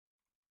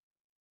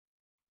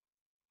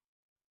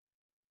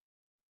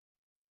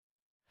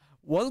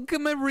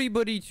Welcome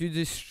everybody to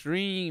the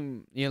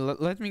stream. Yeah,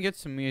 let me get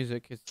some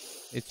music.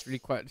 It's really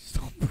quiet.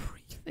 Stop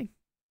breathing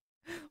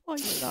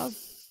like that.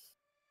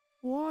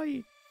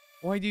 Why?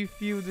 Why do you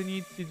feel the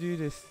need to do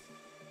this?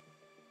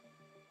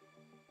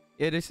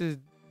 Yeah,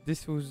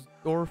 this was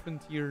Orphan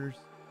Tears.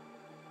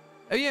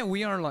 Oh yeah,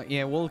 we are like,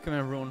 yeah, welcome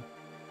everyone.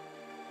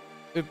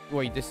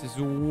 Wait, this is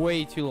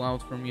way too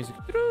loud for music.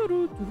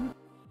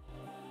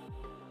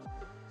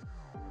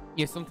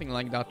 Yeah, something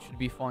like that should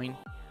be fine.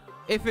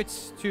 If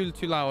it's too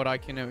loud, I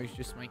can always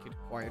just make it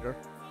quieter.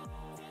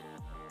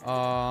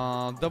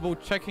 Double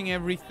checking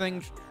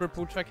everything,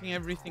 triple checking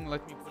everything.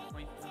 Let me put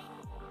my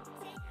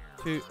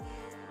to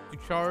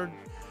charge.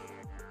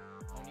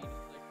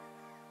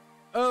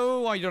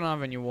 Oh, I don't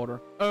have any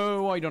water.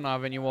 Oh, I don't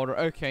have any water.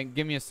 Okay,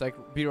 give me a sec.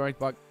 Be right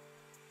back.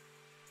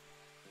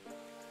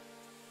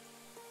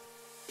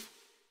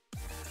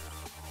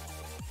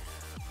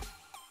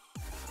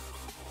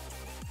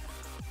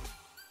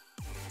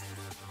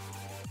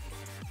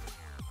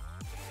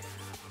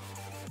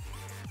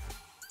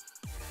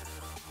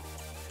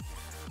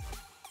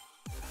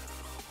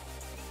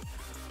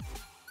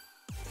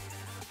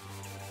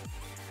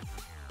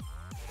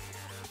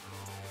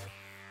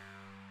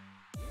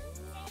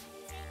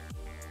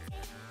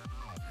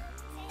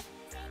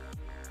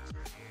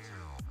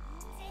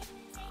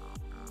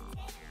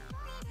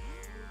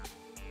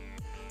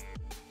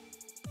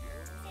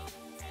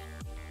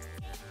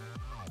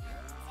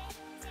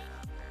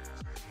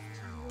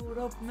 What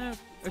up now?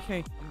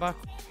 Okay, I'm back.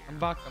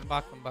 I'm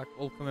back.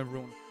 Welcome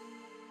everyone.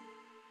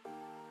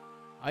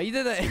 I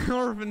did it.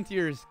 Orphan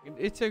Tears.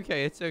 It's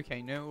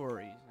okay. No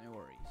worries.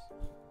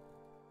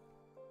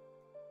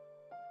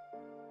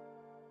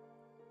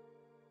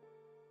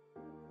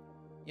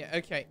 Yeah,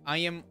 okay. I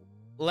am.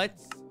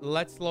 Let's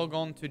log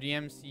on to the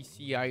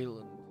MCC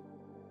island.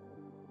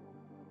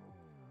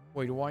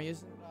 Wait, why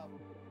isn't that?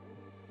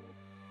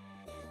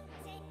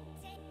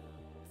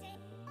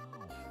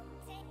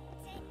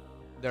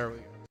 There we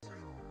go.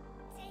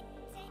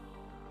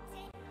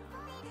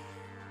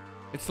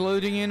 It's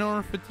loading in,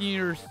 Orphan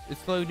Tears.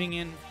 It's loading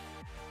in.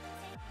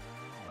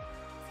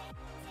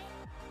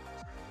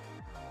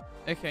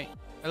 Okay.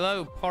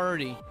 Hello,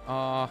 party.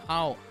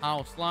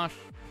 How slash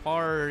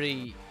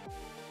party.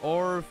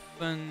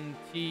 Orphan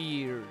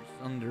Tears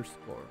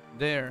underscore.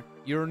 There.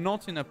 You're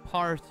not in a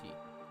party.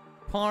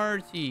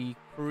 Party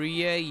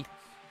create.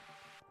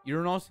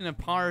 You're not in a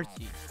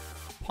party.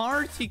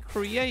 Party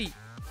create.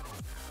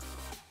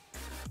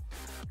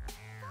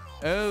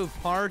 Oh,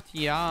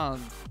 party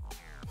on.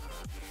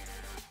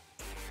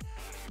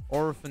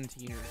 Orphan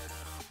Tears.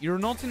 You're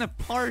not in a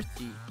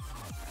party.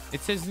 It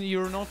says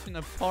you're not in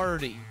a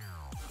party.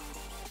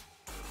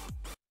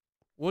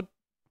 What?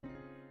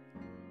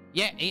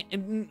 Yeah,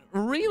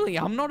 really?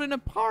 I'm not in a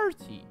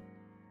party.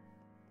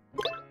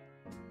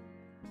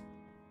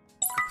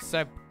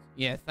 Except,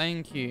 yeah,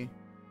 thank you.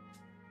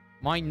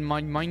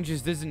 Mine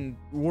just doesn't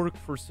work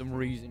for some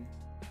reason.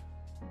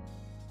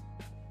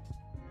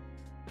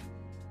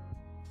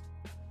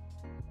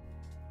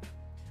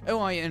 Oh,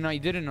 I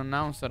didn't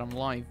announce that I'm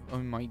live. Oh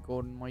my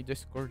god, on my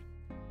Discord.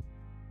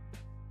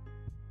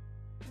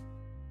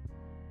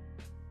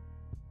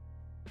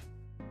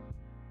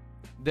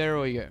 There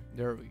we go.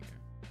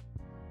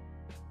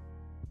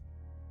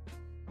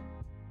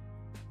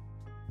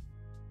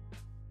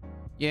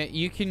 Yeah,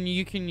 you can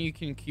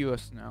queue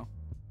us now.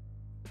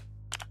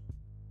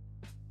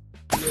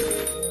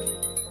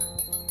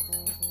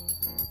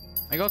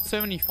 I got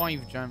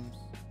 75 gems.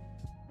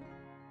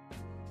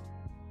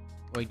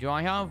 Wait, do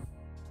I have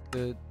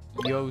the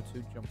yo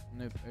to jump?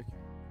 Nope. Okay.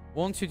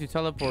 Want you to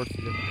teleport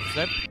to the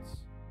accept?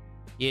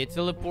 Yeah,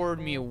 teleport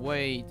me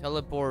away.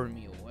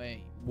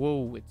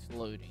 Whoa, it's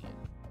loading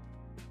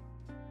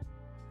it.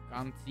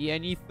 Can't see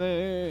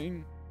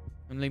anything.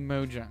 Only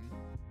Mojang.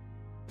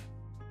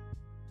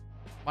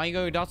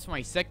 Mygo, that's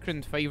my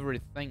second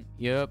favorite thing.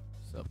 Yep.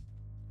 So,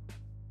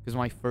 because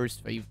my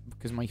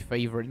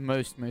favorite,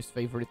 most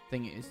favorite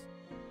thing is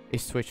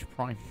Twitch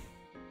Prime.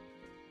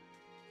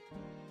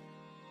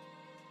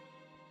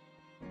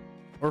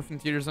 Orphan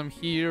Tears, I'm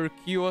here.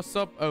 Queue us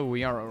up. Oh,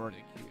 we are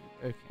already queued.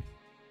 Okay.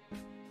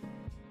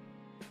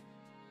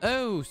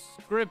 Oh,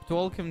 Script,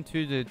 welcome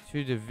to the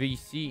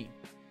VC.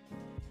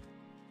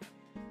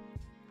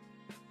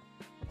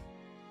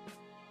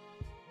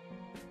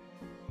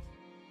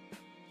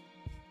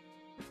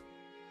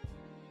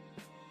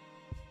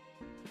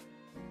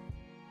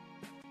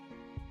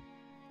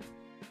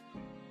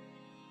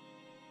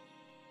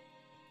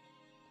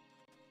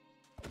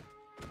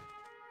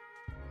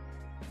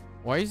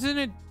 Why isn't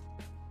it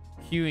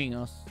queuing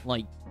us,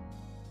 like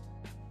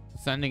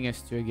sending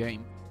us to a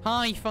game?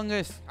 Hi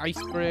Fungus, hi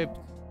Script.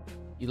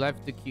 You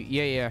left the queue.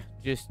 Yeah,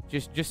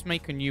 just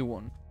make a new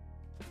one.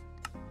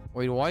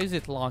 Wait, why is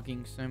it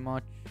lagging so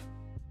much?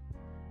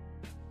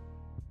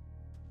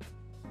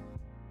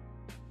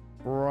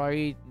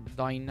 Bright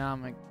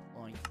dynamic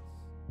lights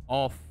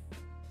off.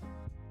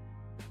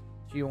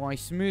 GUI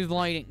smooth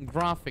lighting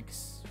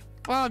graphics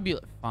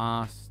fabulous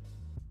fast.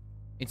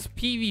 It's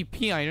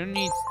PvP. I don't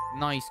need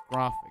nice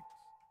graphics.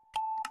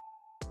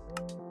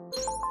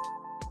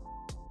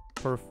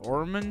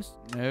 Performance?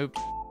 Nope.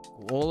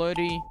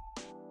 Quality.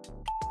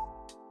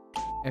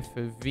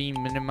 FOV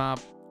minimap.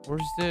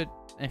 Where's the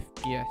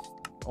FPS?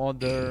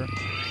 Other.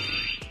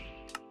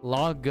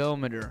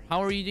 Logometer.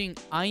 How are you doing?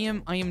 I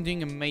am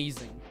doing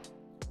amazing.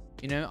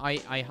 You know,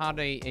 I had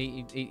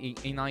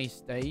a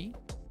nice day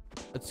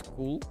at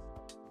school.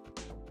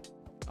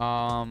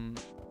 I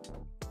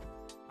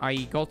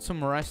got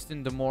some rest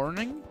in the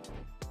morning.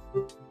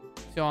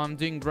 So I'm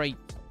doing great.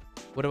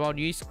 What about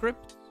you,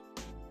 Script?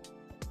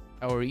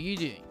 How are you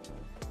doing?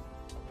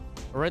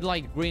 Red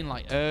light, green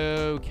light.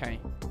 Okay.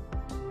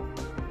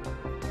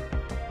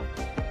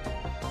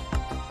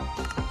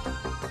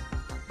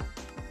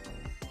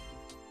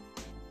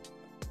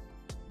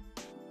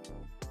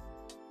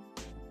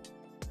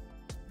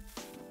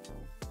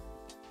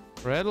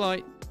 Red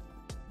light.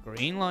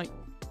 Green light.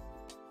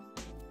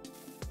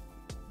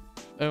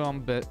 Oh,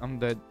 I'm dead. I'm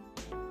dead.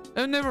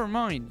 Oh, never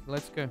mind.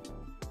 Let's go.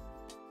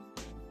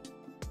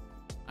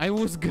 I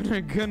was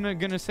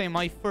gonna say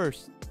my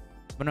first.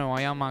 But no,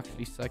 I am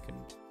actually second.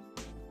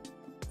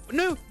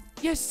 No!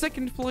 Yes,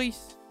 second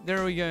place.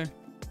 There we go.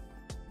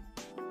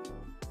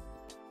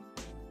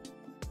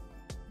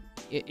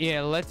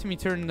 Yeah, let me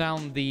turn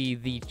down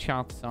the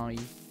chat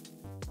size.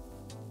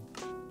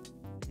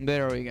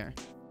 There we go.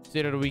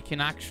 So that we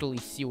can actually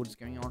see what's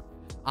going on.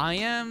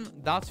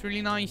 That's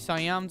really nice.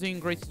 I am doing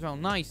great as well.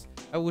 Nice.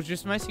 I was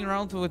just messing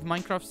around with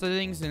Minecraft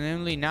settings and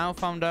only now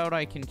found out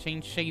I can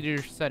change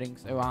shader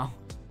settings. Oh, wow.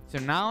 So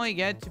now I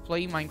get to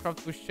play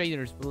Minecraft with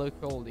shaders below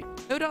quality.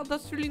 Oh,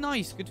 that's really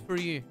nice. Good for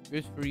you.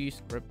 Good for you,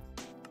 Script.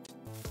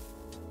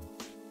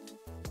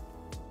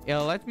 Yeah,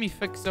 let me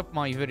fix up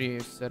my video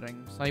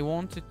settings. I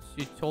wanted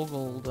to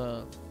toggle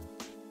the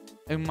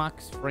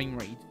max frame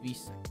rate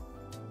VSync.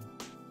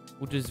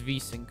 What does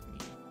VSync mean?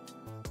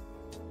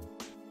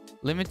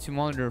 Limit to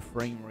monitor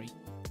frame rate.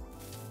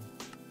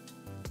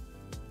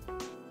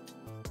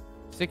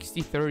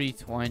 60, 30,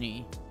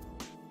 20.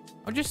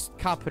 I'll just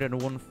cap it at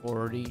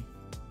 140.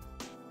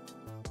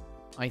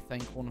 I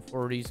think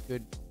 140 is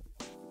good.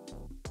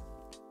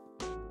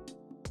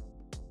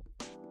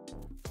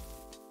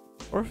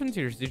 Orphan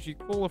Tears, did you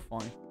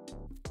qualify?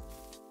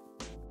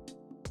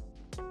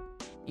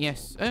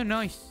 Yes. Oh,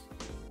 nice.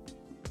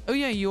 Oh,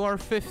 yeah, you are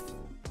 5th.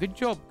 Good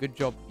job, good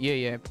job. Yeah,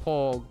 yeah.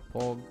 Pog.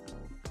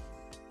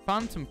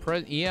 Phantom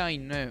Pres. Yeah, I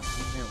know.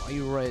 I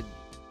read.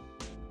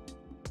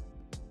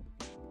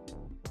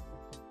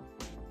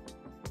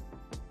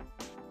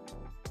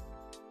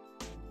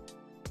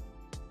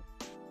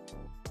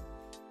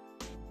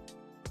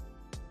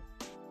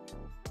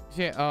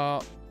 Yeah,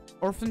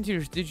 Orphan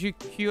Tears, did you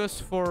queue us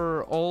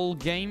for all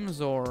games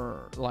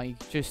or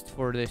like just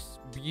for this?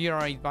 Be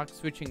right back,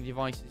 switching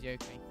devices. Yeah,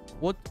 okay.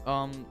 What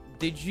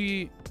did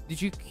you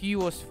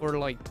queue us for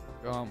like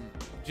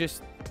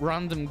just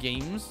random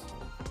games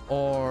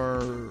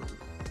or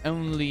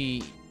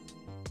only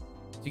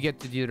to get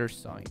to the other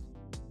side?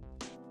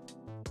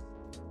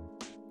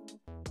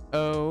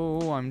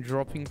 Oh, I'm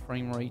dropping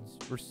frame rates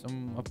for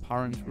some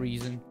apparent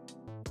reason.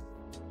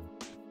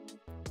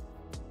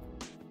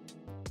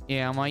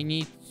 Yeah, I might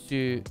need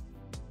to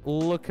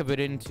look a bit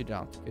into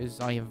that because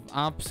I have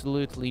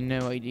absolutely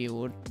no idea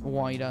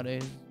why that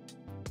is.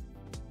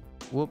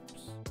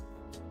 Whoops.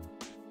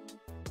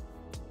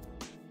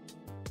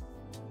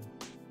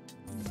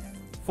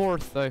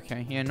 Fourth,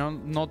 okay. Yeah,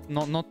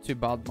 not too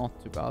bad,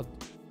 not too bad.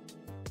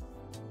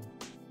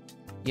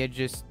 Yeah,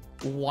 just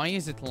why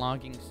is it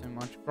lagging so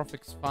much?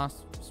 Graphics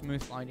fast,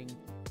 smooth lighting.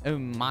 Oh,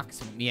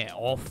 maximum. Yeah,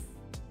 off.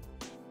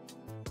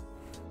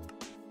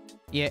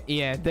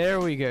 Yeah, there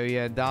we go.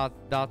 Yeah,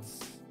 that's...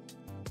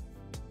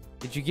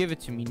 Did you give it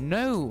to me?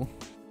 No!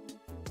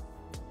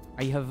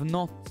 I have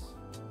not.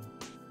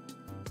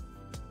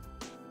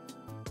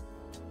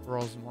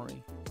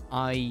 Rosemary.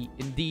 I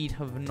indeed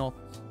have not.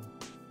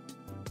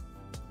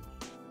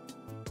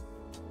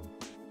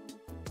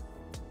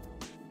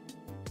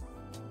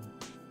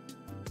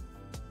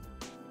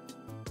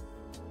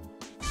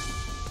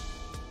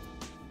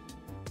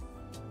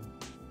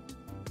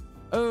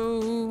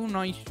 Oh,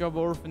 nice job,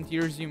 Orphan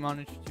Tears. You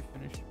managed to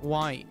finish.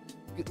 Why?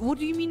 What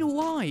do you mean,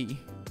 why?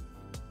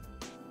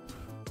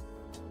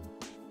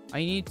 I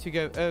need to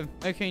go. Oh,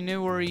 okay,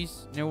 no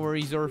worries. No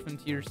worries, Orphan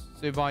Tears.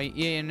 So bye.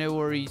 Yeah, no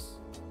worries.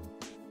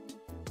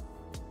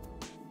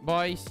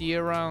 Bye. See you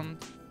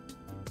around.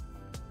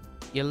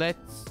 Yeah,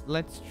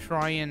 let's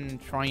try and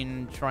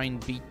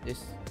beat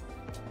this.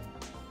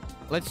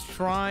 Let's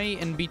try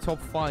and be top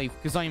 5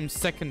 because I am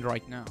second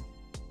right now.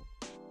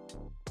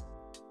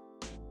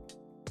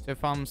 So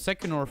if I'm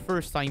second or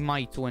first, I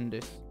might win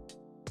this.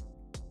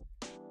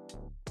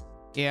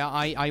 Yeah,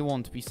 I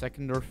won't be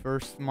second or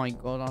first. My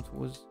God,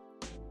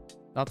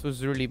 that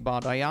was really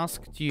bad. I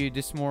asked you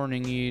this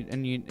morning,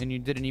 and you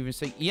didn't even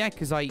say yeah,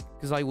 because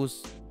I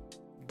was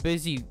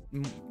busy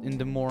in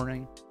the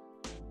morning.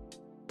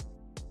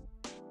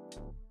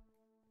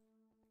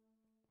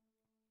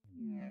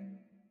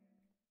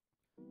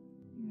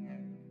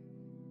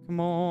 Come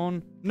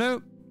on,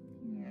 no.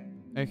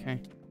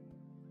 Okay.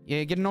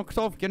 Yeah, get knocked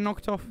off. Get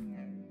knocked off.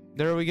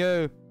 There we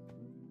go.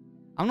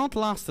 I'm not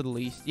last at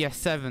least. Yeah,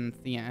 7th.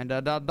 Yeah,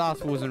 that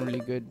wasn't really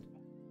good.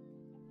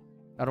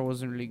 That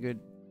wasn't really good.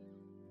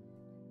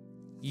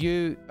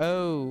 You...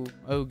 Oh,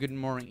 good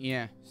morning.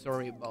 Yeah,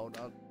 sorry about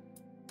that.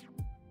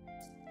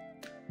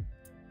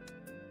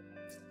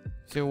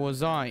 So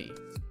was I.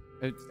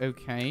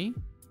 Okay.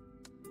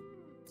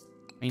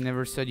 I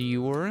never said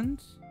you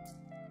weren't.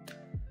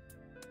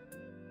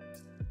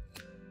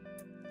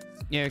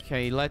 Yeah,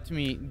 okay, let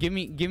me... Give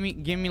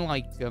me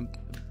like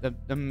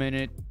a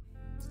minute.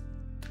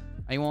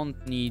 I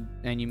won't need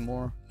any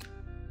more.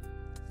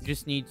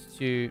 Just need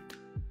to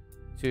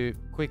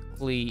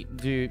quickly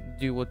do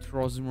what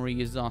Rosemary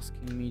is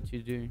asking me to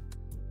do.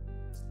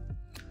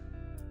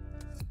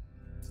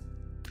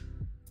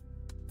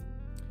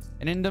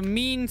 And in the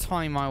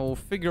meantime, I will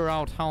figure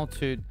out how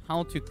to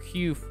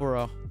queue for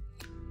a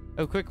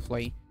quick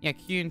play. Yeah,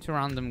 queue into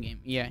random game.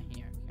 Yeah,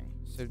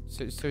 okay.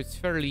 So it's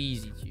fairly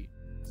easy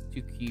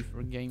to queue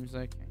for games.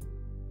 Okay.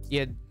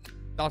 Yeah,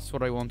 that's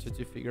what I wanted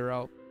to figure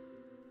out.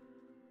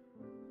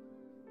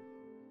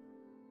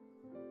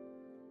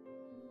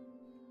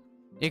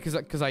 Yeah,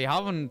 cause I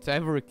haven't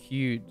ever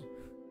queued.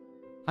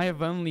 I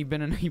have only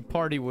been in a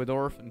party with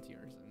Orphan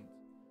Tears,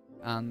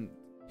 and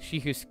she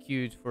has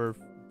queued for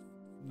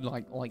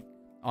like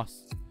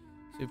us.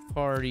 So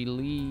party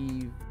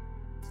leave,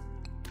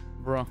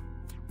 bruh.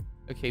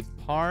 Okay,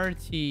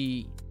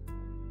 party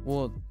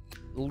what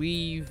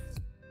leave?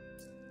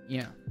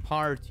 Yeah,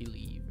 party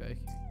leave. Okay.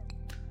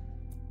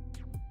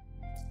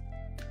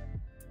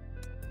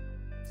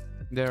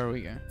 There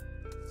we go.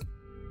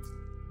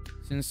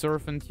 Since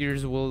Orphan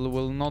Tears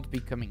will not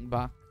be coming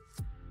back.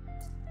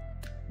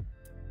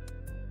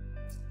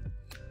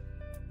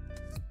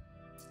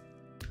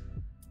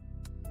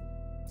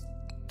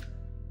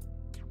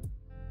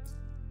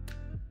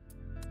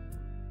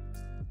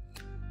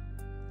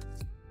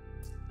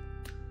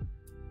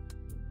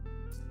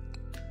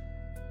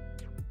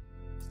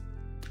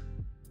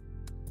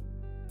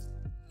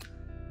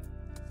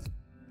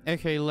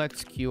 Okay,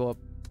 let's queue up.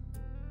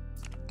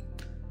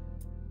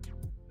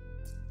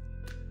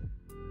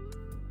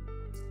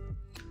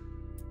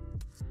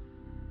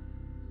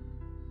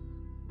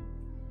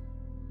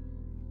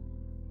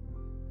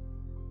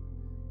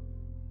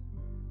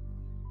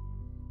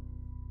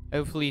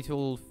 Hopefully it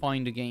will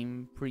find a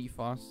game pretty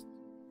fast.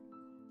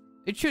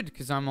 It should,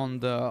 because I'm on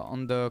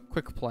the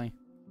quick play.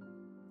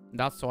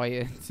 That's why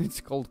it's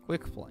called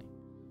quick play.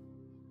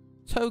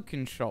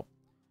 Token shop.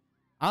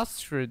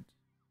 Astrid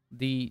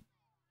the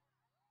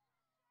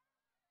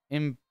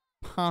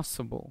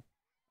Impossible.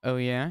 Oh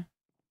yeah?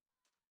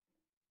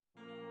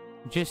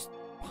 Just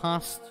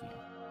past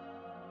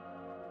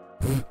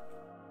you.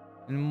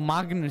 And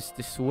Magnus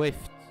the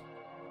Swift.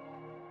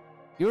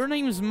 Your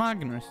name's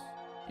Magnus.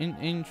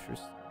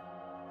 Interesting.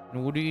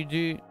 And what do you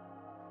do?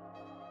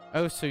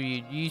 Oh, so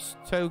you use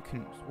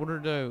tokens. What are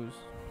those?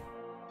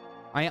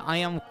 I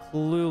am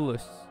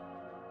clueless.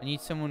 I need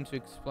someone to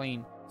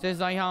explain. It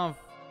says I have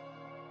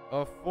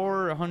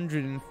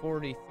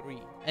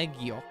 443 Egg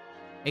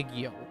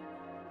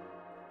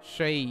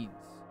shades.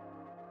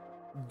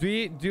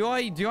 Do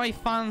I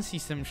fancy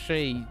some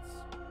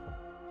shades?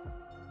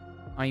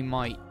 I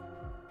might.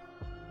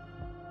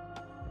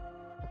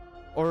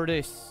 Or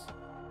this.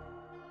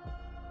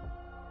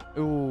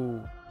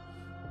 Ooh.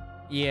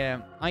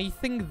 Yeah, I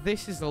think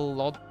this is a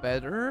lot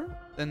better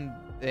than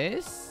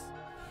this.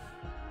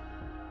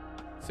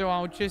 So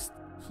I'll just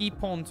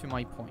keep on to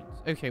my point.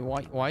 Okay,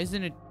 why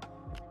isn't it?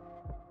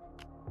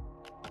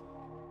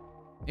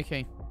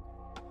 Okay.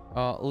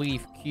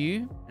 Leave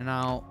queue, and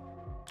I'll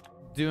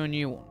do a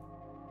new one.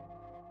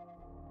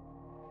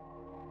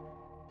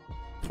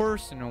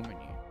 Personal menu.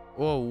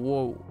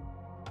 Whoa.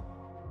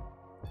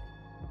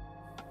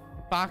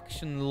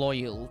 Faction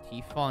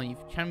loyalty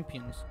 5.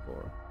 Champion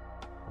score.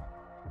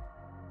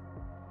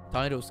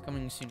 Titles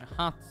coming soon.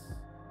 Hats.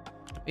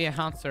 Yeah,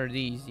 hats are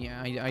these.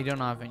 Yeah, I don't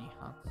have any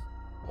hats.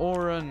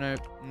 Aura, no.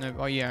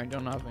 Oh yeah, I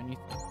don't have anything.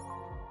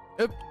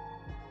 Oop.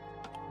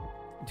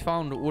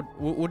 Found.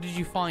 What did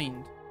you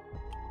find?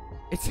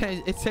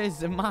 It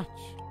says a match,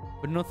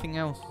 but nothing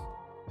else.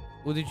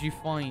 What did you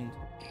find?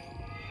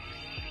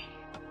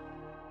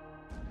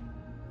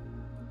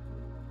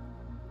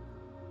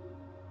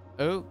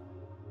 Oh.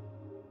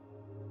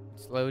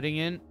 It's loading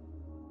in.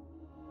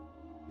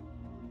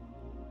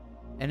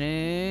 And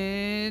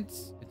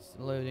it's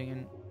loading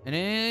in. And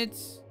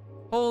it's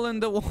hole in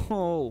the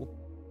wall.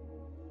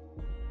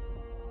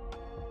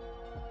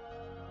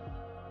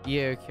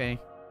 Yeah, okay.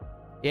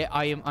 Yeah,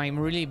 I'm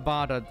really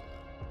bad at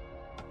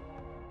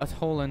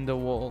hole in the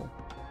wall.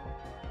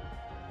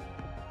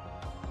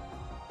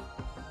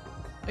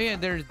 Oh yeah,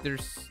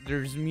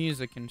 there's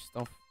music and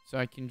stuff, so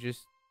I can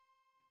just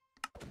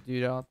do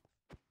that.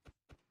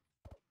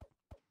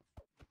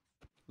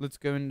 Let's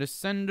go in the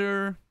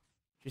center,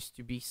 just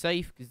to be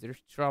safe, because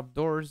there's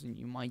trapdoors and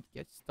you might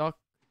get stuck.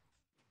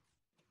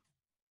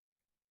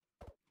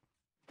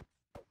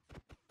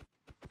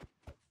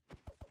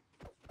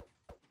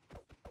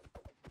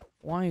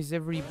 Why is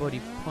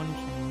everybody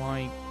punching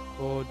my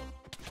god?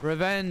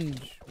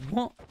 Revenge!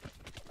 What?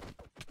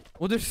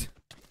 Well,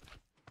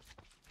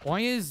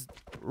 Why is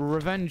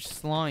Revenge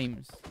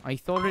Slimes? I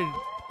thought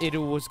it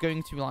was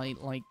going to be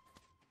like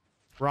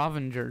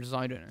Ravengers,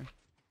 I don't know.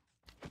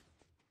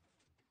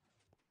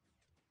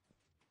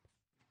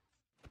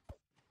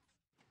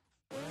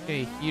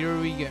 Okay, here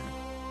we go.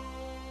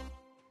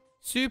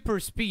 Super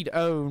speed.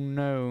 Oh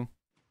no.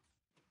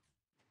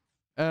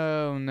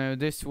 Oh no,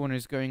 this one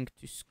is going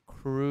to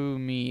screw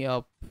me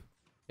up.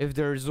 If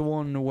there's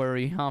one where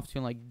you have to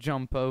like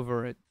jump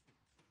over it.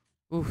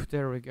 Oof,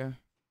 there we go.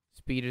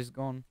 Speed is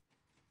gone.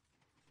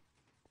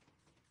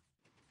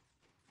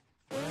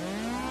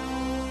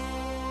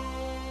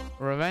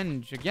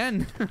 Revenge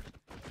again.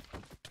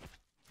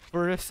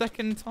 For a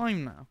second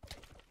time now.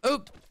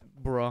 Oh,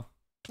 bruh.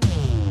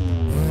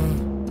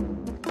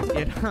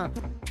 Yeah,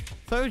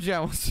 told you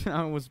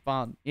I was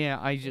bad. Yeah,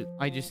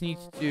 I just need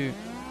to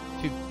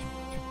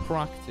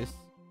practice.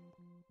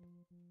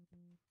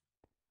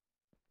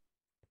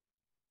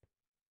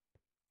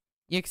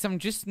 Yeah, because I'm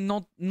just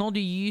not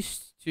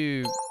used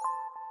to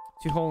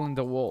hole in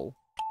the wall.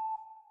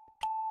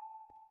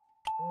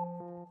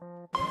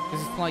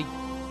 Because it's like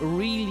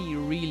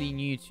really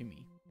new to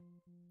me.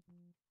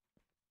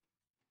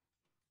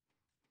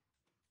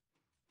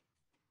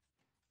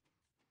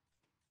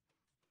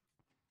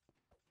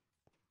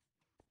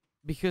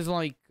 Because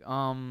like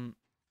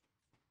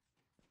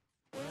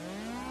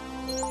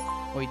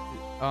wait,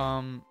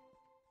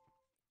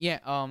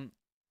 yeah,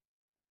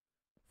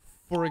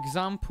 for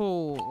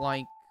example,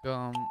 like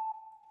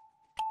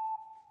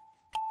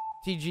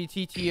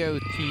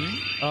TTOS,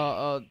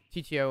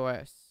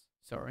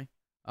 sorry,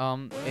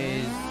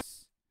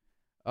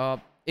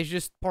 is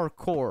just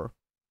parkour,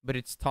 but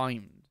it's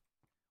timed,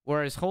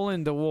 whereas hole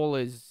in the wall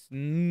is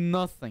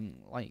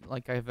nothing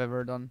like I've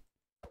ever done.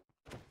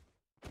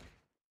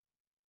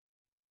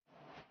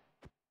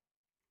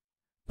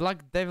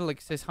 Black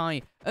Devilic says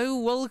hi. Oh,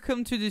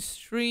 welcome to the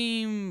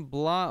stream,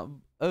 Black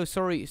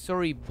Devilic.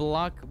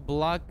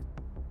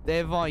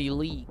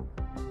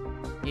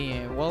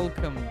 Yeah,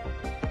 welcome.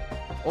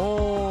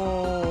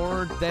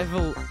 Or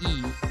Devil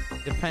E,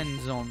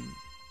 depends on.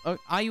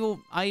 I will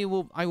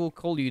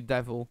call you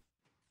Devil,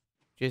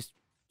 just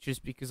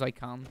because I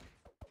can.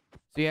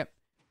 So yeah,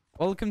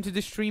 welcome to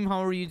the stream.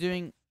 How are you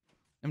doing?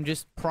 I'm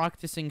just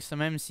practicing some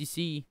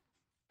MCCI,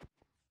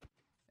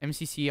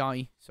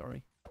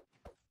 sorry.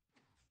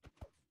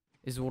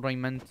 Is what I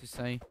meant to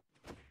say.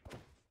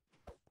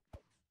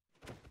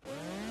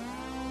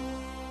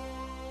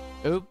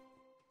 Oh.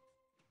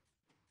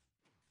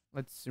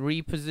 Let's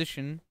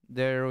reposition.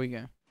 There we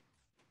go.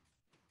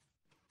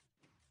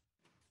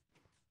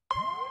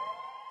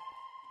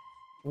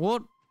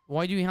 What?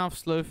 Why do we have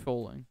slow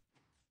falling?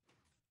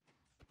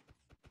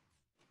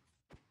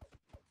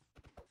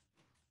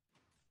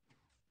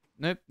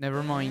 Nope,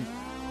 never mind.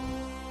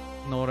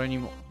 Not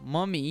anymore.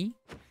 Mummy?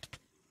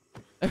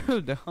 Oh,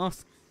 the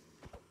husks.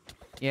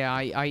 Yeah,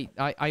 I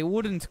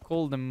wouldn't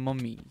call them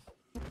mummies.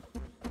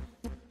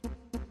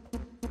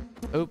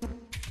 Oh.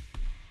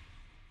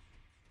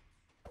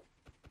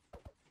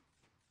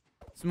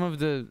 Some of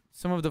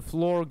the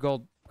floor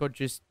got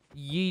just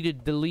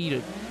yeeted,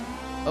 deleted.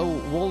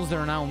 Oh, walls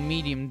are now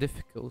medium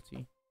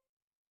difficulty.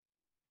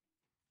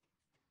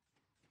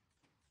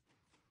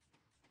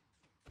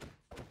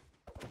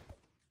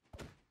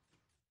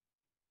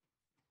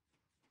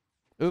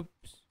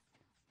 Oops.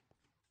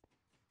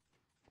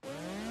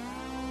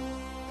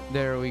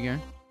 There we go.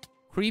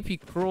 Creepy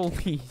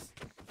crawlies.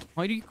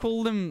 Why do you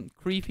call them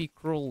creepy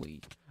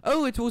crawlies?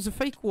 Oh, it was a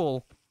fake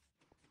wall.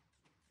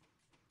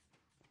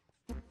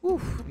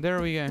 Oof,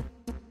 there we go.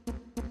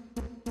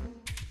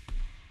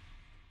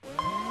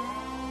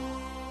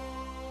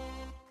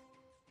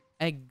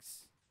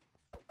 Eggs.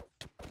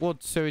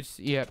 What? So it's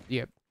yep.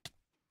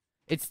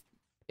 It's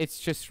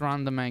just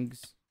random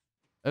eggs.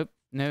 Oh,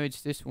 no,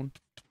 it's this one.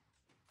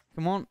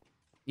 Come on.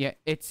 Yeah,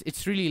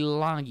 it's really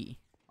laggy.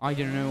 I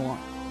don't know why.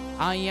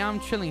 I am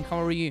chilling.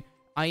 How are you?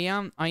 I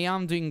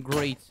am doing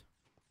great.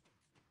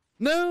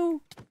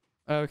 No.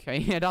 Okay,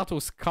 yeah, that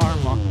was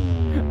karma.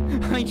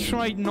 I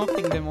tried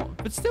knocking them off,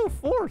 but still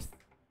fourth.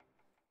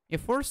 Yeah,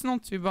 fourth's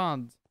not too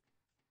bad.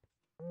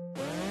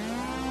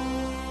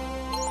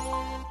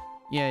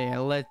 Yeah,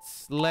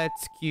 let's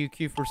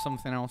queue for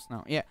something else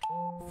now. Yeah,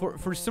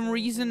 for some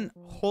reason,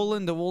 hole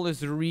in the wall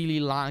is really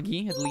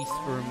laggy, at least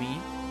for me.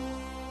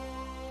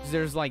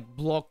 There's like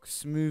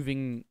blocks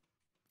moving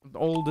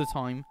all the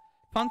time.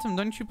 Phantom,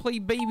 don't you play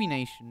Baby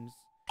Nations?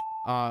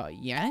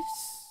 Yes.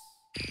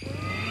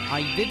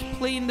 I did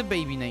play in the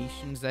Baby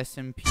Nations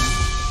SMP.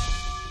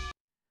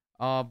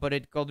 But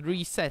it got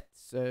reset,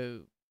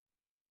 so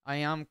I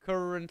am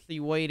currently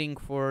waiting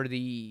for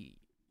the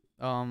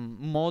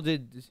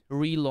modded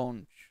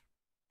relaunch.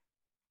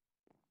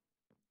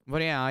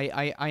 But yeah,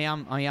 I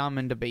am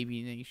in the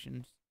Baby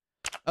Nations.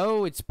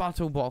 Oh, it's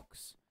Battle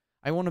Box.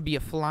 I want to be a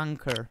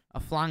flanker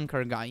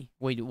guy.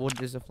 Wait, what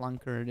does a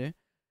flanker do?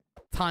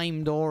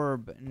 Timed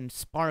orb and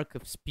spark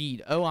of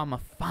speed. Oh, I'm a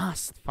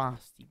fast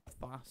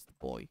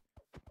boy.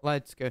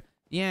 Let's go.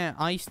 Yeah,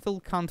 I still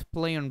can't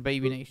play on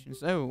Baby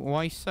Nations. Oh,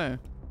 why so?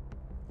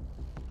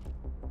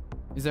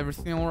 Is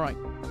everything alright?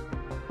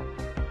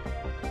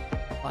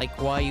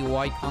 Like,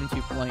 why can't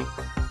you play?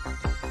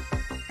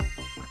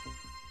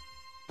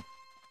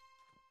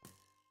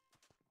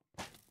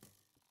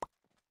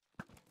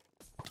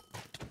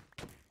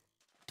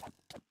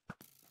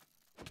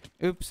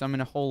 Oops, I'm in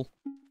a hole.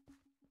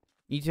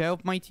 Need to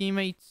help my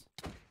teammates.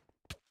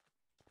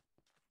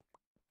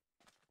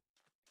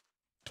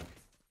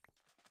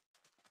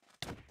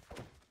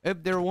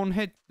 Oop, they're one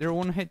hit. They're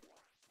one hit.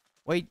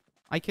 Wait,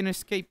 I can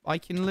escape. I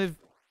can live.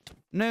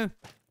 No,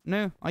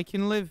 no, I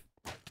can live.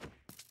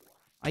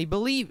 I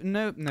believe.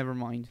 No, never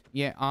mind.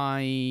 Yeah,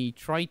 I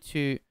tried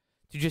to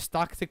just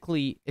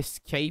tactically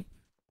escape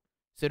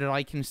so that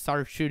I can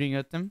start shooting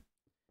at them.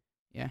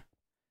 Yeah.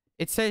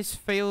 It says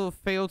failed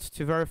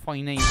to verify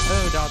name.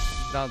 Oh,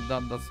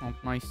 that's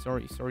not nice.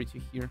 Sorry to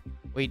hear.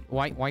 Wait,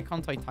 why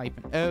can't I type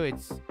in? Oh,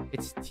 it's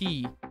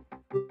T.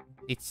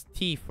 It's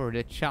T for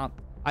the chat.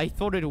 I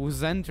thought it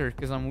was enter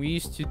because I'm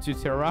used to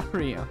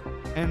Terraria,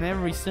 and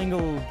every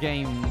single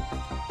game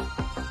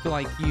to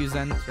like use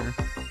enter.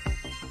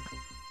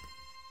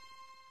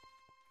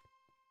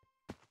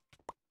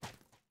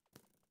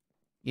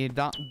 Yeah,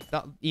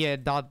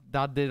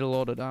 that did a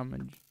lot of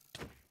damage.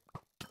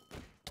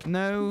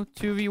 No,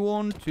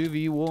 2v1,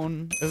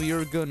 2v1. Oh,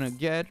 you're gonna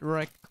get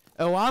wrecked.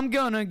 Oh, I'm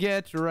gonna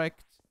get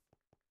wrecked.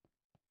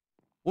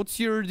 What's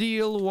your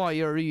deal?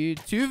 Why are you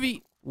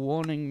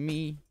 2v1ing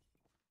me?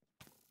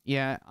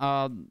 Yeah,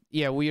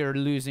 yeah, we are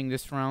losing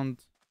this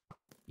round.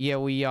 Yeah,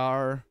 we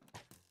are.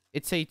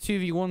 It's a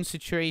 2v1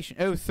 situation.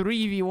 Oh,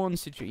 3v1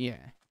 situation.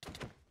 Yeah.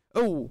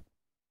 Oh.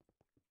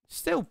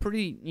 Still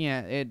pretty,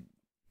 yeah, it...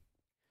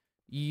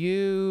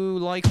 You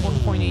like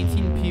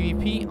 1.18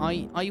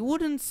 PvP? I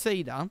wouldn't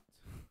say that.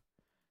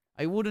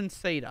 I wouldn't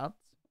say that.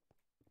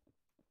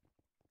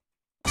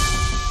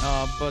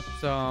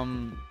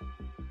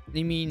 I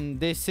mean,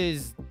 this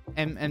is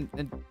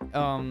MCCI,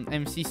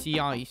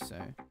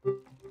 so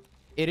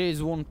it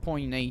is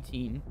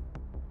 1.18.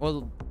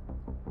 Well,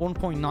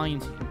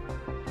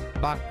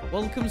 1.19. Back.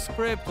 Welcome,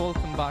 Script.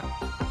 Welcome back.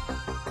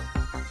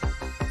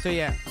 So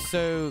yeah,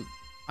 so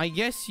I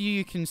guess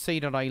you can say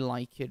that I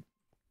like it.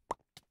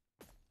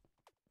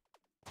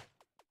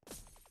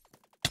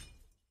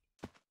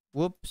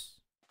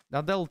 Whoops.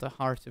 That dealt a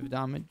heart of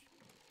damage.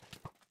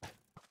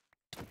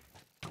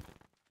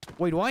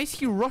 Wait, why is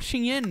he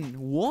rushing in?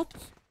 What?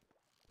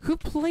 Who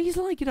plays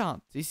like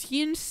that? Is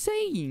he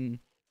insane?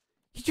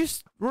 He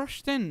just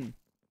rushed in.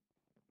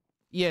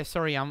 Yeah,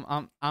 sorry,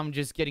 I'm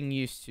just getting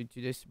used to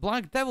this.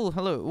 Black Devil,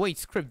 hello. Wait,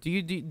 Script, do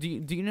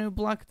you know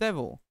Black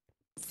Devil?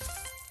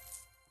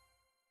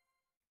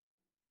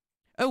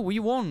 Oh, we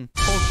won.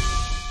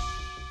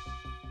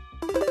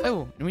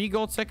 Oh, and we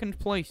got second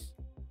place.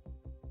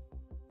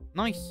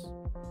 Nice.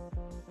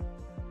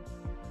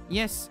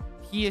 Yes,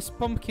 he is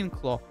Pumpkin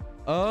Claw.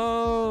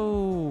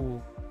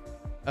 Oh.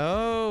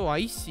 Oh,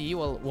 I see.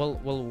 Well,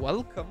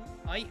 welcome.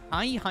 Hi,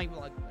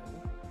 Black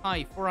Devil.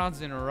 Hi, 4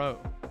 ads in a row.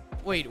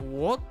 Wait,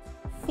 what?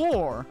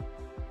 4?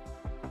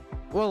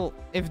 Well,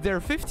 if they're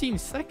 15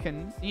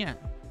 seconds, yeah.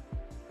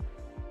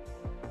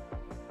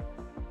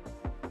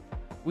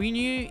 We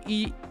knew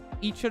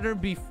each other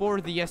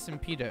before the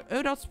SMP though.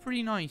 Oh, that's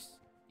pretty nice.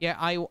 Yeah,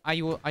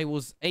 I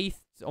was 8th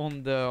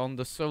on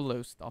the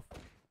solo stuff.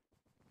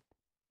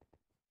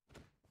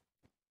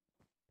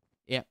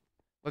 Yeah.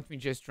 Let me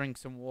just drink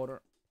some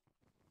water.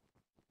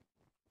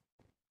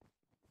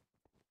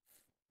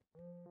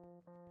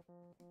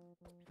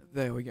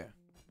 There we go.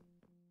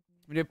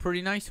 We did a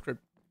pretty nice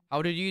Script.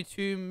 How did you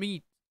two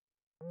meet?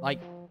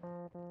 Like,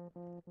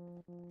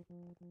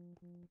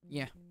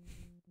 yeah.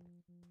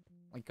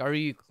 Like, are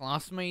you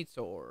classmates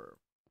or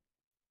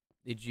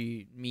did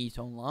you meet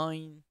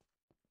online?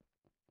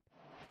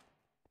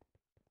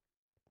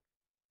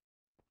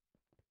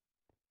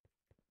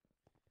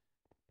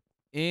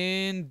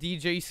 In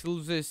DJ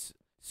Silva's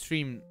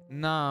stream.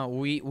 Nah,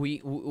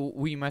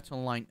 we met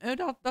online.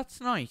 Oh,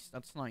 that's nice.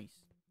 That's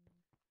nice.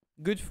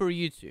 Good for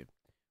you two.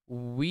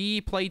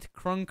 We played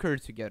Crunker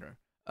together.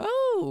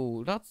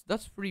 Oh,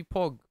 that's pretty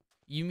pog.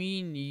 You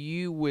mean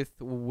you with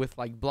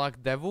like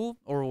Black Devil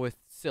or with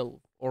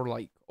Sylv or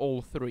like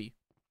all three?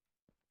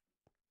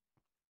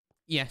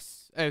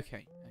 Yes.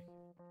 Okay.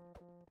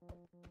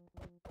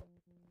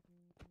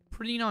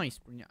 Pretty nice.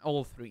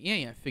 All three.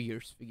 Yeah.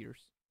 Figures.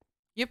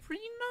 Yeah,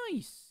 pretty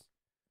nice.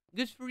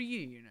 Good for you,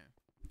 you know.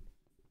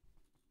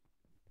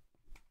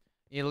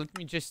 Yeah, let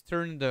me just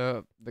turn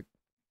the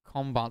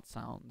combat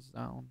sounds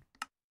down.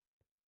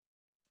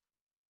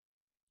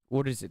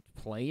 What is it?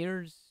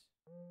 Players?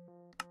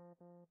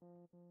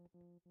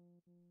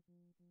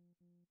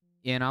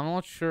 Yeah, and I'm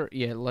not sure.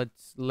 Yeah,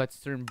 let's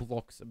turn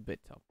blocks a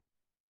bit up.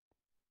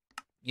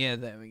 Yeah,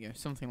 there we go.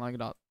 Something like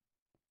that.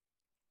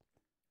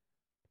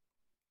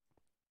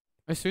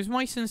 So is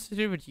my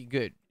sensitivity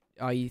good?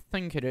 I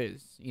think it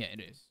is. Yeah,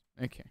 it is.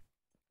 Okay.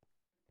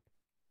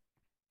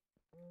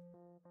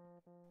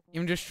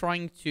 I'm just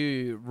trying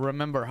to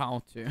remember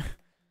how to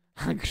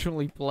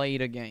actually play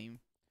the game.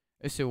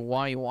 So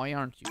why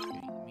aren't you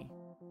queuing me?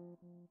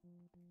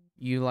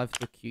 You left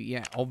the queue.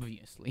 Yeah,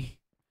 obviously.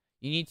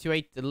 You need to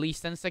wait at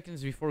least 10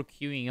 seconds before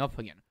queuing up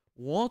again.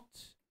 What?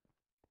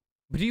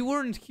 But you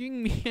weren't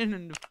queuing me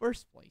in the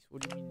first place.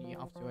 What do you mean you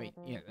have to wait?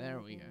 Yeah,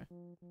 there we go.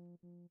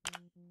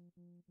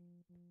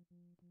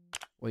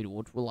 Wait,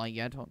 what will I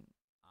get on?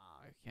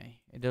 Ah,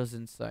 okay. It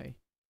doesn't say.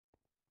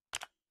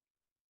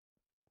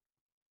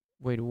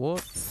 Wait,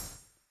 what?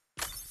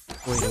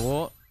 Wait,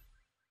 what?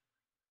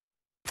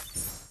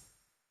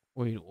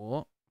 Wait,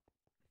 what?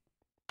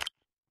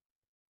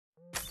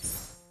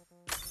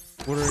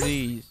 What are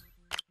these?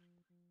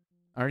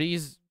 Are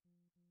these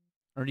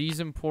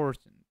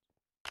important?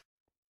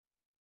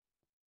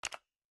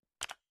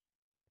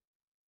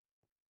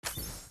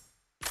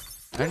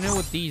 I don't know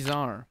what these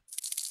are.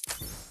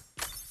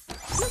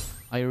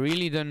 I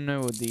really don't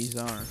know what these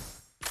are.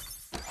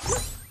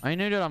 I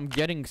know that I'm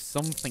getting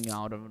something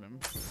out of them.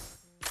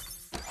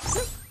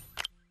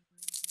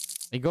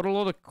 I got a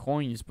lot of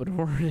coins, but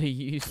what are they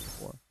used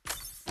for?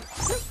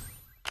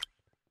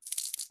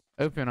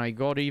 Open, I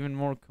got even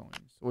more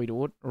coins. Wait,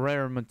 what?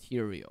 Rare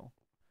material.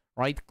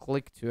 Right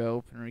click to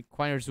open.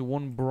 Requires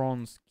 1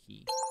 bronze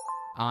key.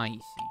 I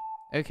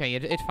see. Okay,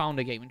 it found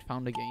a game. It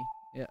found a game.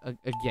 Yeah,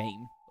 a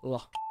game.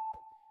 Ugh.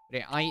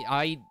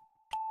 Yeah,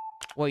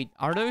 wait,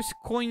 are those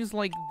coins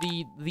like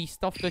the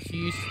stuff that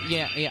you use?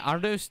 Yeah, are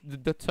those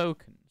the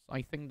tokens?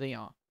 I think they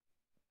are.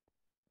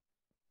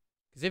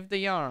 Because if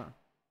they are,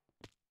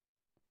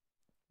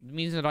 it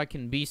means that I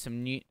can be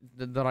some new,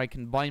 that I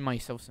can buy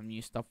myself some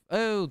new stuff.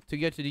 Oh, to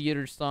get to the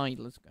other side,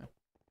 let's go.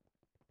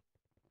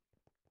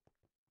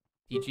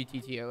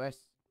 TGTTOS.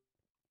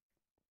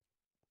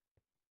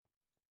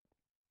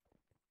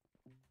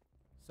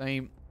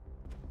 Same.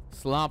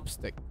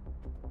 Slapstick.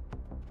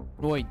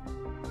 Wait,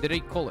 did I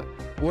call it?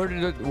 Where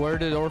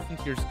did Orphan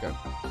Tears go?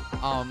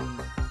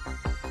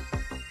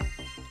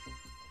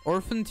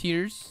 Orphan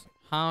Tears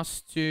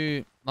has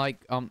to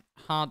like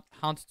had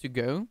to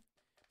go,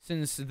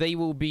 since they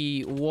will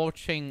be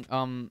watching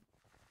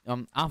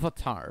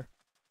Avatar,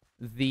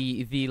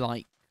 the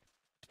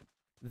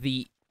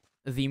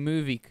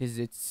movie, cause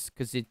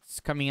it's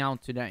coming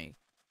out today.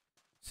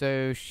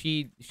 So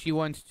she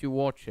wants to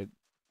watch it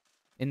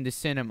in the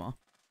cinema,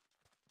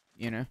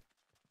 you know,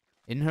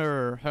 in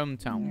her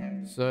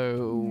hometown.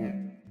 So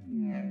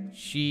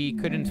she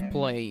couldn't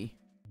play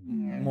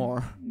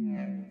more.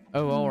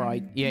 Oh,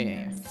 alright.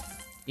 Yeah.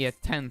 Yeah,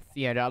 10th.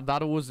 Yeah,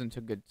 that wasn't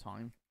a good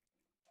time.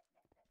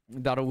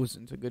 That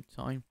wasn't a good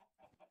time.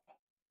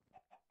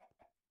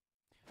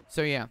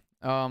 So yeah,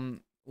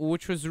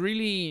 which was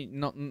really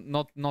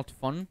not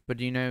fun, but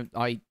you know,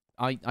 I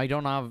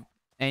don't have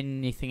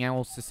anything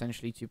else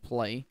essentially to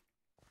play.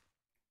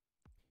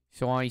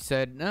 So I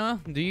said,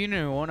 do you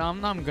know what?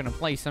 I'm gonna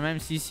play some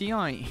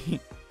MCCI.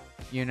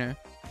 You know,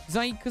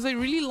 cause I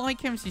really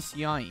like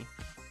MCCI.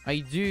 I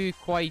do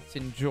quite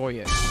enjoy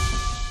it.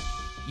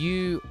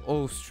 You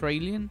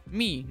Australian?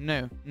 Me?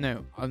 No.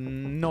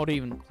 I'm not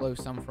even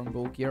close. I'm from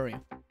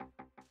Bulgaria.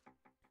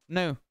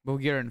 No,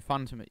 Bulgarian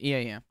Phantom.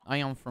 Yeah. I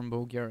am from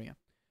Bulgaria.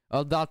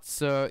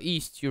 That's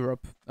East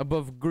Europe,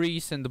 above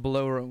Greece and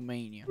below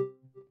Romania.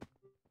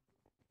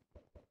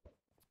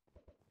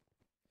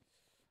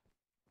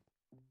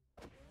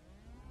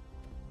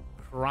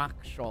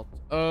 Crack shot.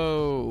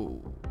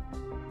 Oh.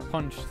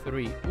 Punch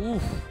 3.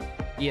 Oof.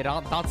 Yeah,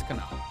 that's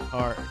gonna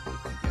hurt if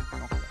you get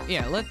knocked out.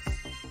 Yeah,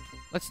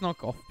 let's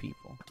knock off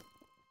people.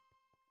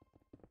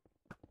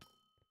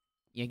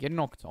 Yeah, get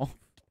knocked off.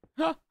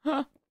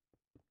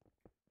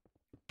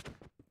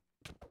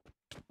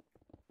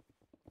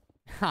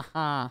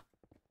 Haha.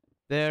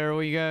 There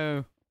we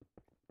go.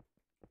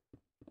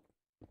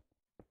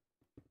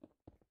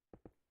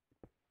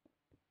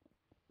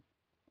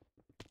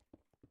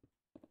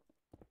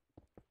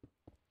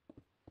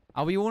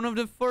 Are we one of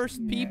the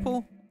first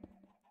people?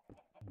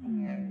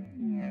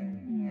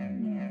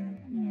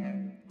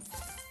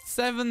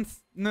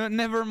 7th? No,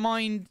 never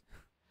mind.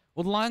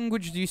 What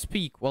language do you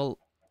speak? Well,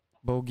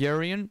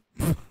 Bulgarian.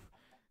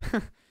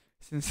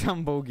 Since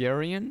I'm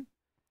Bulgarian.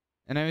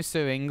 And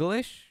also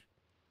English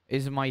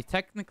is my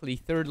technically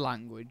 3rd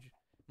language.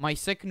 My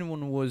 2nd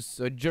one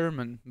was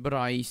German, but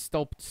I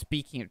stopped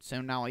speaking it,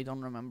 so now I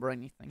don't remember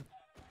anything.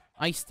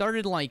 I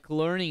started like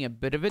learning a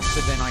bit of it,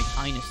 but then I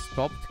kind of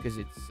stopped because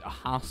it's a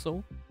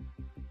hassle.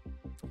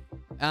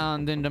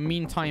 And in the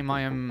meantime,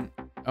 I am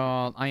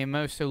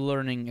also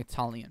learning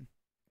Italian.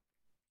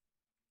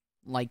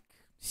 Like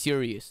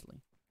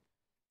seriously.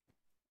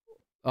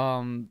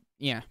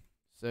 Yeah.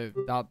 So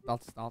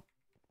that's that.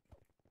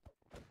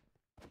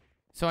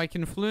 So I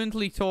can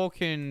fluently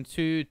talk in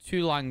two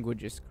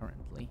languages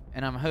currently,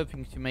 and I'm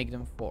hoping to make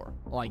them 4,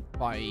 like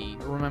by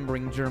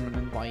remembering German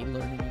and by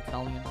learning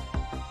Italian.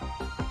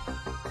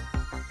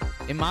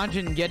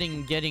 Imagine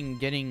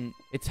getting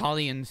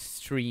Italian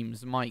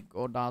streams. My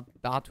god,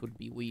 that would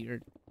be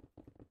weird.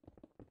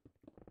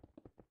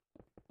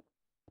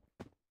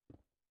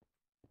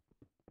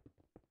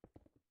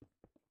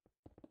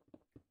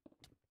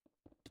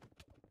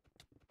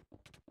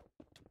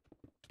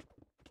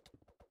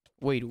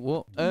 Wait,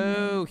 what?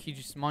 Oh, he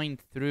just mined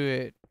through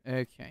it.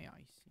 Okay,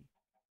 I see.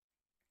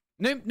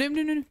 No.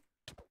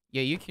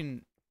 Yeah, you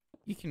can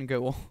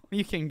go off.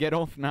 You can get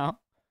off now.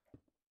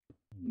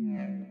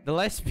 The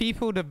less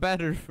people, the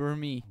better for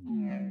me.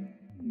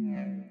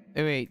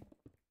 Oh, wait.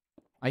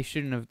 I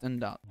shouldn't have done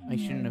that. I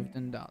shouldn't have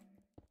done that.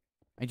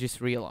 I just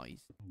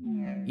realized.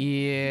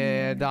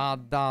 Yeah,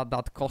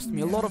 that cost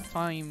me a lot of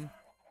time.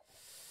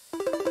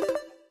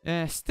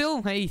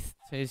 Still 8th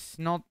is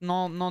not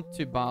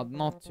too bad.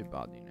 Not too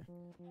bad, you know.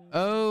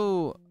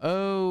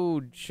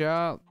 Oh,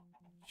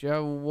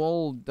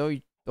 Jawohl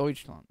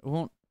Deutschland.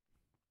 What?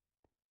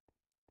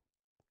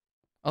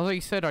 As I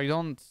said, I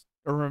don't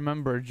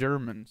remember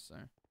German, so.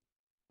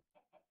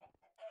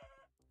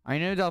 I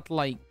know that,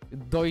 like,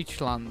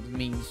 Deutschland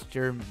means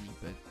Germany,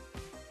 but...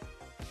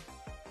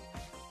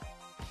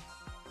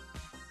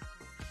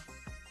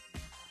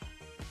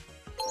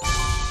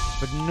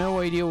 But no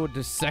idea what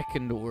the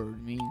second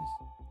word means.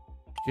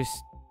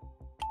 Just...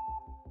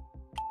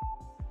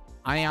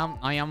 I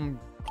am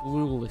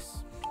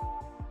clueless.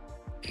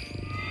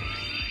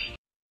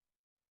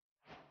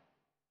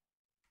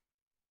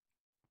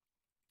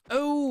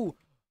 Oh!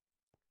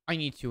 I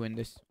need to win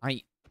this.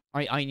 I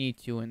need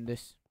to win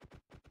this.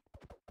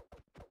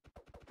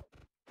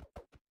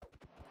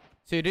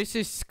 So this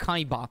is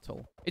Sky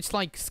Battle. It's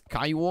like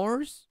Sky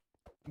Wars,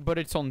 but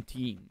it's on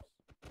teams.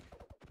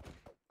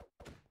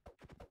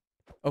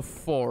 Of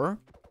 4,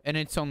 and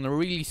it's on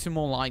really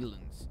small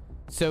islands.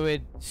 So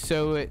it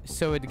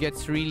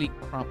gets really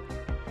cramped.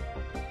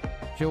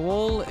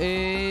 Jawohl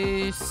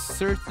is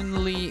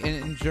certainly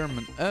in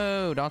German.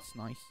 Oh, that's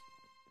nice.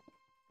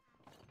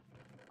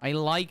 I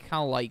like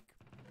how, like,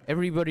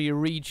 everybody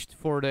reached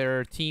for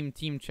their team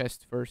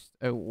chest first.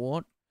 Oh,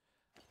 what?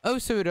 Oh,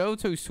 so it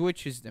auto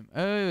switches them.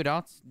 Oh,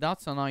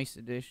 that's a nice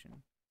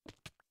addition.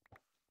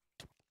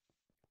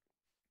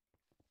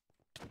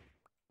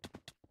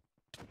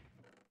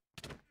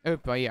 Oh,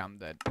 I am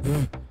dead.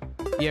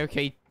 Yeah,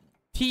 okay.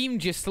 Team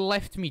just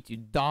left me to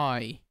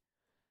die.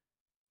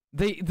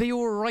 They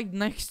were right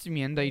next to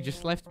me and they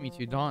just left me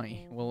to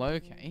die. Well,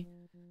 okay.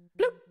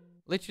 Bloop.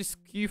 Let's just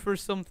queue for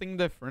something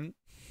different.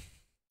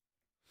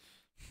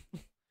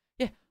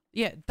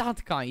 Yeah,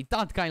 that guy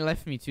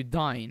left me to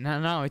die.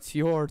 Now it's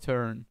your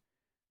turn.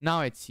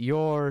 Now it's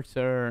your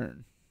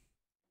turn.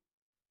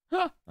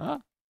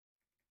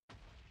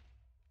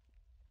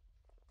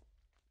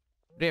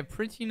 Yeah,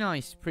 pretty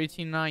nice,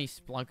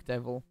 Black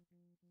Devil.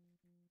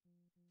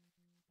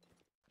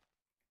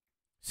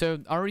 So,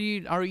 are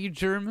you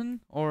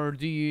German, or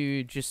do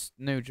you just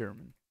know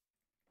German?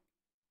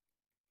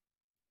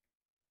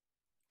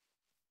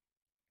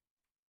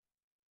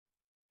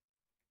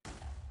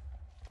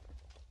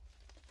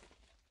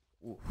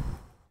 Oof.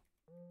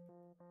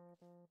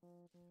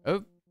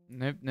 Oh,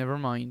 nope, never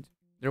mind.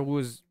 There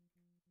was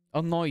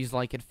a noise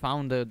like it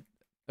found a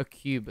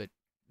cube, but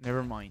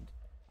never mind.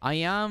 I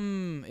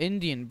am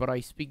Indian, but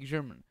I speak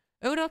German.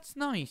 Oh, that's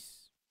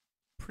nice.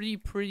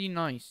 Pretty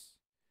nice.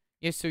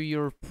 Yeah, so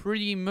you're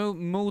pretty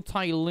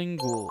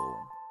multilingual,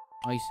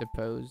 I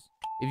suppose,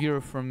 if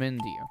you're from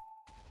India.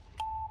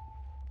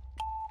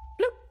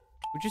 Bloop.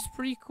 Which is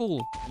pretty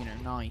cool. You know,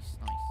 nice.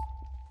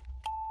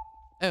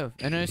 Oh,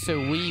 and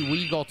also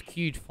we got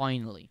queued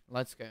finally.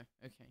 Let's go.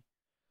 Okay.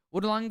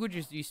 What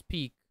languages do you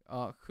speak?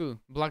 Who?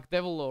 Black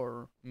Devil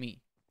or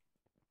me?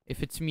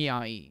 If it's me,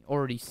 I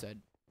already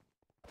said.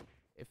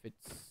 If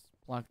it's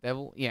Black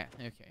Devil, yeah,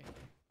 okay.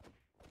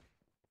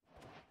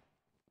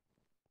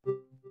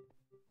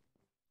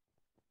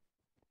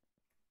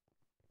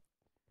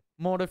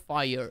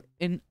 Modifier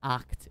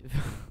inactive.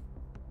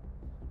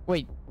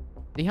 Wait,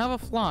 they have a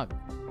flag.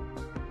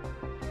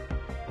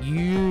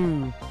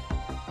 You.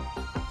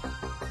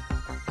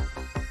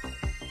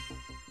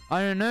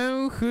 I don't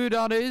know who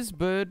that is,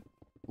 but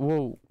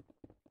whoa.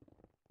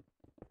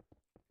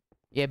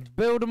 Yeah,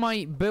 build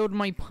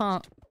my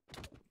path.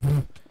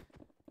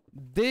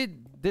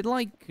 Did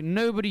like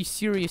nobody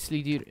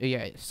seriously do?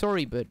 Yeah,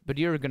 sorry, but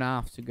you're gonna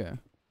have to go.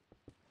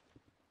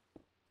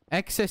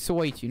 Excess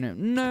weight, you know.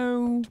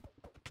 No.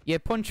 Yeah,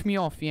 punch me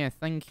off. Yeah,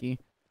 thank you.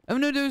 Oh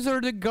no, those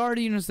are the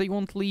guardians. They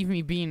won't leave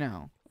me be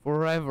now.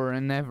 Forever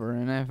and ever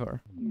and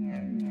ever.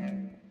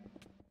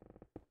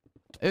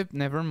 Oh,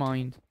 never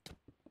mind.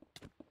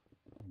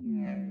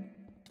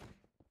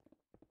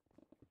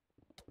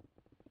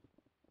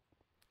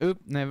 Oop,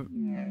 never.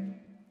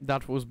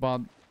 That was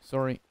bad.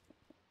 Sorry.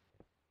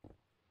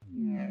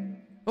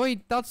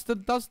 Wait, that's the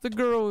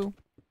girl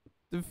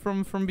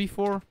from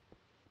before.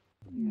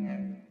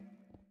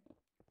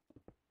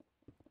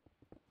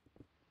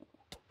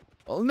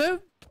 Oh no!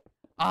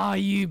 Ah,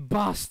 you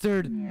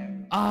bastard!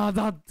 Ah,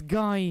 that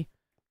guy.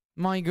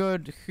 My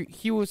God,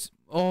 he was.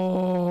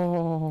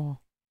 Oh.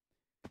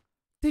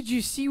 Did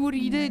you see what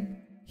he did?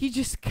 He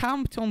just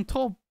camped on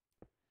top.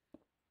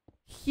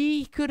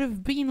 He could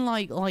have been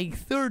like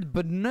third,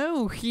 but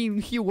no,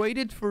 he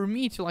waited for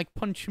me to like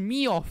punch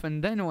me off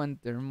and then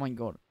went there. My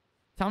God.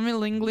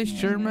 Tamil, English,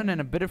 German, and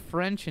a bit of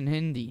French and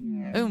Hindi.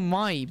 Oh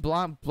my,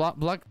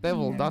 Black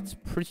Devil, that's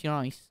pretty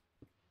nice.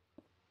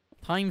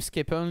 Time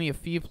skip, only a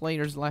few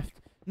players left.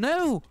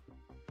 No!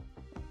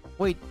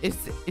 Wait, is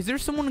there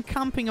someone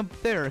camping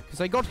up there? Because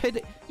I got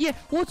hit. Yeah,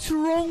 what's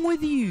wrong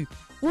with you?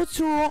 What's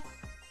wrong?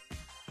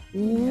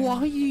 Why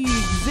do you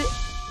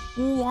exist?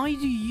 Why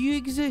do you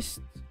exist?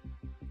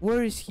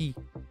 Where is he?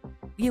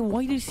 Yeah,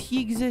 why does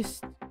he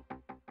exist?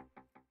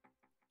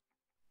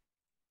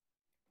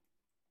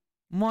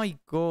 My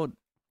god.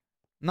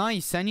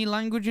 Nice. Any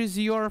languages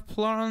you're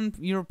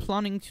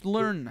planning to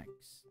learn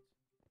next?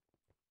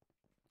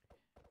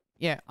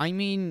 Yeah, I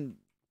mean,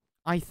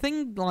 I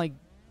think like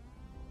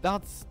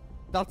that's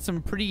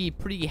some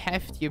pretty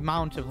hefty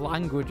amount of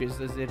languages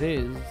as it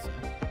is.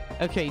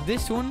 Okay,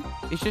 this one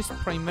is just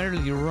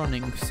primarily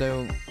running,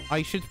 so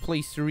I should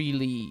place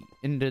really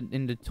in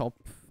the top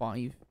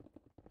 5,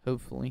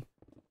 hopefully,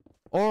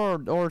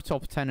 or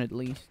top 10 at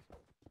least.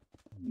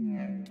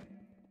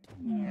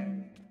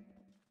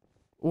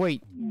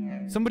 Wait,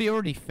 somebody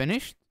already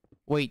finished?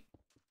 Wait,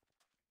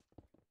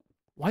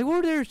 why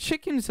were there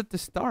chickens at the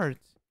start?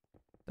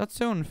 That's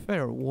so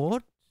unfair.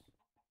 What?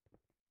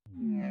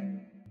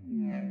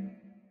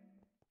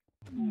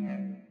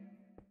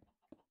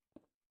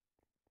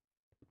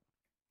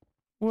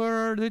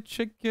 Where are the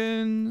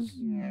chickens?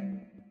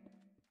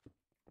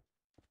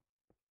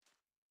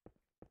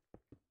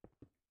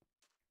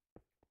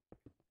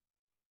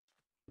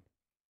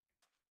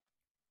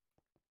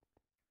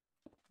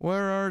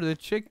 Where are the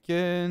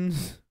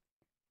chickens?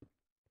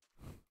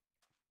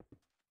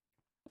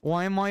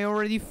 Why am I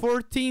already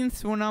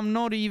 14th when I'm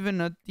not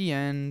even at the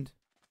end?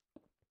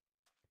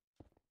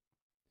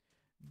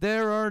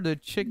 There are the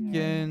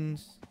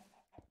chickens.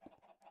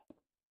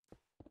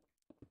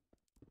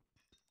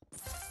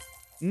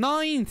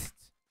 9th!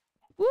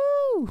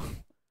 Woo!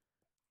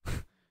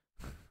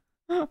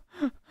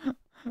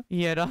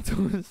 Yeah, that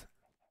was...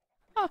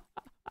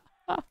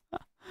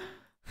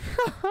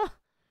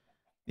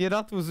 Yeah,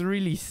 that was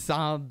really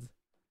sad.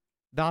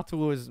 That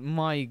was,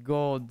 my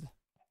god.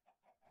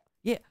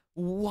 Yeah,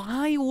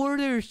 why were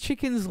there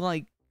chickens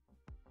like...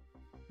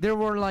 There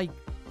were like...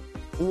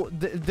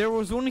 There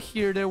was one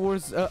here, there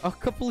was a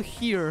couple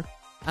here,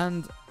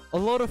 and a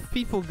lot of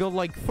people got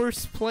like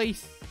first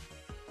place.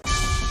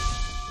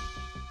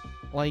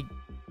 Like,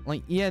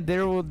 yeah,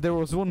 there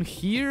was one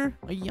here.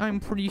 I'm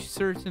pretty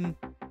certain.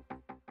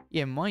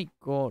 Yeah, my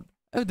god.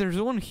 Oh, there's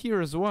one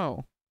here as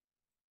well.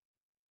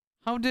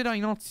 How did I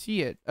not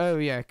see it? Oh,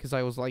 yeah, because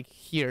I was like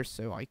here,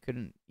 so I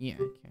couldn't. Yeah,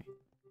 okay.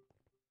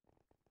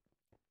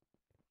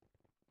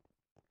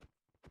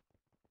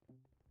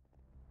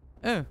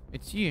 Oh,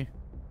 it's you.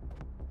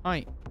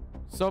 Hi.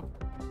 Sup?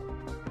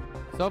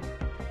 Sup?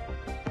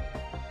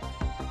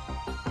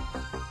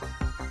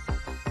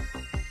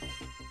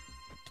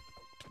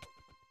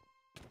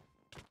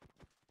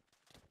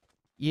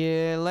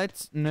 Yeah,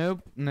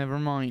 nope, never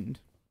mind.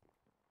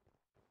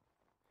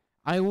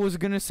 I was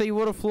gonna say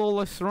what a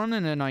flawless run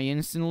and then I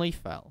instantly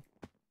fell.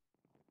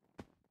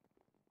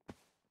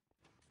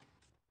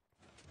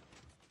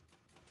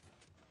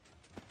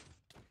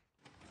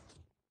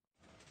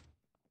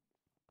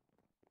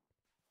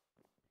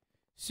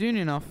 Soon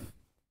enough.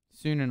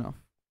 Soon enough.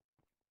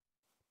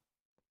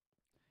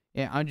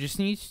 Yeah, I just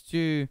need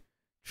to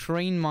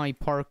train my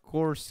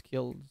parkour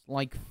skills,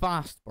 like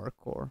fast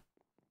parkour.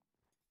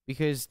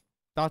 Because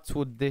that's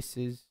what this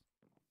is.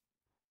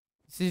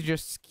 This is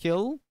just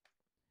skill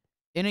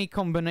in a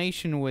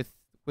combination with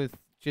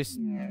just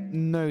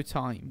no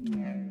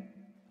time.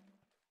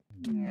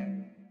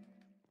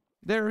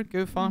 There,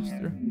 go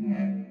faster.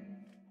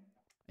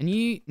 And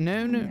you...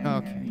 No.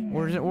 Okay.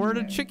 Where are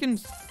the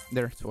chickens?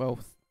 They're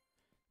 12th.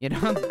 Yeah,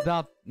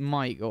 that...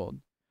 My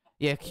god.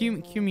 Yeah,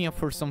 cue me up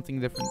for something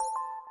different.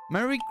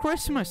 Merry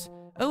Christmas!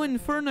 Oh,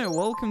 Inferno,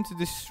 welcome to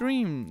the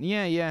stream.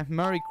 Yeah,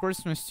 Merry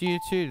Christmas to you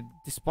too,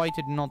 despite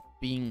it not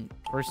being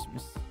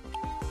Christmas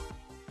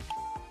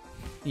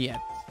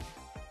yet.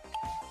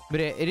 But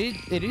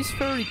it is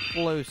very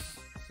close,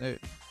 so...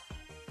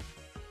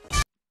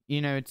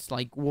 You know, it's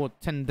like,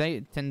 what, 10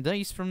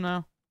 days from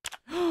now?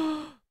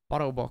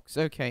 Bottle box,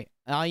 okay.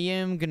 I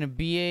am gonna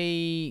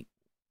be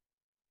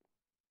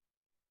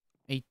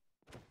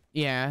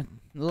yeah,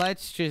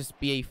 let's just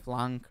be a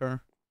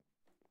flanker.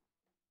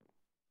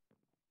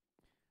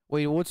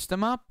 Wait, what's the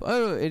map?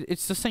 Oh,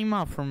 it's the same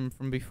map from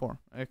before.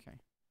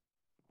 Okay.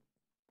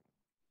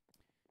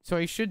 So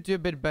I should do a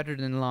bit better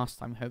than last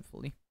time,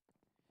 hopefully.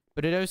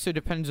 But it also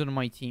depends on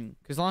my team.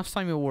 Because last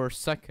time we were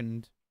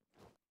second.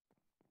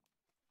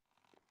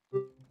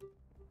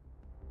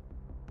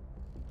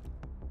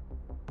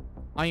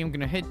 I am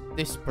gonna hit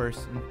this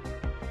person.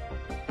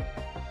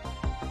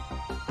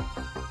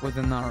 With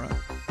an arrow.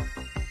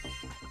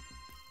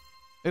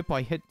 Hope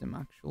I hit them,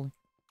 actually.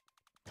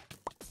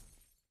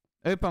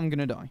 Hope I'm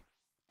gonna die.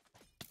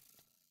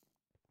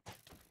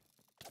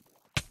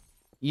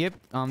 Yep,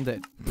 I'm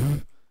dead.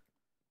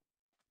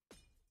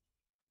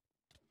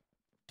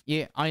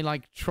 Yeah, I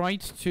like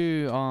tried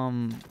to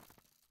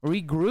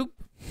regroup,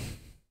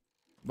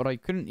 but I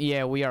couldn't.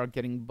 Yeah, we are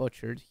getting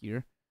butchered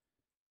here.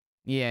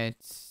 Yeah.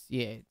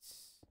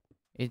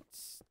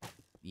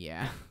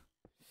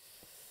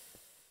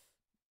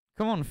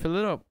 Come on, fill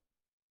it up.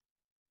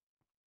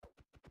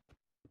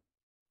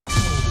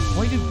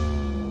 Why do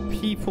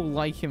people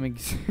like him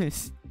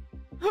exist?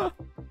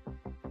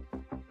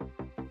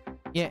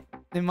 Yeah,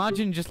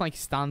 imagine just like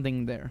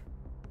standing there.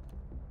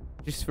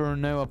 Just for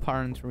no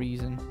apparent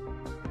reason.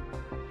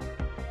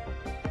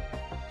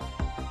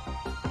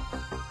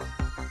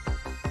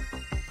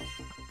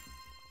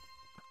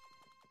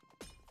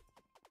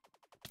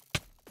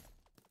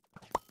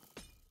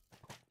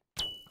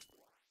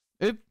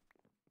 Oop.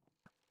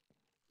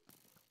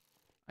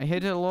 I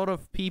hit a lot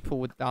of people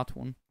with that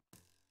one.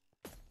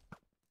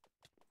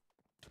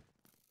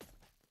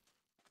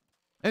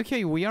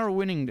 Okay, we are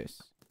winning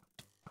this.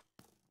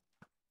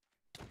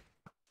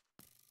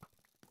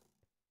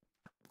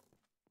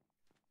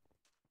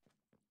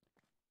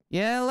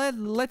 Yeah,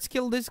 let's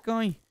kill this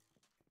guy.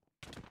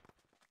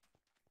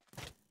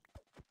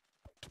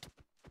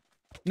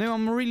 No,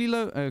 I'm really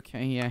low.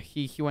 Okay, yeah,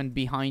 he went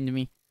behind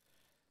me.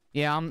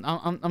 Yeah,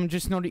 I'm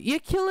just not. Yeah,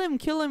 kill him,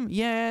 kill him.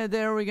 Yeah,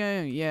 there we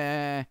go.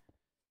 Yeah.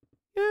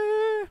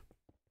 Yeah.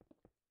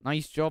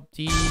 Nice job,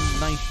 team.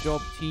 Nice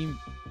job, team.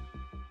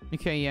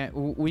 Okay, yeah,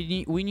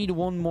 we need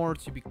one more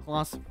to be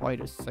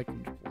classified as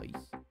second place,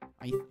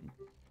 I think.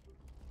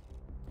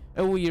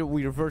 Oh,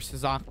 we're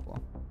versus Aqua.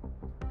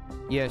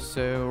 Yeah,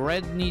 so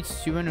Red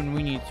needs to win and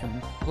we need to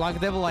win. Black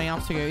Devil, I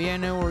have to go. Yeah,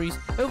 no worries.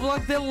 Oh,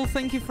 Black Devil,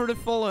 thank you for the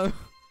follow.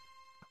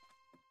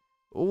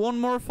 One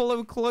more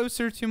follow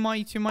closer to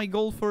my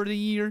goal for the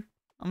year.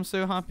 I'm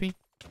so happy.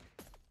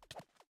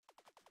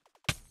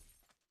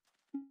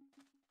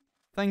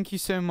 Thank you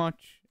so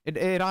much. It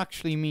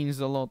actually means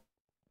a lot.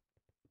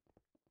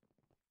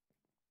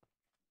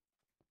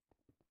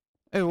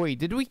 Oh wait,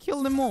 did we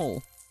kill them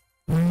all?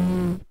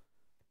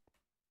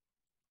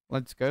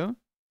 Let's go.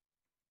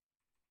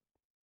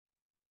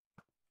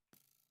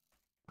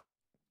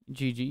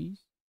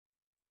 GG's.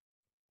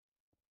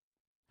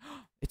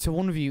 It's a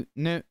 1v.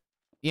 No.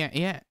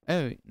 Yeah.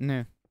 Oh,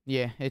 no.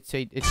 Yeah, it's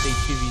a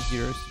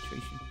 2v0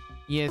 situation.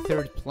 Yeah,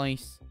 third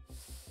place.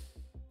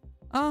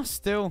 Ah,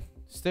 still.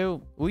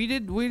 We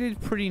did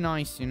pretty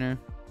nice, you know.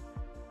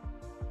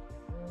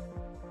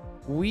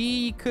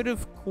 We could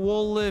have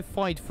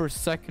qualified for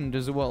second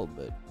as well,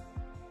 but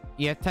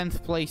yeah,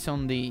 10th place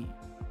on the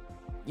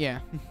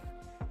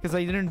because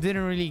I didn't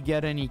really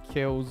get any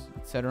kills,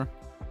 etc.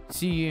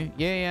 See you.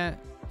 Yeah.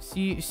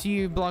 See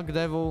you, Black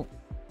Devil.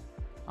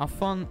 Have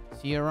fun.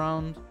 See you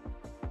around.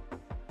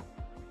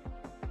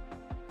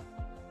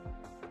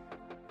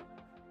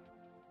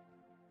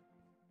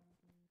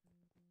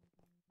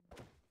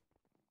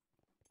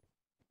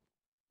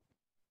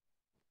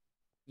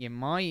 Yeah,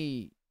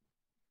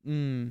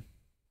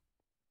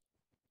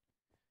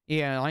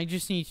 yeah, I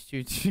just need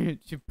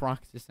to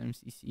practice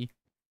MCC.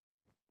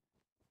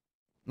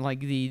 Like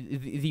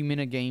the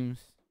mini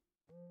games.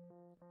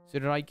 So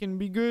that I can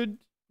be good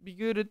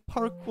at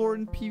parkour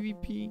and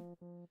PvP.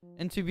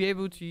 And to be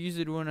able to use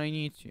it when I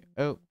need to.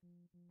 Oh.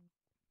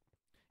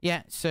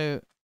 Yeah,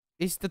 so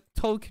is the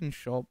token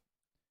shop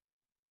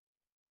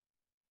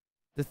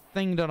the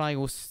thing that I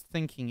was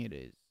thinking it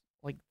is?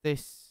 Like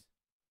this.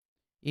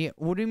 Yeah,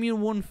 what do you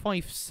mean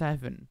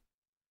 157?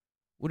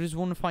 What does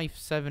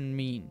 157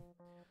 mean?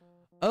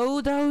 Oh,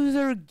 those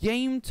are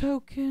game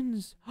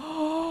tokens.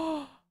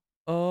 Oh,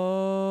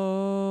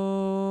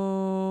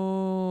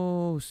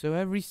 so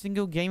every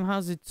single game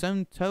has its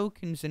own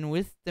tokens, and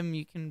with them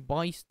you can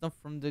buy stuff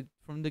from the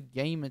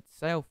game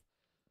itself.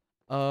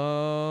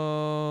 Okay,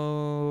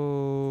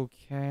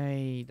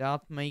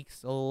 that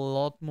makes a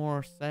lot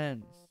more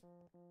sense.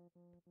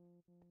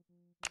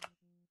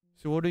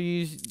 So what do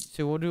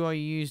I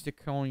use the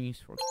coins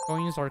for?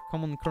 Coins are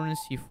common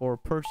currency for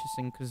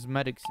purchasing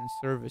cosmetics and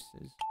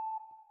services.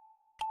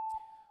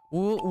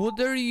 What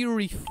are you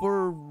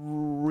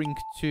referring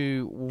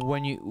to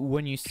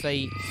when you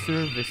say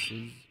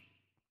services?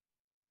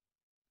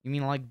 You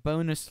mean like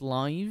bonus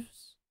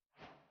lives?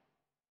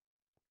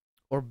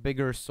 Or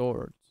bigger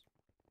swords?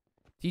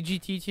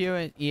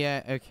 TGTTO?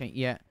 Yeah, okay,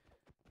 yeah.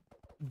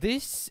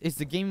 This is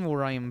the game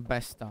where I am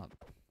best at.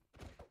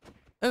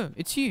 Oh,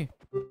 it's you.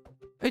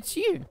 It's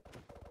you.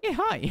 Yeah,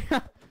 hi.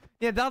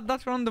 Yeah,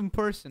 that random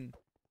person.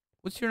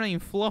 What's your name?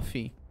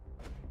 Fluffy.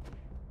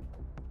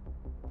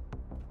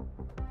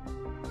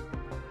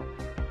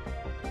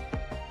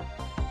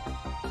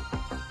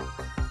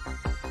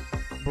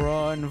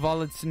 Bro,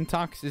 invalid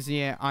syntaxes.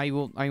 Yeah, I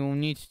will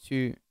need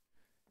to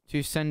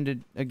send it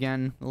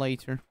again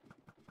later.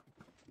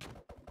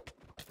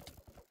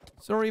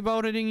 Sorry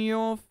about hitting you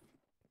off.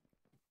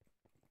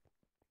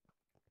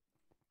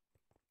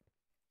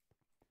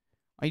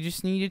 I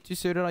just needed to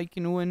so that I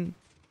can win.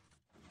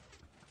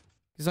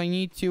 Because I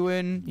need to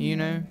win, you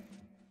know.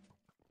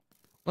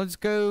 Let's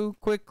go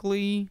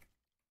quickly.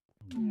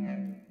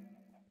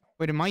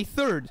 Wait, am I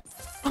third?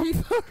 I'm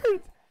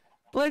third!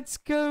 Let's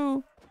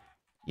go!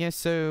 Yeah,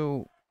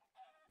 so...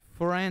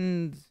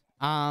 friend,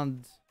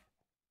 add...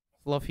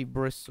 Fluffy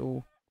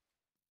Bristle.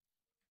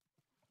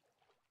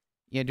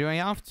 Yeah, do I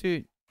have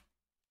to...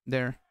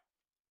 There.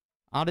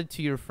 Add it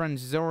to your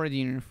friends. It's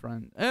already in your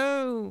friend.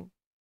 Oh!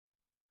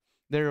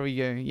 There we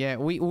go. Yeah,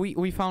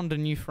 we found a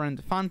new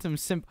friend. Phantom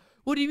Simp.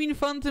 What do you mean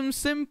Phantom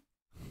Simp?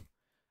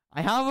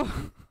 I have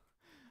a...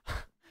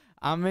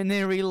 I'm in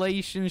a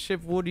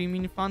relationship. What do you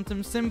mean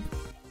Phantom Simp?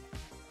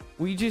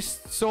 We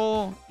just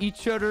saw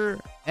each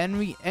other and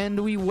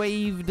we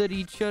waved at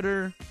each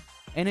other,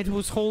 and it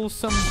was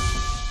wholesome.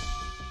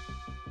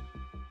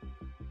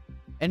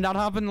 And that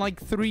happened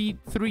like three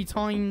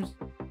times.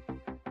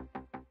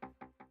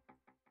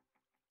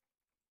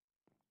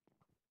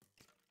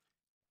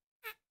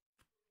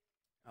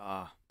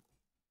 Ah.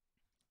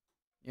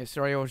 Yeah,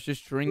 sorry, I was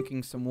just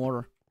drinking some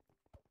water.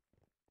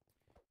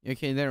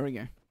 Okay, there we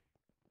go.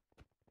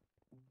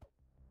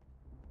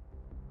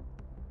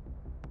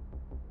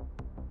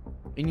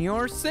 And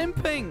you're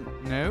simping?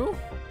 No?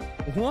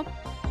 What?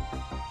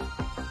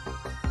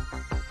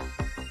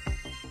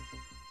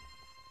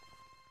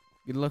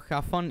 Good luck,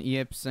 have fun.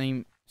 Yep,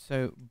 same.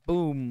 So,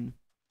 boom.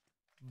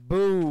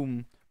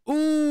 Boom.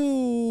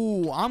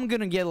 Ooh, I'm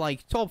gonna get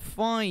like top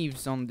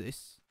 5s on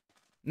this.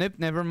 Nope,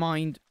 never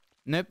mind.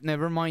 Nope,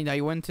 never mind. I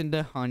went in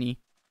the honey.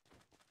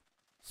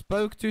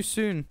 Spoke too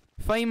soon.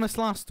 Famous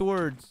last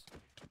words.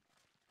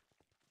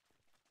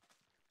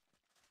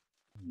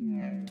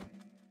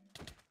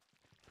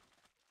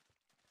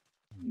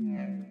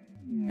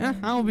 Yeah,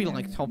 I'll be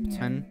like top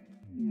 10.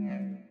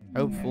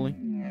 Hopefully.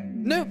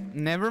 Nope,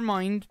 never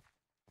mind.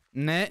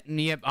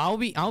 Yep, I'll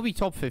be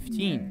top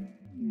 15.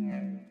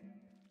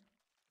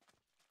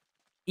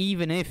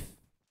 Even if.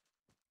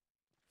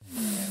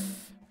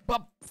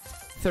 But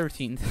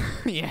 13th.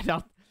 Yeah,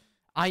 that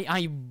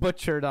I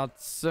butchered that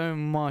so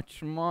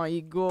much. My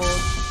god.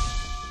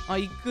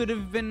 I could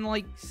have been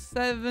like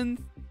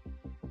 7th.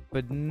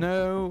 But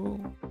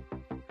no.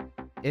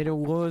 It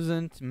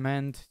wasn't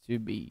meant to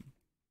be.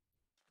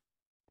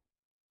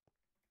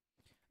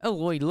 Oh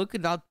wait, look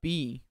at that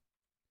bee.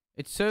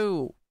 It's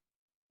so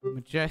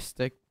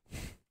majestic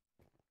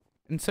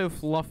and so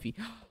fluffy.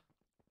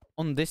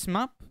 On this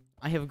map,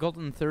 I have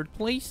gotten 3rd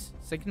place,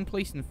 2nd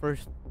place, and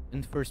first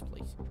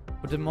place.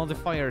 But the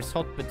modifier is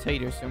hot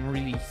potato, so I'm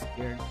really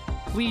scared.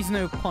 Please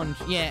no punch.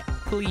 Yeah,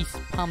 please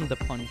spam the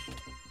punch.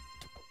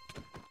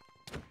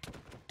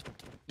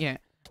 Yeah,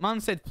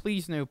 man said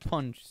please no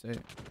punch, so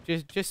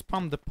just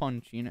spam the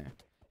punch, you know.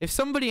 If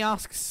somebody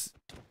asks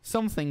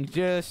something,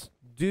 just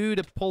do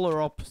the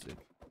polar opposite.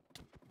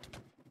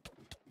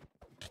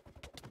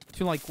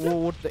 To like, whoa,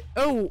 what the...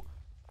 Oh!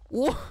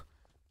 What?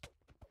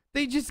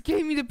 They just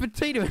gave me the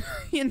potato and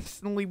I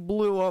instantly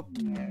blew up.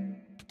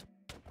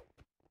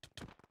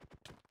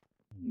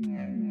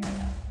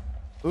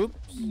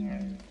 Oops.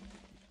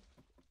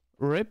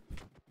 Rip.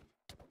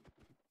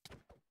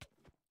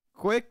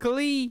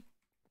 Quickly!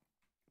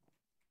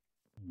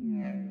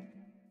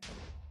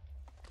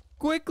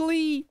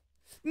 Quickly!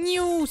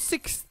 New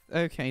 6th.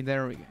 Okay,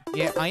 there we go.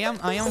 Yeah, I am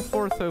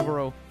 4th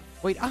overall.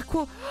 Wait,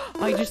 Aqua!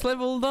 I just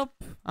leveled up.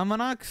 I'm a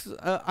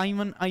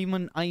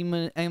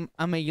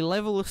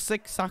level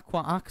 6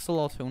 Aqua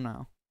Axolotl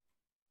now.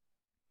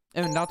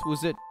 And that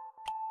was it.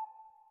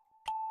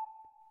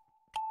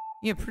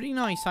 Yeah, pretty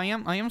nice. I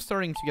am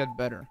starting to get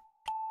better.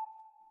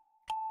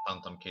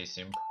 Phantom K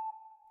Simp.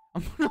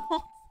 I'm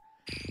not.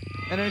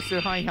 And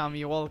also, hi Ham,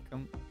 you're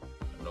welcome.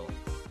 Hello.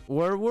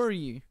 Where were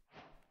you?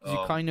 You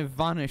kind of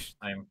vanished.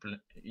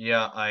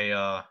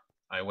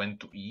 I went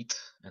to eat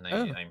and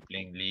I'm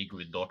playing League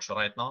with Dodge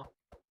right now.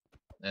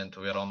 And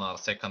we're on our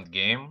 2nd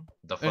game.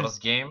 The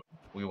first game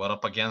we were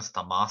up against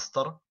a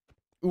master.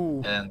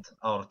 Ooh. And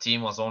our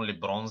team was only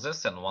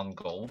bronzes and 1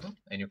 gold.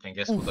 And you can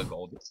guess who the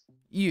gold is.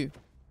 You.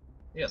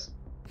 Yes.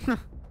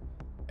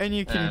 And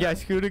you can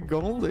guess who the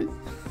gold is.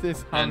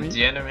 This and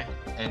the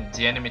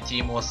enemy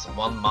team was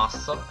 1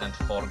 master and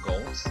 4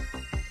 golds,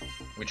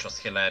 which was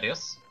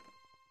hilarious.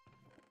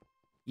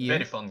 Yeah.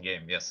 Very fun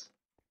game, yes.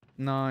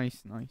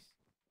 Nice, nice.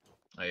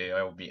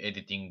 I will be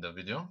editing the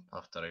video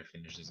after I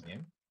finish this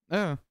game.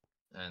 Oh.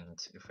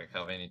 And if I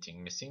have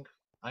anything missing,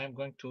 I am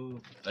going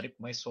to rip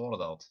my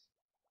sword out.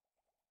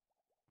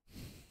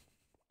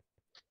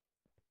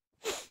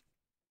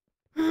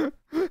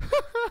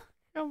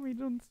 How we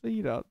don't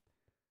see that?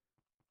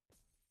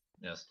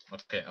 Yes.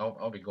 Okay.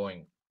 I'll be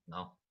going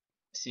now.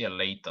 See you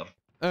later.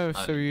 Oh,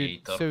 so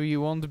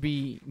you won't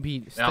be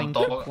staying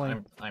to play.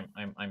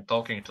 I'm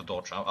talking to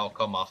Dodge. I'll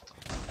come after.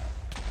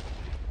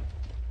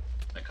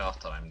 Like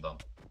after I'm done.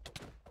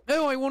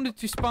 Oh, I wanted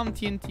to spam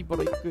TNT, but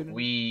I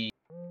couldn't.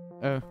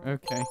 Oh,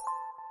 okay.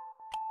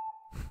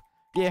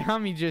 Yeah,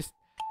 Hammy just...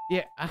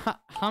 Yeah,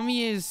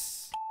 Hammy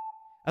is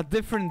a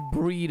different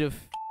breed of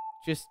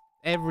just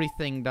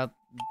everything that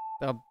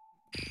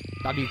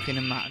you can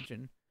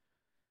imagine.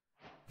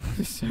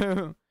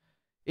 So,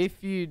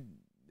 if you...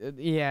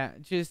 yeah,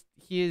 just...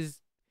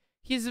 He's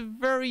a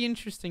very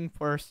interesting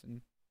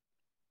person.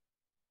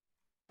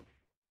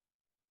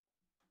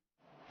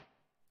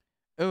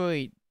 Oh,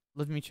 wait.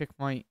 Let me check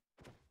my...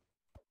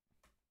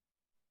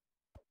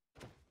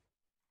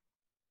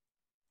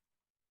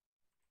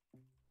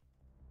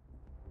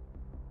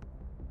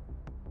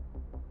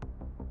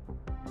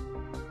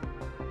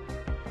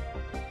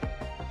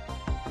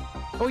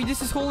 Oh,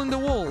 this is hole in the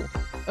wall.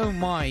 Oh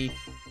my.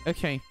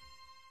 Okay.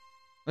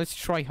 Let's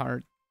try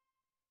hard.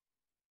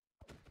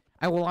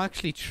 I will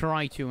actually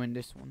try to win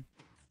this one.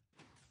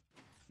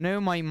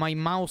 No, my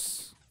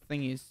mouse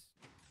thing is...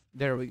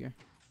 There we go.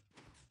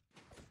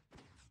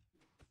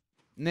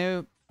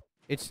 No.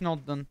 It's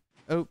not done.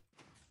 Oh.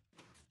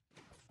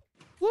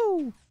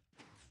 Woo!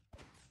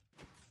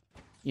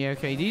 Yeah,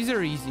 okay, these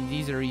are easy.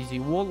 These are easy.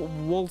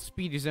 Wall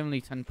speed is only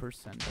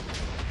 10%.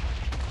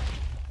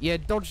 Yeah,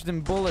 dodge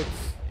them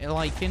bullets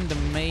like in the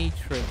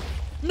Matrix.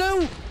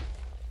 No!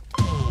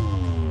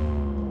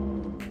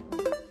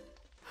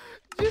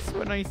 Just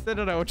when I said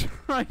it, I would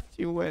try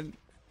to win.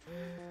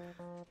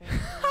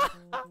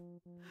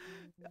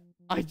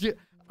 I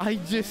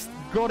just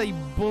got a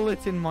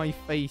bullet in my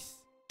face.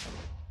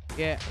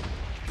 Yeah,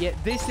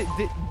 this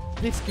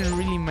can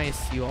really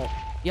mess you up.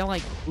 Yeah,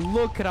 like,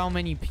 look at how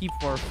many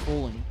people are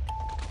falling.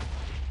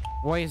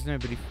 Why is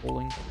nobody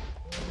falling?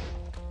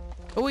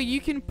 Oh wait, you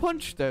can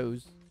punch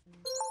those.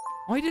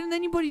 Why didn't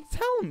anybody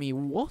tell me?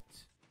 What?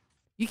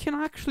 You can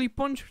actually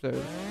punch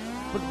those.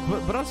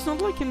 But that's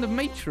not like in the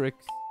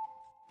Matrix.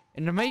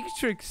 In the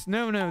Matrix,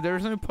 no,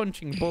 there's no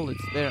punching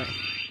bullets there.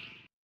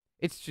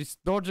 It's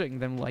just dodging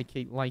them like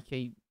a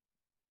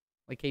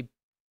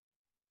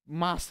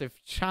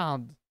massive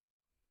Chad.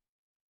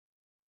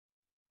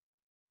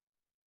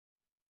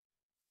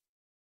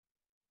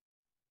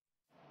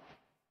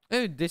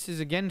 Oh, this is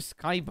again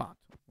Skybot.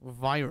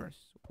 Virus.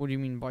 What do you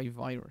mean by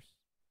virus?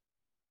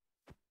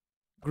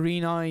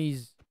 Green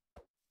eyes.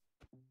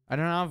 I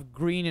don't have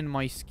green in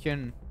my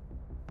skin.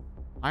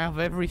 I have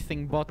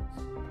everything but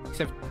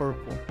except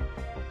purple.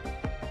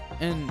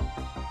 And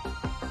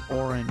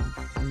orange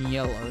and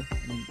yellow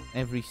and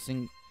every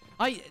single...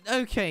 I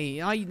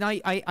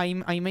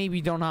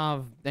maybe don't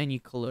have any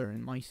color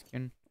in my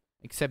skin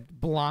except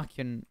black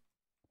and...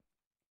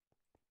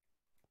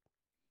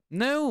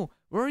 No!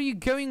 Where are you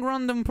going,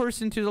 random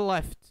person to the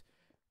left?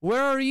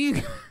 Where are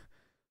you?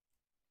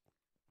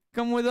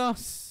 Come with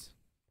us.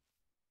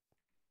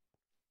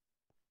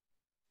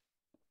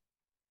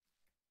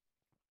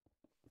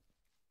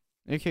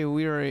 Okay,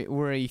 we're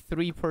a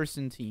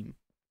 3-person team.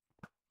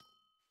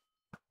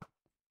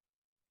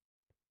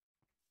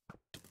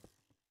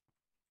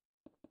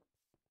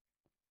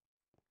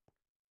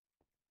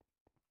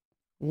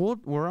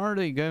 What? Where are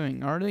they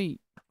going? Are they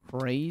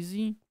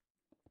crazy?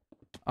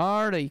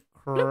 Are they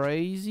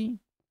crazy?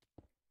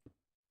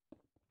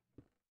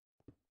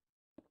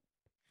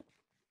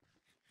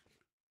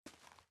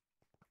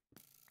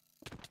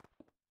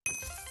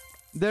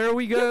 There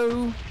we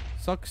go.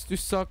 Sucks to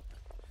suck.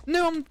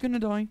 No, I'm gonna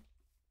die.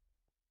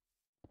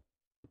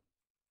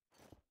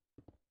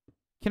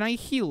 Can I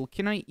heal?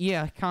 Can I?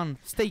 Yeah, I can.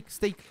 Steak,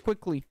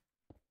 quickly.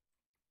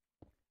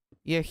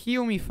 Yeah,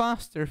 heal me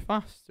faster.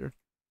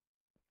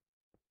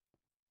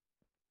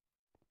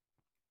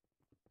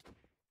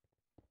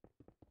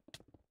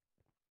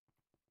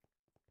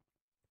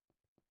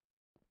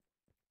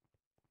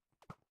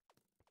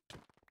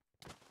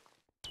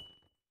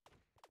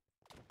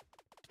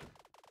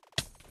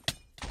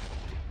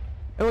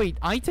 Oh wait,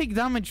 I take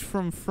damage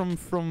from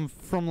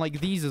like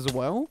these as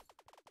well?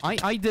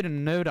 I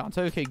didn't know that.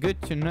 Okay, good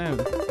to know.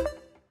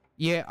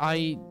 Yeah,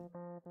 I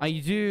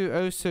do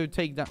also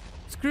take that.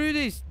 Screw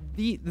this.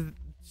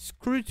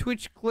 Screw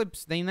Twitch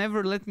clips. They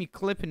never let me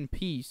clip in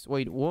peace.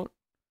 Wait, what?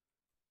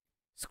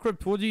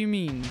 Script, what do you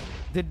mean?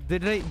 Did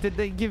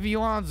they give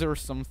you ads or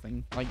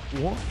something? Like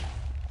what?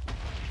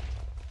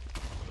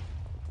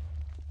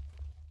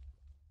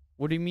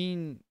 What do you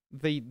mean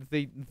they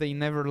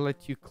never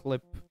let you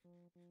clip?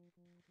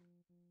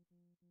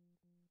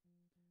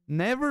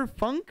 Never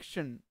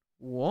function.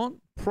 What?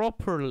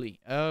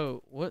 Properly.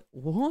 Oh, what?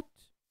 What?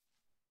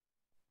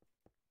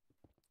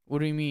 What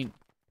do you mean?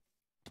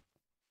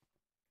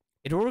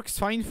 It works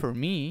fine for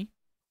me.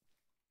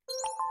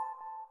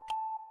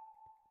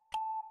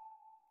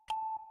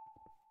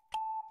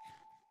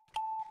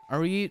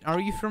 Are you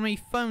from a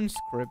phone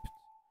script?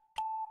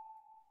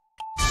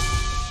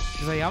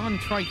 Because I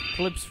haven't tried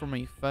clips from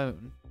a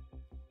phone.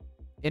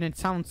 And it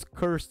sounds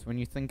cursed when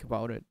you think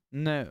about it.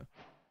 No.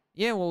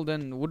 Yeah, well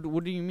then,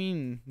 what do you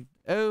mean?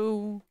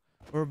 Oh,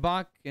 we're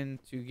back and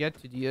to get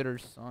to the other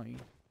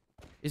side.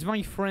 Is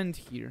my friend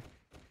here?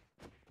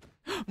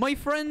 My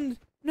friend!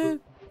 No,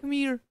 come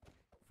here.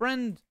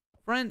 Friend.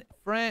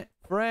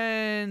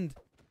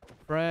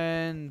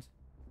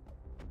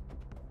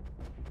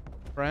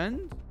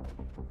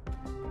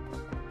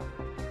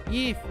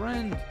 Yeah,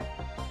 friend.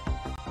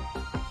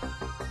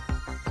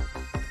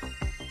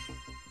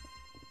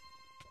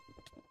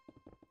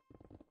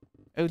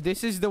 Oh,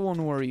 this is the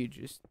one where you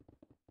just...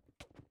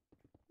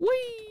 Whee!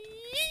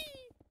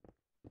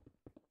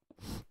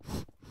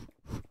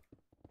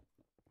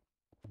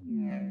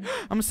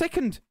 I'm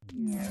second!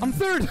 I'm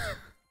third!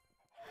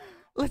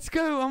 Let's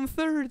go, I'm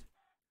third!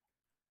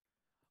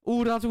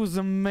 Oh, that was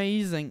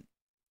amazing.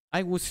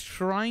 I was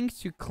trying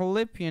to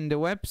clip you and the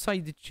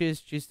website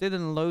just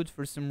didn't load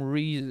for some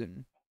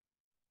reason.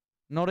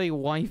 Not a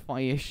Wi-Fi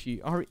issue.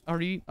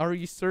 Are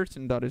you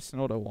certain that it's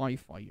not a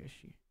Wi-Fi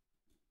issue?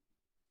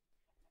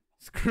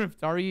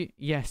 Script, are you?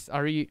 Yes,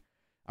 are you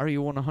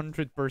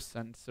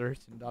 100%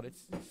 certain that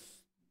it's...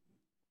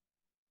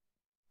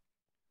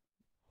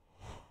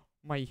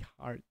 My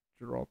heart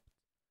dropped.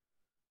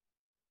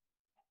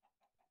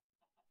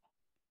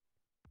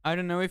 I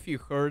don't know if you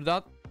heard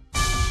that.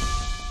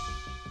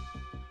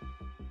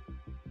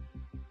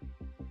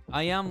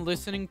 I am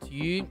listening to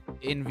you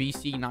in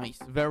VC. Nice.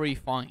 Very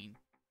fine.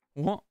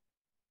 What?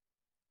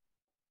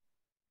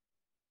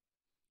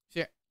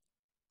 So,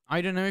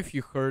 I don't know if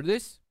you heard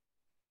this,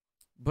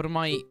 but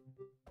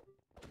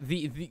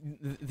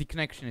the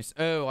connection is...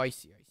 Oh, I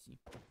see.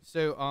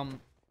 So,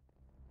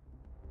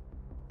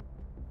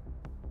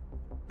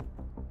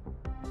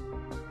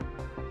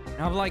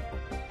 I have like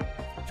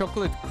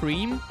chocolate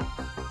cream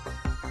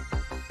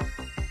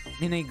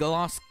in a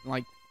glass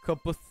like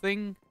cup of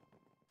thing,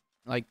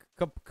 like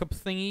cup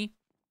thingy,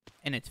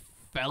 and it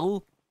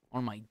fell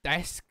on my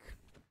desk.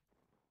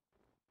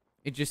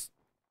 It just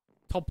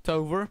topped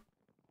over,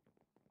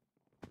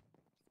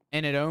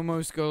 and it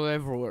almost got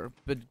everywhere.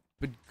 But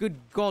good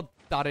God,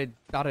 that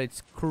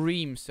it's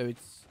cream, so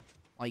it's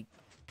like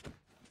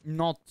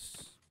not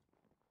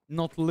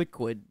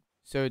liquid.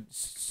 So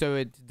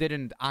it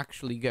didn't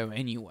actually go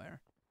anywhere.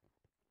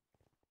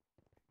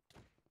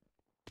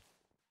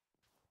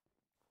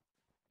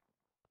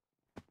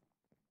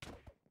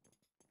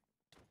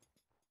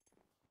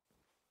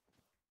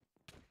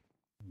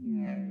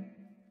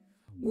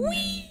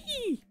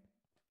 Whee!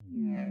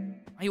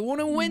 I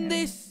wanna win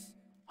this!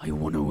 I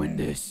wanna win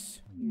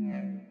this!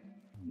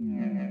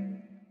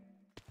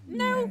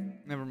 No!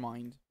 Never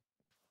mind.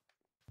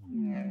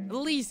 At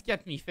least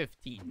get me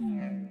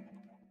 15.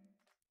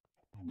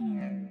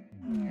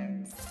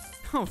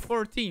 Oh,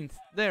 14th.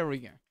 There we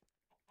go.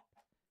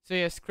 So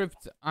yeah,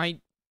 script.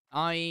 I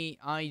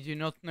do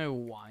not know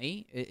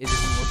why it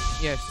didn't work.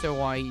 Yeah,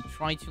 so I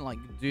tried to like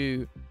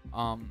do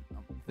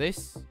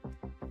this,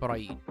 but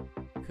I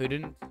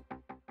couldn't.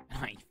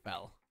 I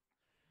fell.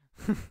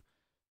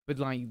 But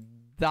like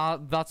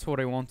that's what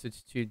I wanted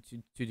to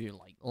do,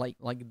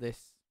 like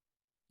this,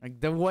 like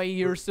the way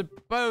you're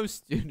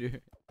supposed to do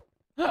it.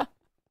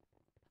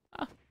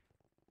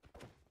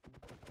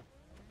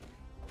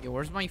 Yeah,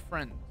 where's my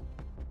friend?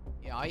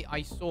 Yeah,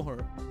 I saw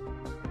her.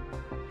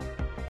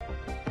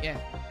 Yeah,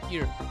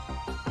 here.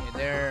 Yeah,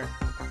 there.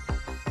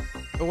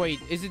 Oh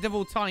wait, is it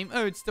double time?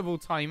 Oh, it's double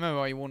time.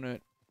 Oh,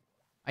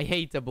 I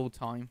hate double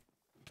time.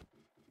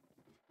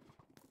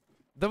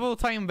 Double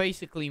time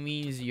basically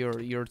means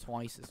you're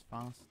twice as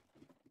fast.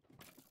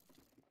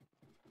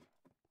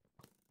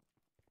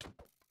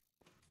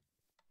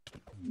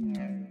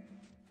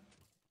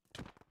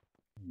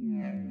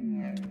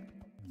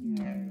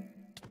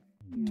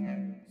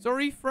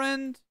 Sorry,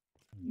 friend.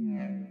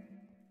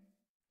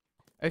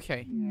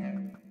 Okay.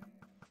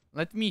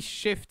 Let me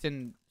shift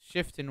and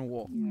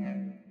walk.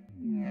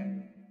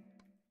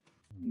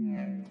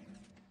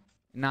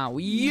 Now,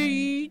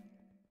 yeet.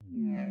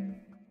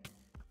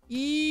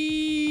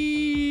 Yeet.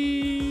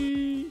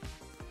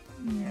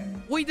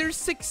 Wait, there's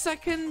 6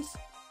 seconds.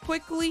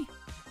 Quickly,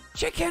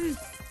 chicken.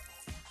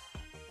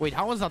 Wait,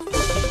 how was that?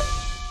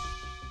 14th?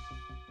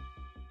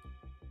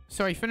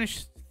 So I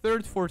finished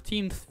 3rd,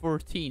 14th,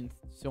 14th.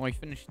 So I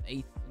finished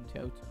 8th in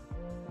total.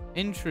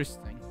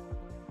 Interesting.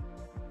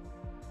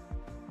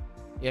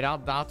 Yeah,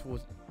 that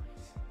was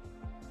nice.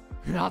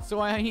 That's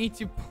why I need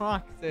to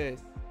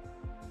practice.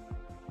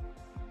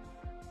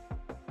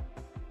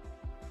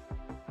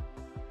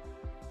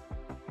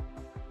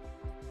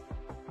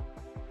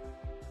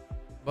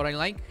 But I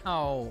like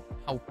how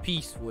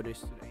peaceful it is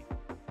today.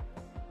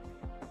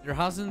 There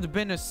hasn't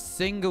been a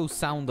single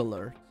sound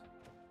alert.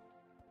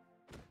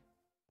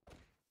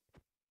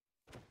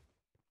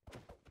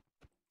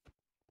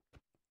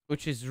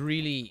 Which is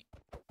really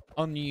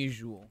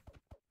unusual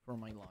for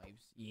my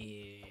lives.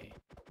 Yeah.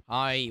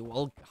 Hi,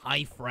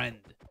 hi friend.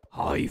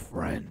 Hi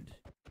friend.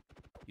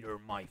 You're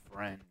my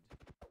friend.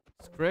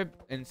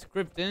 Script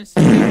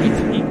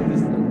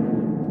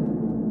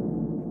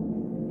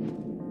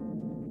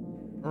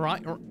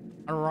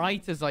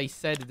Right as I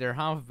said, there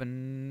have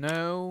been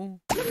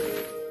no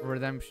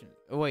redemption.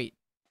 Oh, wait.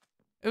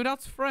 Oh,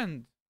 that's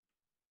friend.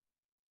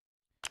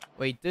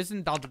 Wait,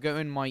 doesn't that go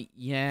in my...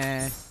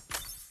 Yeah.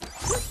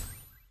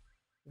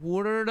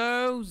 What are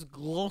those?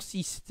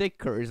 Glossy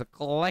stickers. A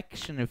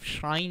collection of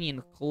shiny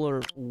and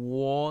color.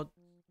 What?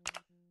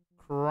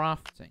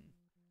 Crafting.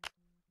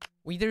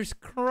 Wait, there's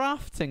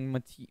crafting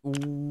material.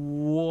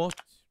 What?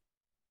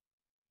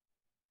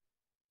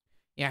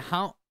 Yeah,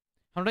 how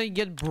do I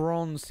get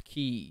bronze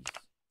keys?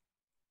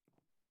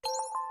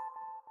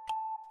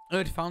 Oh,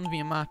 it found me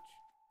a match.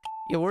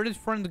 Yeah, where did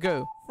friend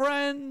go?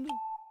 Friend!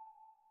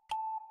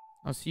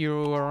 I'll see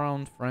you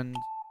around, friend.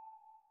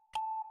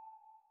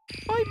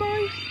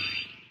 Bye-bye!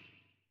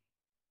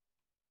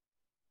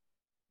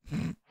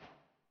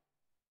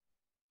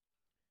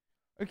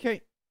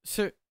 Okay,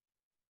 so...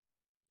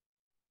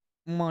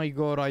 My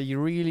god, I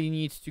really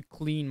need to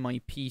clean my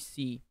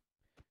PC.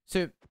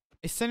 So,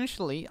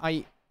 essentially,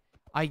 I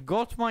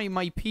got my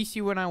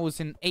PC when I was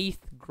in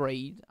 8th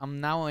grade.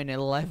 I'm now in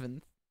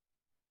 11th.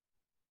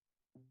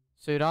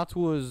 So that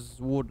was,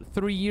 what,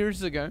 3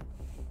 years ago?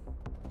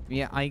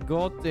 Yeah, I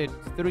got it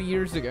 3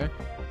 years ago.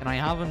 And I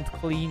haven't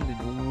cleaned it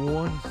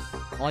once,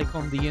 like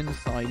on the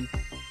inside.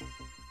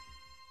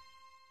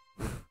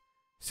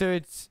 So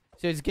it's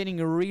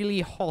getting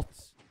really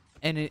hot.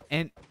 And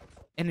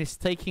it's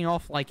taking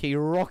off like a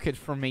rocket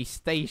from a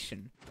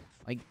station.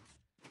 Like,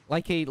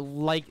 like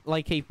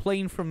a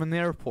plane from an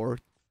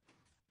airport,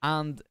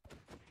 and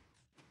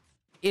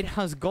it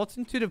has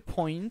gotten to the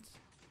point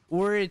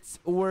where it's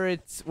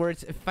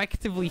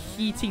effectively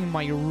heating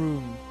my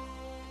room.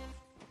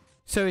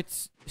 So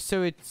it's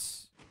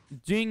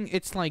doing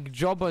its like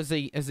job as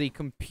a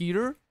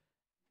computer,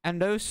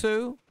 and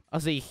also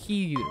as a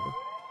heater.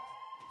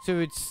 So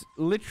it's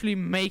literally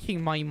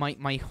making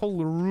my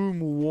whole room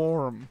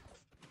warm.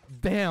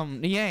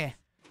 Damn, yeah.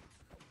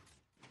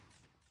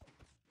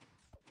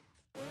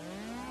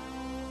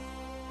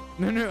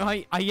 No,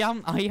 I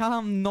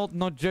am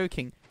not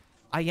joking.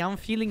 I am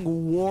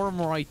feeling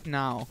warm right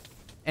now,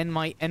 and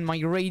my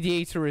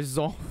radiator is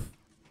off,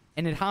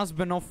 and it has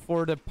been off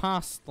for the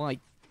past like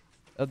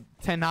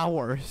 10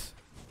 hours.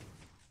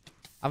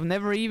 I've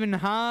never even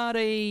had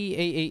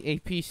a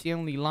PC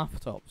only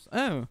laptops.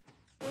 Oh,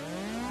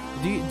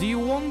 do you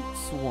want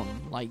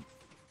one? Like,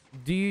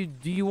 do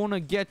you want to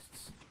get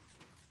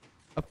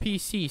a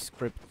PC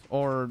script,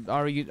 or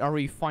are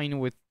you fine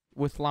with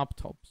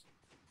laptops?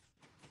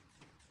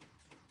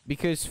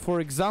 Because,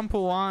 for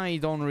example, I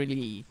don't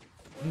really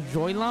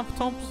enjoy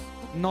laptops.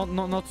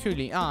 Not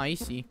really. Ah, I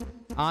see.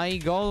 I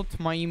got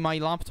my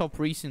laptop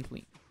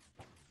recently.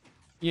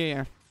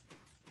 Yeah.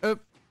 Oh,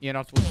 yeah,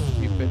 that was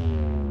stupid.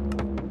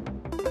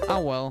 Ah,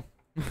 well.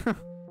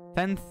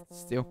 10th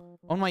still.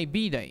 On my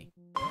B-day.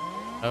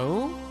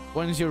 Oh?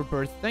 When's your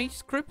birthday,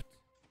 script?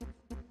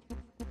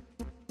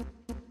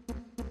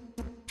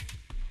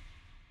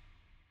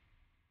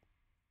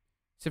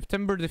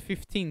 September the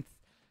 15th.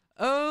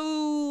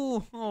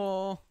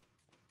 Oh.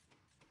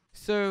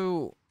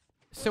 So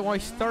I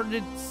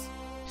started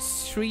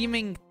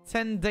streaming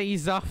 10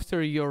 days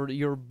after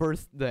your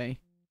birthday.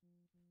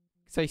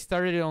 So I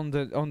started on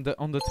the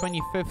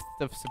 25th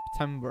of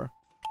September.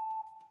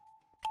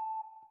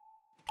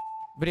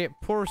 But yeah,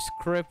 poor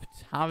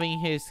script having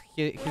his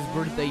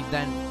birthday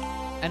then,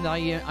 and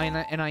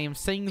I am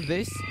saying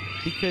this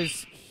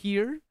because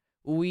here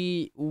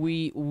we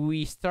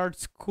start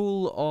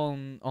school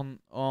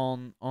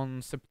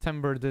on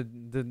September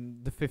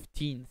the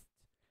 15th.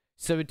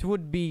 So it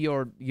would be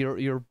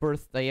your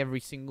birthday every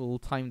single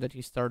time that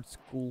you start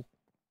school,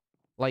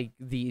 like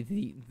the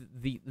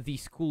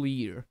school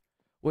year,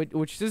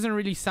 which doesn't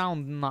really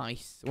sound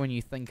nice when you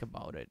think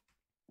about it.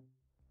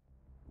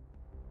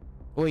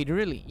 Wait,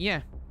 really?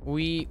 Yeah,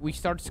 we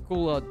start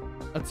school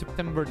at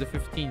September the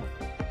 15th.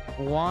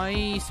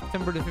 Why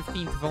September the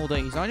 15th of all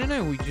days? I don't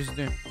know. We just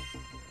do.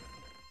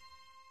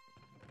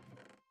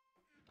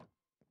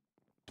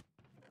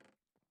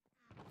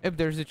 Yep,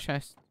 there's a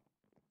chest.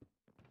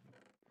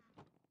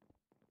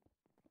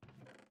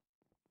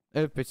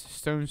 Yep, it's a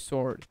stone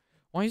sword.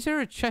 Why is there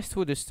a chest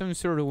with a stone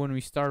sword when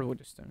we start with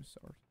a stone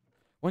sword?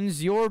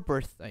 When's your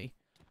birthday?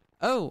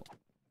 Oh,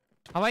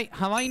 have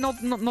I not?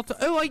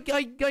 Oh,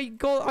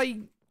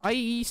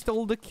 I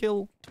stole the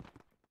kill.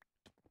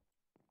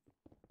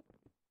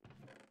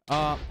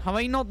 Have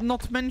I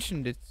not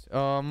mentioned it?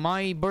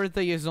 My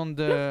birthday is on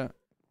the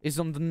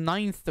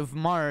 9th of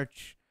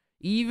March.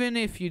 Even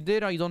if you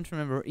did, I don't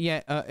remember.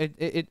 Yeah,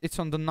 it's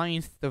on the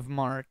 9th of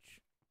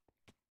March.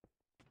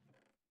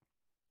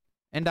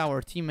 And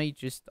our teammate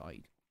just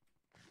died.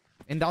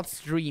 And that's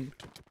Dream.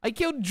 I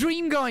killed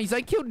Dream, guys!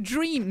 I killed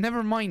Dream!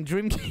 Never mind,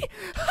 Dream. Never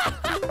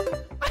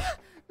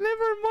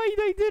mind,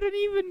 I didn't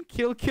even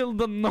kill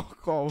the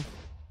knockoff.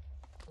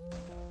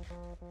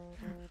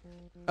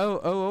 Oh,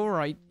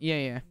 alright.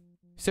 Yeah.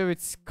 So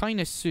it's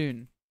kinda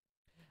soon.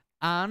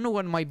 And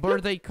when my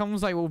birthday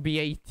comes, I will be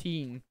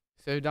 18.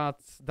 So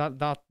that's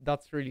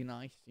really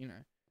nice, you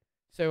know.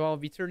 So I'll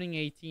be turning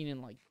 18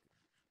 in like,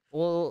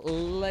 well,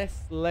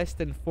 less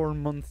than 4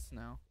 months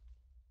now.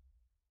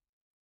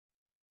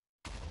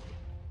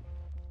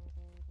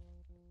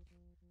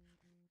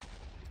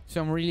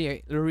 So I'm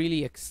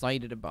really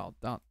excited about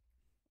that.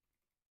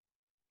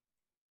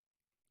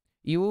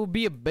 You will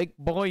be a big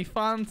boy,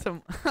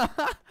 Phantom.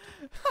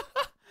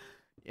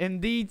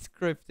 Indeed,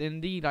 script.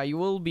 Indeed, I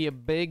will be a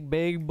big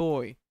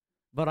boy.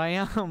 But I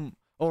am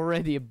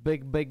already a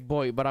big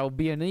boy. But I'll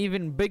be an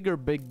even bigger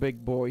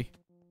big boy.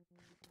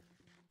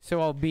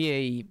 So I'll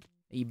be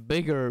a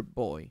bigger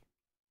boy.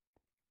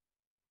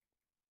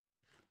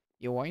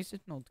 Yeah, why is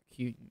it not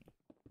queuing me?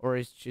 Or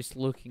is it just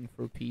looking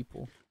for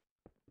people?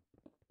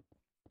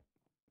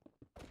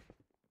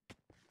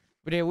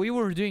 But yeah, we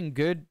were doing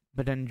good,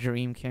 but then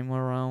Dream came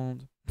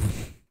around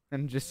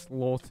and just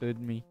slaughtered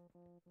me.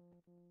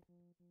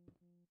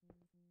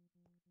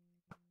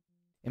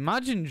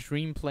 Imagine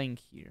Dream playing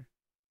here.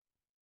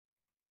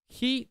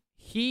 He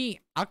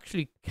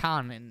actually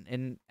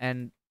can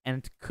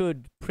and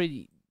could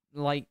pretty,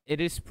 like,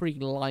 it is pretty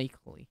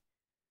likely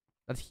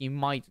that he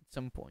might at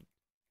some point.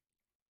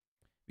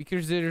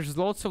 Because there's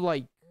lots of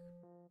like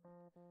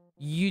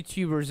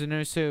YouTubers and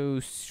also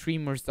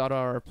streamers that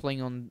are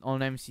playing on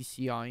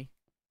MCCI.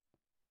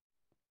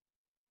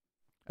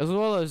 As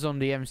well as on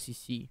the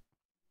MCC.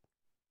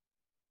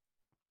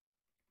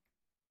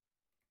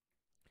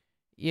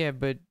 Yeah,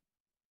 but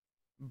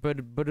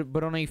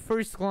on a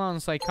first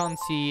glance I can't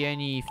see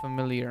any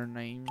familiar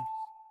names.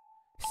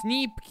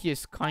 Sneepky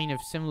is kind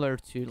of similar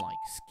to like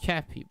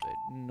Skeppy, but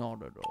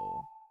not at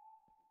all.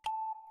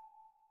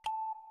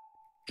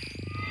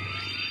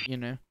 You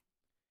know.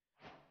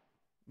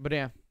 But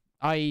yeah,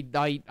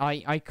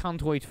 I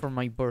can't wait for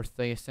my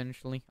birthday.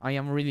 Essentially, I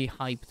am really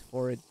hyped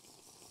for it.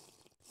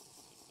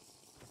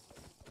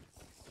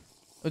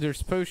 Oh,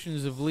 there's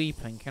potions of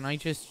leaping. Can I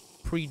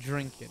just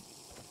pre-drink it?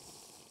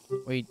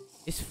 Wait,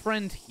 is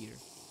friend here?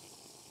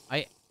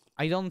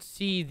 I don't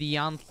see the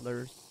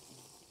antlers,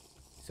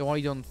 so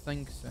I don't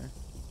think so.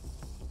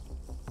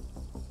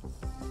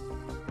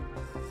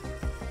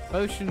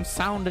 Potion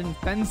sound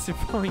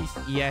intensifies.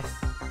 Yes.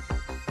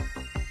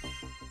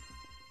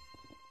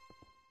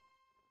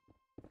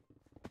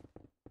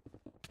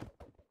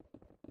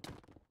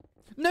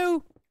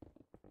 No!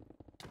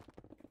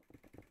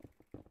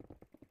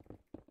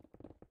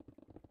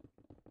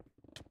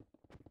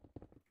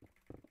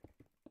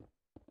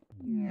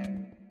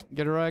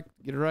 Get wrecked,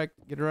 get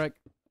wrecked, get wrecked.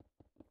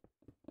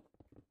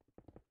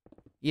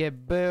 Yeah,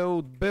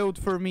 build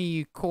for me,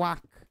 you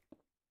quack.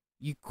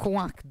 You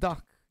quack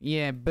duck.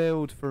 Yeah,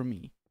 build for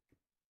me.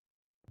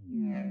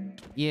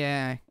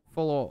 Yeah,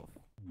 fall off.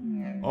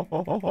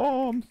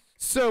 Oh, I'm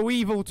so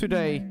evil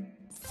today.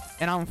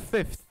 And I'm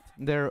 5th.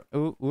 There.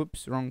 Oh,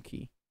 whoops, wrong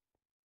key.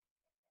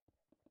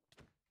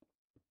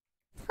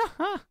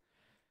 Haha.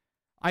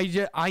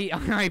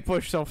 I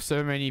pushed off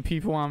so many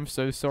people. I'm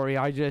so sorry.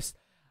 I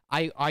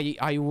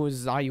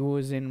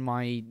was in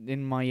my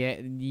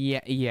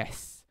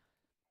yes.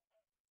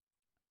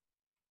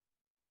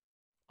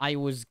 I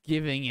was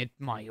giving it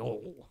my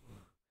all.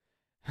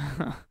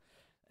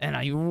 And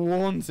I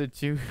wanted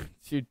to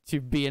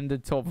be in the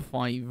top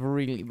 5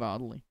 really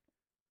badly.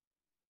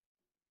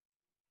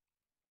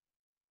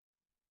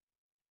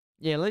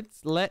 Yeah,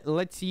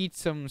 let's eat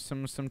some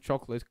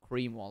chocolate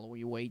cream while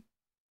we wait.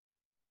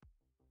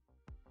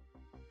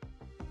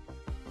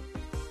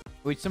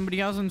 Wait, somebody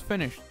hasn't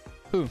finished.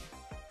 Who?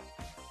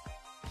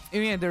 Oh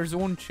yeah, there's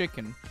one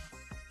chicken.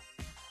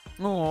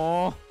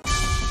 Oh.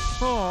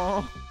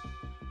 Oh.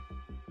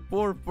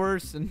 Poor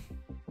person.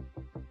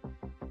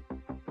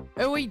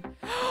 Oh wait,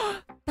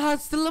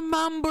 that's the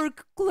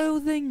Lamamberg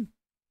clothing.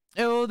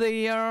 Oh,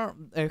 they are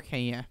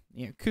okay.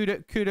 Yeah.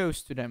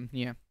 Kudos to them.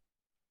 Yeah.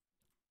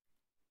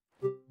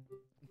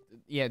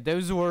 Yeah,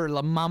 those were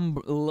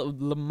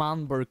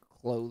Lamamberg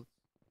clothes.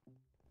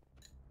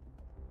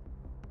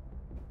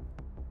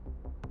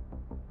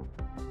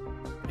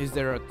 Is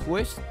there a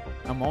twist?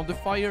 A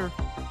modifier?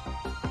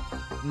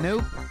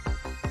 Nope.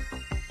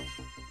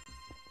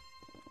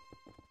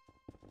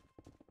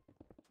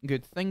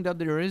 Good thing that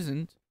there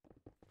isn't.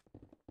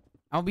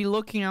 I'll be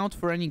looking out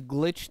for any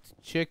glitched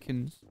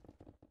chickens.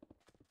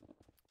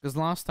 Because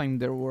last time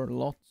there were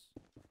lots.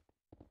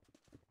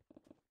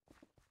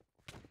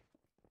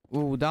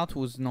 Oh, that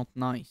was not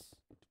nice.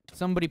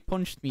 Somebody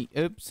punched me.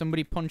 Oops,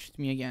 somebody punched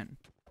me again.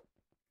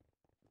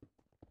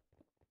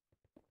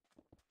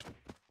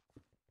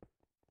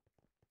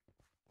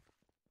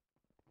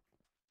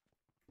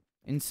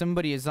 And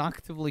somebody is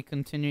actively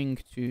continuing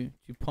to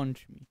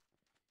punch me.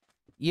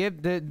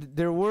 Yep,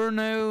 there were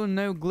no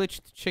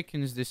glitched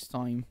chickens this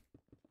time,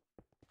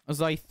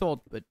 as I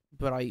thought, but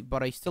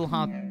I still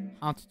had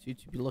to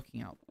be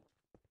looking out.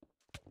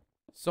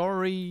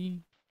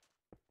 Sorry,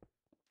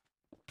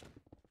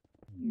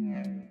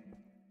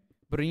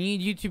 but I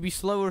need you to be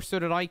slower so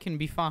that I can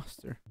be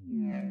faster.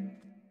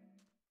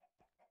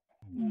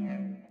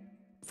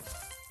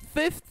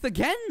 5th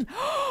again?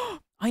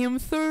 I am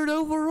 3rd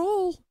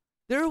overall.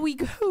 There we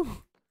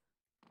go.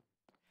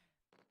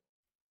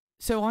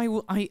 So I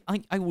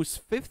was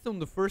 5th on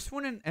the first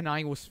one, and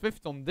I was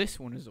 5th on this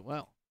one as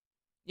well.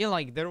 Yeah,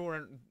 like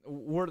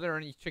were there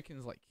any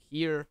chickens like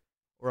here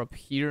or up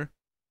here?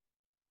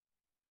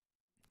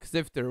 Because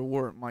if there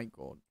were, my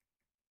god.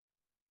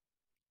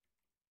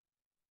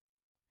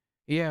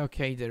 Yeah,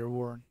 okay, there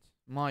weren't.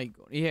 My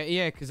god.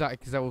 Yeah, because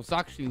I was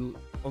actually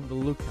on the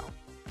lookout.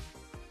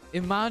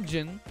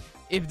 Imagine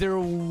if there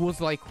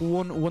was like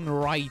one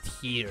right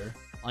here,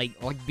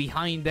 like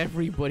behind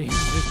everybody, and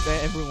just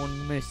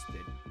everyone missed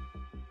it.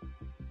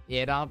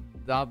 Yeah,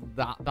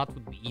 that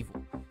would be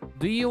evil.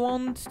 Do you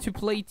want to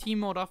play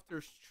T-Mod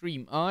after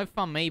stream? If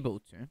I'm able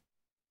to.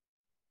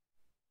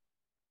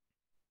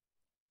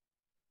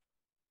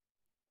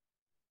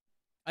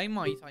 I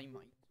might.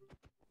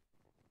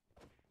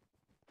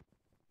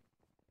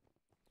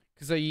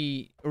 Because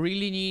I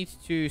really need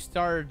to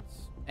start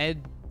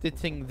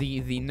editing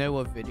the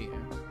Noah video.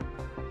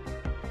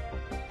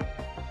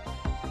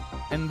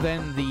 And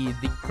then the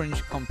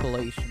cringe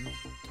compilation.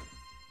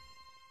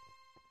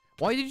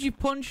 Why did you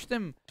punch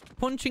them?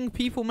 Punching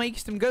people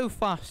makes them go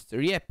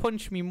faster. Yeah,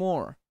 punch me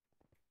more.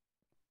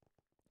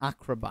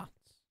 Acrobats.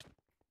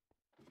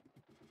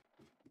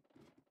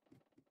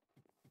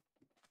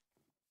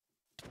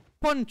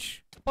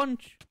 Punch!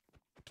 Punch!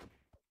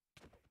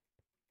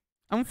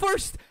 I'm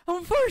first!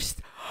 I'm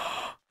first!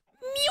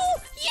 Mew!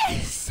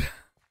 Yes!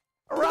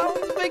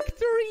 Round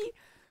victory!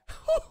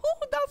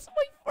 That's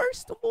my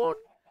first one!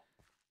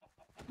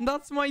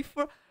 That's my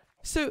first...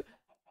 So,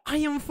 I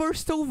am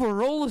first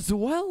overall as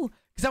well!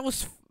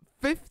 Because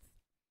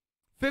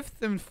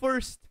fifth and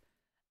first.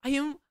 I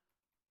am.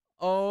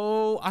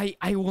 Oh,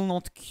 I will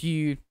not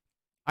queue.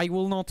 I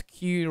will not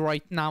queue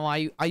right now.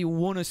 I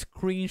want to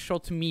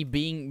screenshot me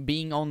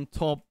being on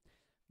top,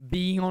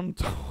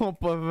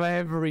 of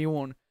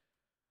everyone.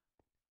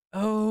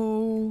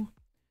 Oh.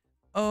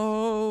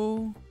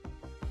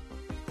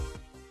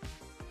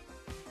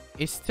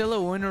 It's still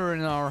a winner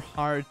in our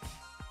heart.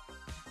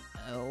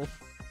 Oh.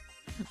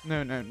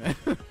 No.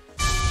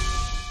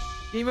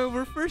 Game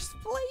over, first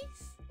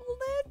place.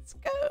 Let's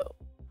go.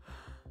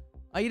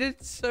 I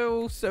did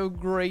so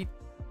great.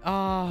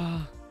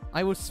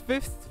 I was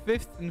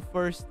fifth and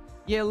first.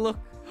 Yeah, look.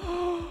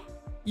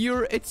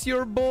 It's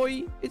your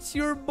boy. It's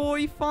your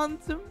boy,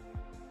 Phantom.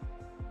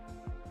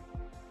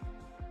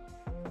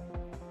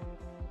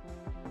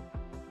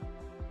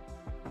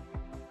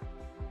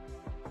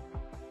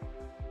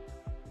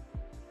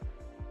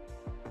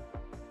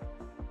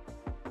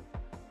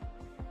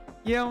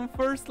 Yeah, I'm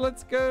first.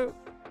 Let's go.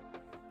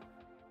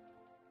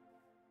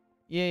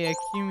 Yeah,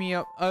 queue me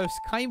up. Oh,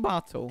 Sky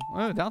Battle.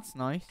 Oh, that's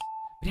nice.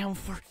 But I'm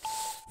first.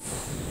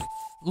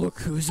 Look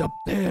who's up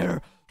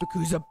there. Look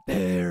who's up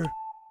there.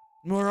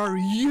 Where are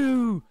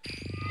you?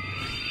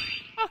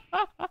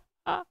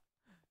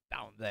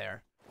 Down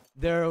there.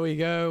 There we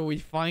go. We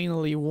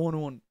finally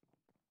won one.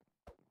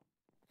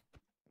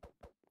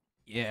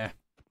 Yeah.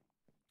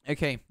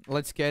 Okay,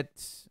 let's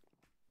get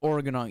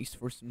organized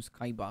for some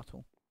Sky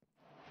Battle.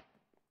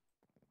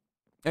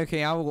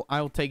 Okay,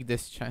 I'll take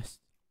this chest.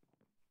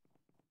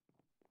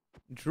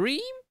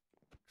 Dream?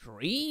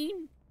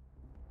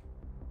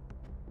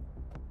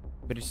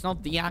 But it's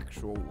not the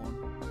actual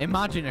one.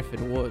 Imagine if it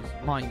was.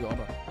 My god.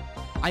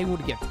 I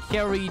would get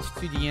carried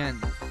to the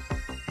end.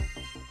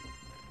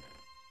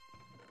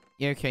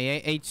 Yeah,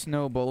 okay, 8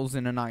 snowballs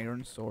and an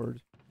iron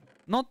sword.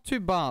 Not too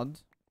bad.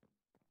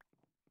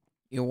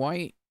 Yeah,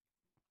 why?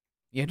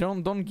 Yeah,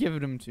 don't give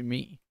them to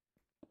me.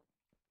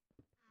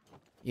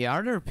 Yeah,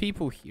 are there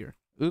people here?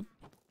 Oop.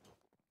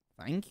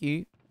 Thank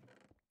you.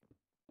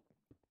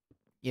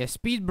 Yeah,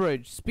 speed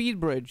bridge.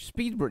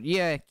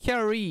 Yeah,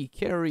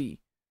 carry.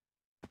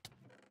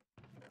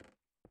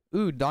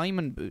 Ooh,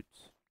 diamond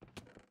boots.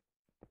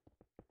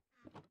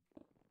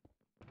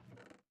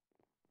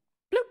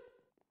 Bloop.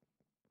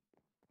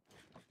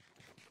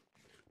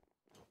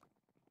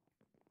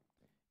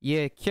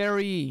 Yeah,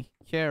 carry.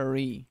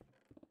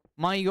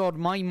 My god,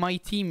 my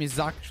team is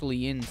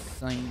actually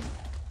insane.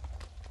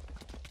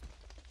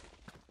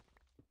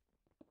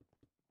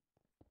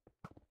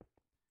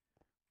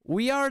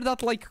 We are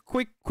that like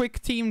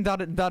quick team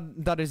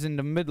that is in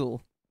the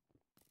middle.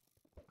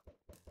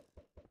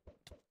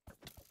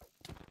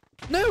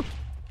 No!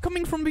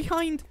 Coming from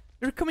behind!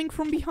 They're coming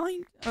from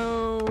behind!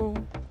 Oh.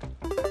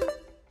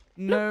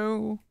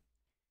 No.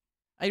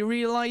 I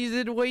realized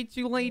it way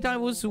too late. I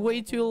was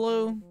way too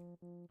low.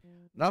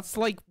 That's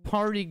like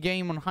party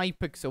game on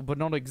Hypixel, but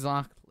not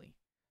exactly.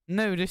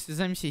 No, this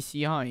is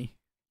MCCI.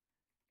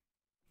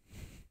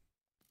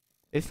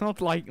 It's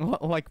not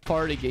like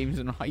party games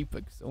on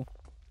Hypixel.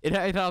 It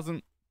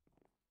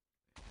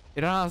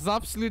has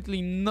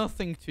absolutely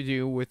nothing to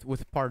do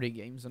with party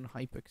games on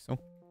Hypixel.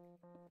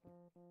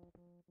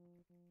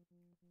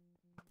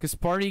 Because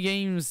party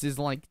games is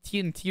like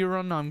TNT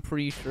Run, I'm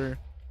pretty sure,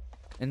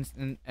 and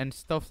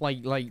stuff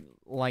like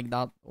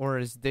that.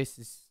 Whereas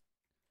this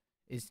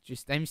is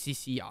just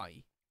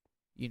MCCI,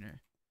 you know.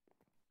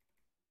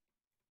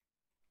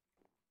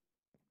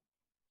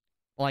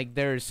 Like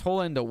there's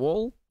hole in the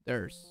wall.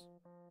 There's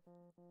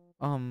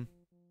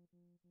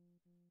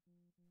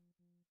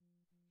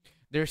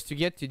to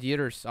get to the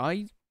other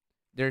side.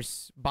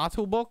 There's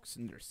battle box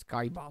and there's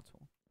Sky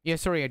Battle. Yeah,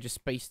 sorry, I just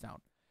spaced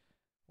out.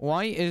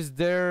 Why is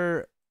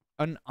there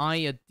an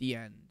I at the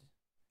end?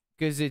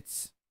 Because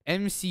it's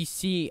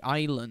MCC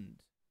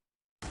Island.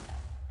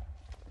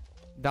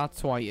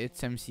 That's why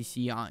it's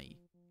MCCI.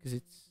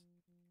 Because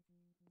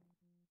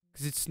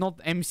it's not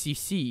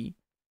MCC.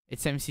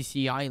 It's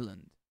MCC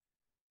Island,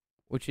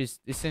 which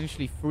is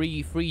essentially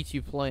free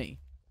to play.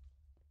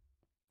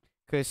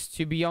 Because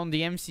to be on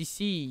the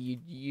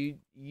MCC, you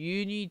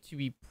need to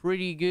be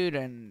pretty good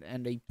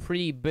and a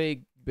pretty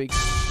big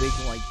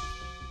like.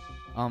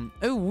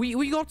 Oh,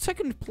 we got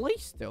second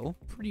place though.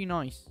 Pretty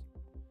nice.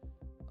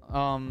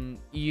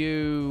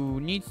 You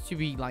need to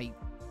be like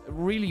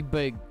really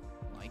big,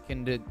 like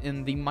in the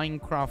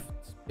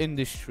Minecraft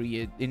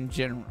industry in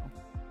general.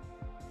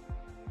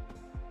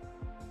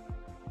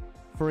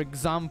 For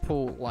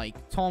example,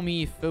 like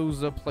Tommy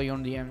Foza play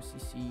on the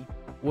MCC,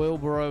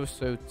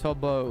 Wilboroso,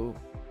 Tubbo.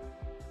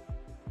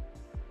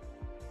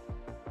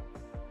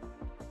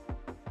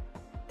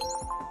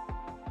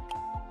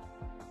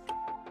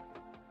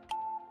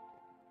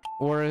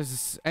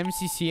 Whereas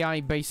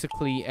MCCI,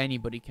 basically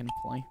anybody can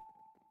play.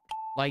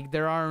 Like,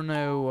 there are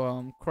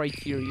no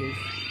criteria.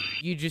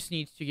 You just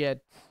need to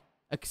get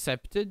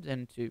accepted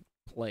and to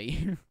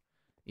play.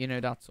 You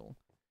know, that's all.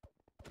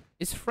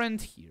 Is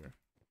friend here?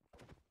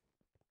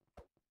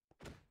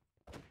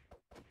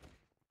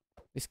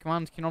 This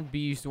command cannot be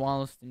used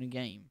whilst in a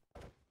game.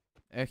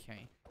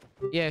 Okay.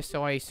 Yeah,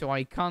 so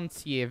I can't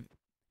see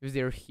Because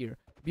they're here.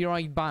 Be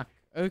right back.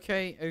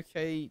 Okay,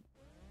 okay.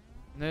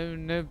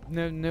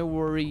 No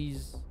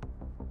worries.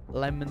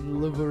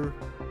 Lemon liver.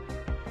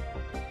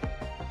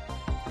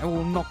 I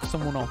will knock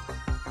someone off.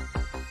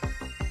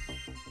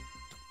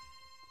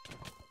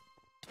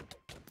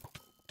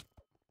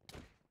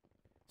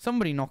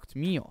 Somebody knocked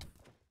me off.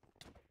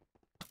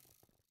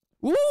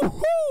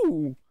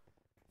 Woohoo!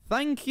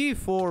 Thank you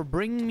for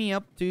bringing me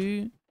up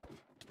to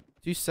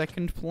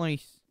second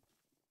place.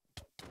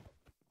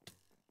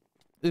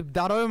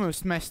 That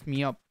almost messed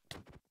me up.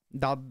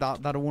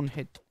 That one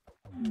hit.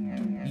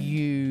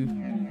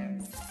 You.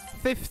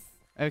 Fifth.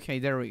 Okay,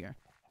 there we go.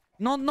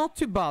 Not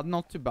too bad,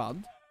 not too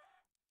bad.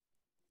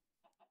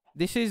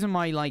 This is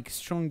my, like,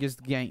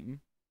 strongest game.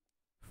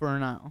 For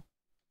now.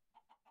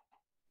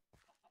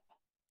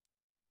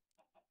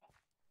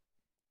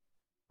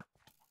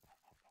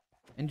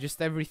 And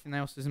just everything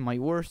else is my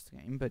worst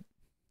game, but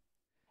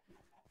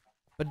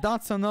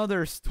that's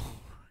another story.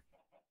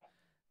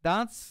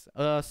 That's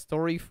a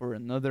story for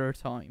another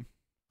time.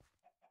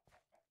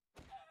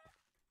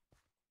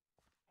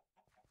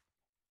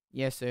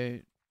 Yeah, so...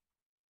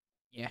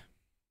 Yeah.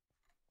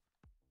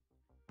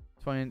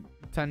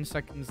 10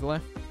 seconds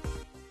left.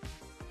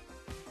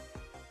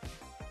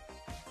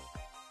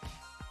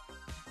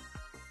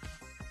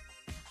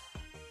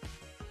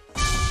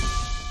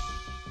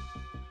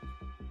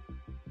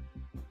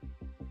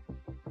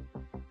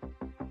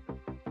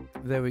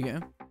 There we go.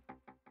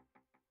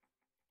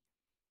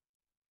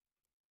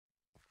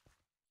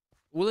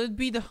 Will it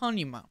be the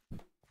honey map?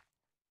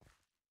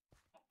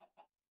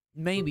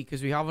 Maybe,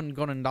 because we haven't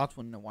gotten that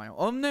one in a while.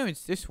 Oh no,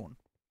 it's this one.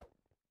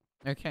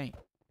 Okay.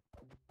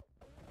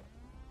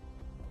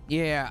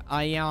 Yeah,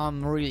 I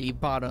am really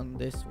bad on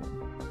this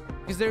one.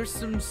 Because there's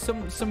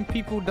some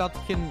people that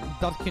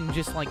can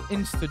just like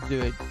insta do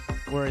it,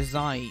 whereas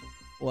I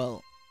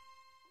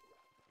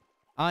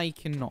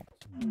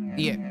cannot.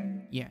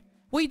 Yeah.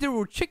 Wait, there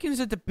were chickens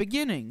at the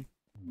beginning.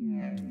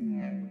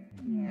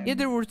 Yeah,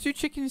 there were 2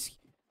 chickens.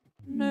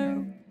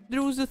 No,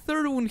 there was a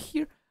third one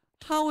here.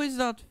 How is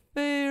that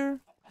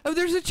fair? Oh,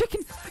 there's a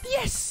chicken.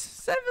 Yes,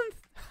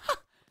 7th.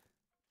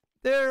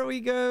 There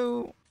we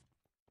go.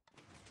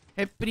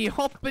 Hippity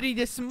hoppity,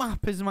 this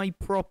map is my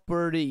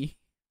property.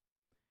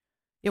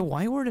 Yeah,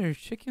 why were there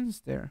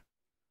chickens there?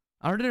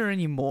 Are there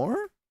any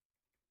more?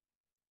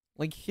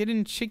 Like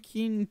hidden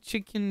chickens.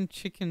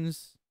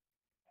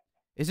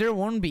 Is there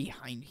one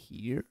behind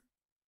here?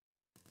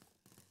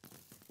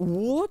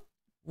 What?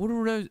 What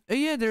are those? Oh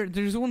yeah,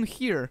 there's one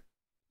here.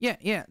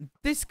 Yeah.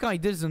 This guy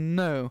doesn't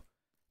know.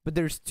 But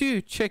there's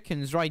 2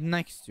 chickens right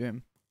next to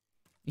him.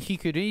 He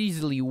could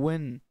easily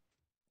win.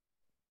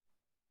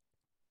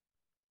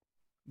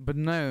 But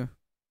no.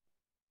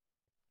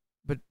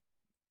 But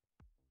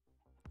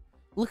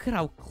look at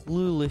how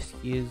clueless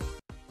he is.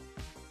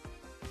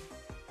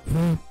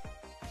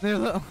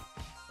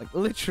 Like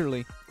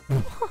literally.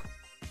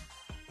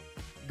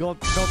 got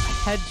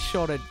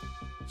headshotted.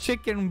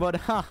 Chicken butt,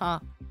 haha.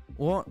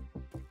 What?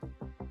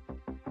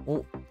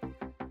 Oh,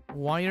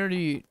 why are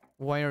you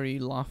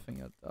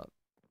laughing at that?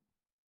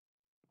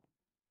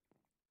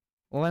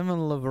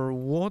 Lemon lover,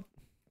 what?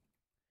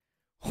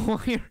 Why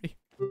are you?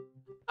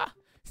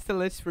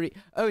 Still, it's free.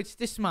 Oh, it's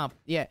this map.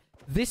 Yeah,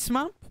 this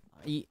map.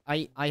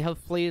 I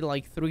have played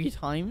like 3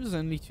 times.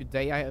 Only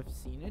today I have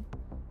seen it.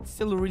 It's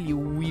still really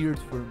weird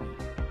for me.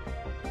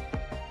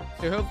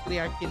 So hopefully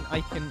I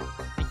can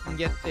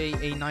get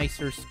a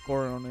nicer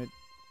score on it.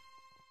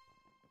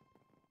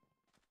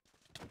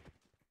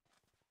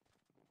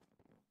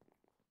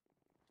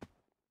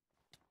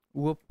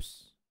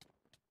 Whoops.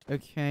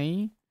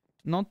 Okay.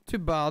 Not too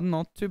bad,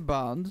 not too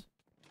bad.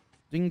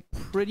 Doing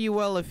pretty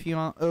well if you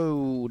are...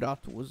 Oh,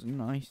 that was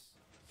nice.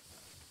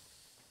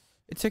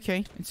 It's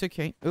okay, it's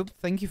okay. Oh,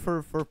 thank you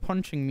for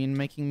punching me and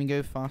making me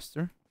go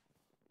faster.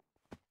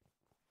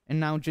 And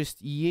now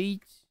just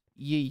yeet.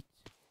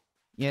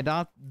 Yeah,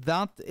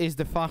 that is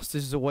the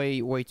fastest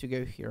way to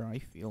go here, I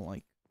feel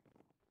like.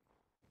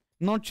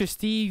 Not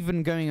just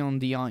even going on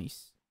the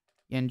ice.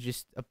 Yeah, and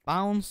just a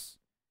bounce.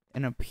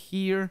 And up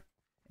here.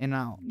 And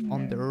now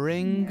on the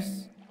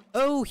rings.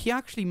 Oh, he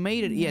actually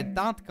made it. Yeah,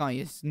 that guy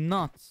is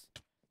nuts.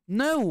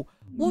 No!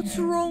 What's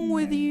wrong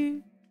with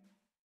you?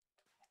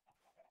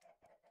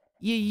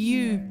 Yeah,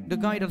 you. The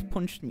guy that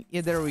punched me.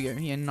 Yeah, there we go.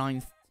 Yeah,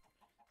 9th.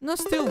 No,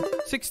 still.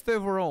 6th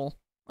overall.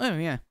 Oh,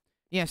 yeah.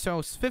 Yeah, so I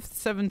was 5th,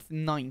 7th,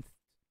 9th.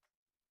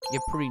 Yeah,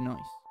 pretty nice.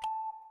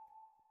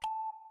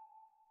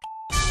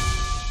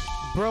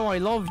 Bro, I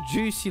love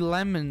juicy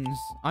lemons.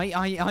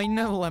 I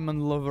know, lemon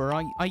lover.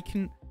 I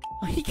can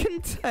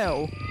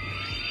tell.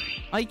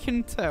 I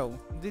can tell.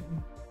 Did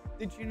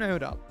you know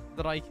that?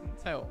 That I can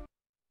tell.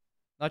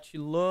 That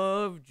you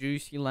love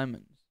juicy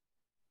lemons.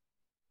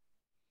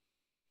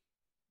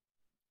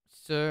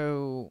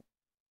 So...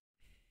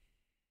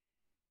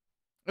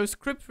 Oh,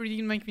 script really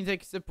didn't make me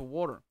take a sip of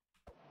water.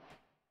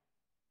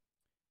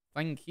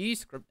 Thank you,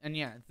 script. And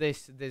yeah,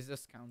 this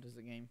does count as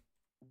a game.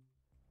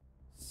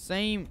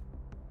 Same...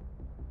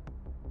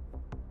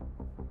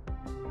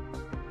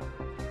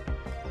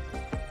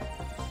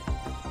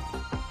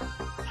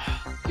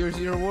 Here's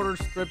your water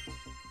strip.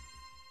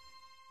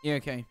 Yeah,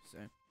 okay, so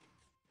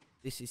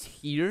this is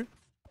here.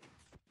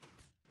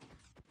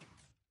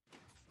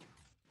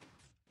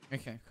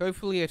 Okay,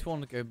 hopefully it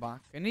won't go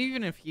back. And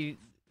even if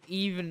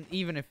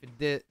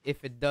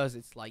if it does,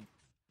 it's like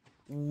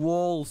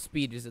wall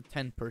speed is at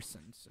 10%,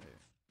 so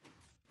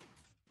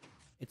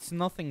it's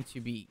nothing to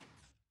be.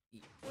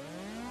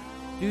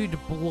 Dude,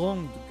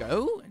 blonde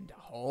go in the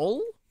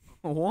hole?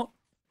 What?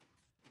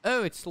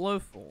 Oh, it's slow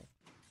fall.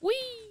 Whee!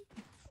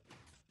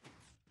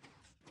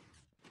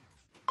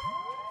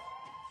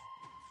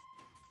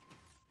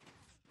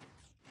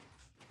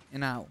 And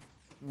now,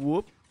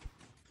 whoop.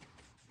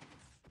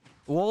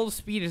 Wall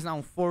speed is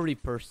now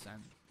 40%.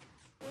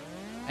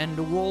 And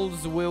the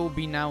walls will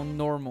be now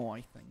normal,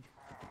 I think.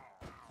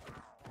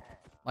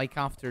 Like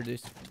after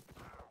this one.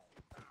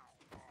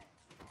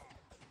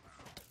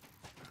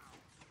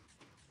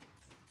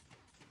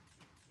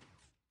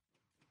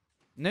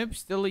 Nope,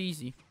 still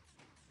easy.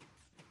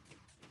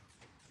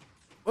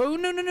 Oh,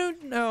 no, no, no,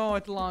 no,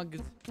 it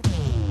lagged.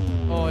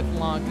 Oh, it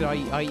lagged.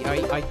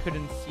 I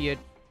couldn't see it.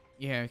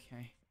 Yeah,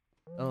 okay.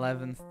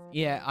 11th.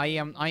 Yeah, I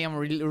am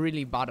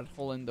really bad at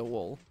holding the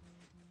wall.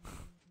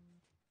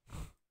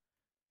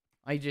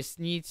 I just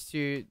need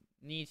to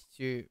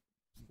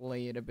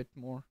play it a bit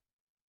more.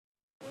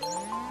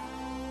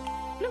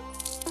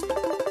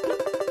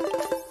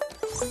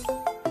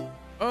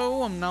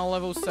 Oh, I'm now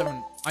level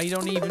 7. I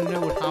don't even know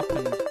what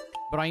happened,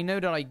 but I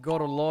know that I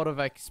got a lot of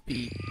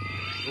XP.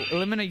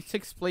 Eliminate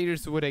 6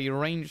 players with a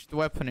ranged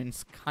weapon in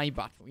Sky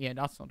Battle. Yeah,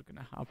 that's not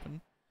gonna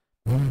happen.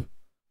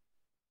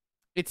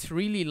 It's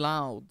really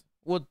loud.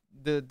 What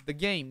the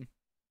game?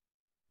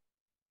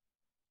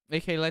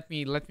 Okay, let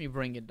me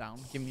bring it down.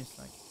 Give me a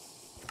sec.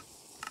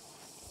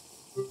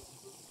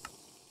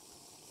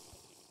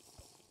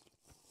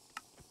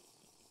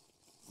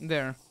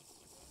 There.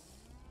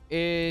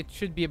 It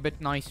should be a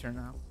bit nicer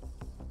now.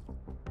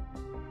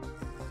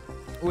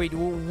 Wait,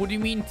 what do you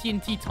mean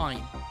TNT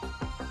time?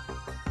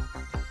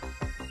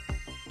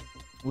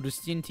 What does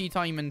TNT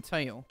time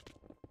entail?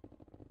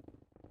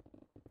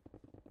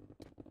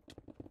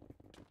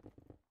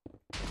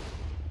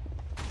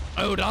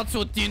 Oh, that's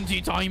what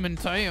TNT time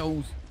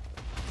entails.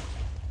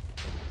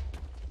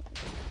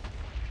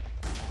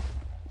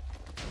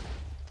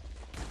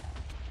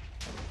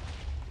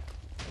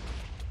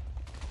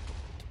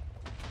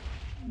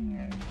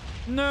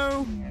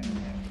 No,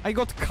 I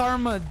got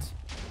karma'd.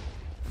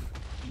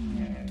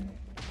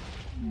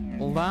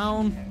 Hold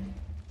down.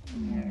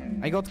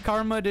 I got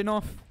karma'd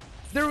enough.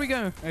 There we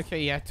go.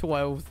 Okay, yeah,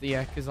 12th.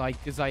 Yeah, cause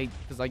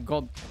I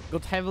got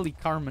heavily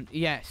karma'd.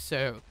 Yeah,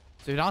 so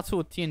that's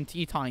what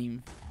TNT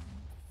time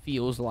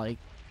feels like.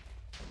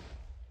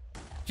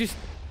 Just,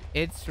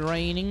 it's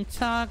raining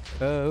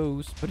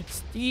tacos, but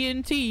it's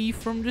TNT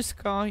from the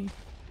sky.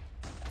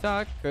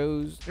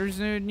 Tacos, there's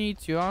no need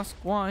to ask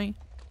why.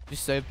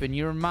 Just open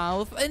your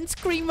mouth and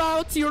scream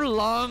out your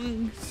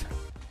lungs.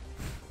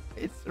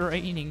 It's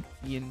raining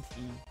TNT.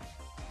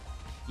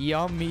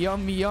 Yum,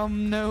 yum,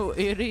 yum. No,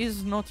 it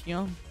is not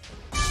yum.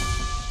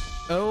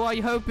 Oh, I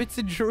hope it's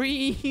a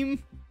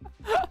dream.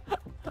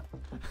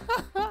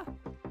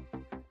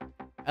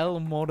 L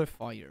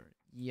modifier.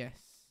 Yes.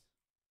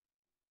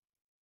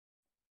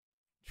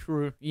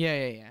 True.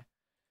 Yeah.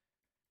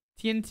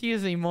 TNT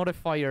is a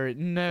modifier.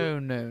 No.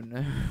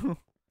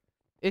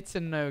 It's a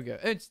no-go.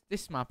 Oh, it's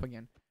this map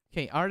again.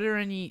 Okay, are there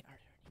any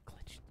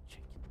glitched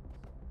chickens?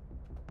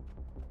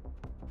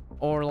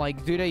 Or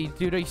like, do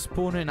they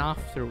spawn in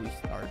after we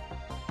start?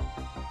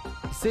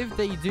 Because if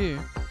they do,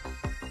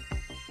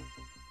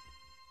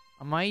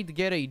 I might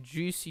get a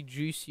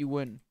juicy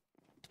win.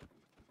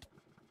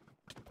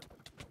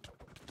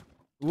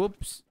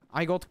 Whoops,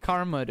 I got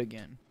karma'd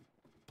again.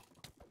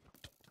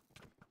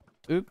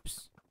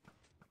 Oops.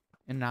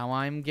 And now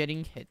I'm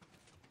getting hit.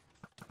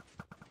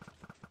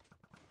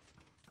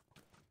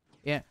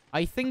 Yeah,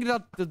 I think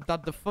that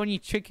the funny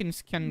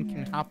chickens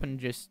can happen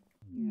just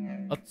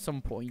at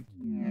some point.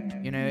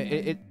 You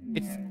know,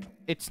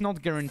 it's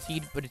not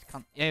guaranteed, but it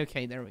can.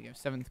 Okay, there we go.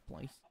 7th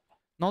place.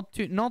 Not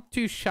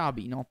too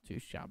shabby. Not too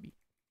shabby.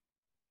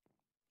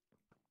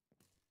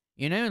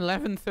 You know,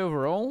 11th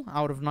overall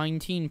out of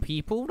 19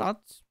 people.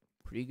 That's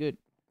pretty good.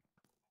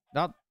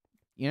 That,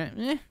 you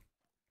know,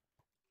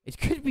 it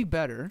could be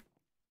better.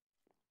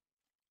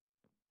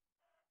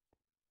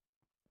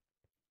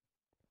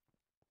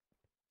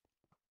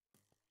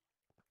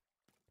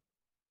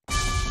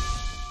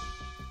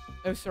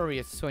 Oh, sorry,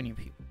 it's 20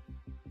 people.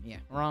 Yeah,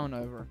 round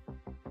over.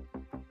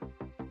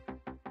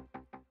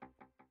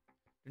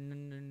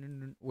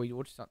 Wait,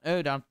 what's that?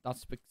 Oh,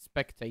 that's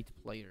spectate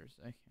players.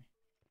 Okay.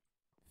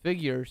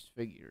 Figures.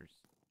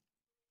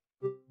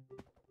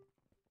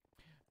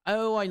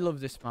 Oh, I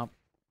love this map.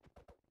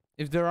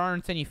 If there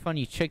aren't any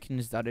funny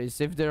chickens, that is.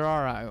 If there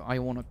are, I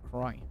want to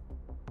cry.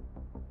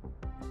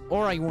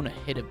 Or I want to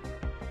hit him.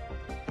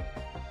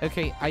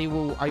 Okay, I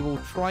will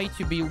try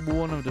to be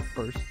one of the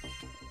first.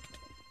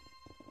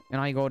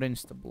 And I got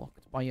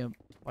insta-blocked by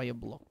a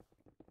block.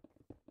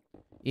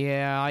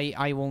 Yeah,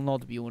 I will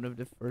not be one of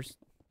the first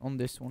on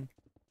this one.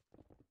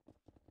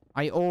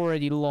 I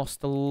already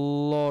lost a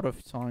lot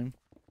of time.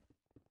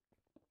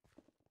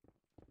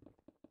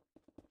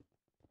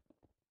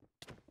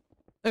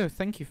 Oh,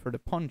 thank you for the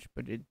punch,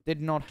 but it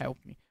did not help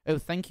me. Oh,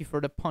 thank you for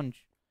the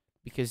punch.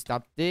 Because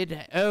that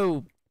did...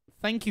 Oh,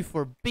 thank you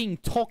for being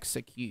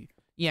toxic, you.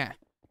 Yeah,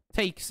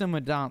 take some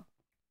of that.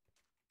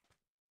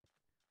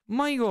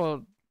 My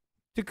god.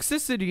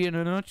 Toxicity in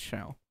a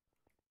nutshell.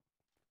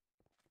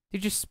 They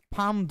just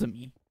spammed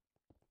me.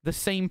 The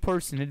same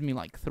person hit me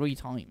like 3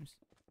 times.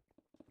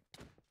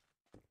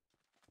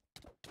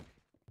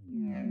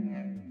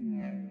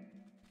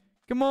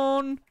 Come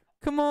on.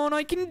 Come on,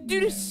 I can do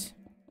this.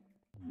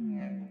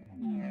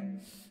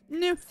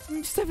 No,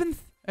 7th.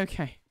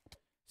 Okay.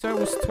 So it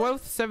was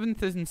 12th,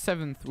 7th, and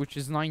 7th, which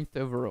is 9th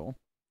overall.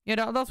 Yeah,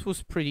 that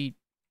was pretty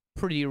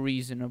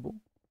reasonable.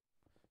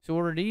 So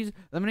what are these?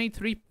 Eliminate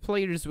 3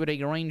 players with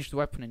a ranged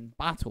weapon in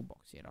battle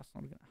box. Yeah, that's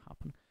not gonna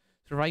happen.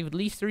 Survive at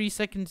least 30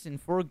 seconds in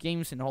 4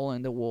 games in Hole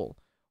in the Wall.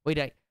 Wait,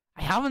 I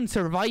haven't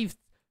survived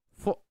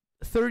for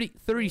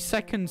 30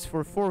 seconds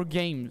for 4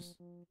 games.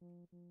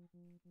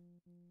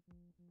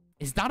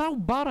 Is that how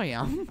bad I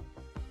am?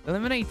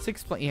 Eliminate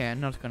 6 play. Yeah,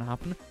 not gonna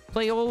happen.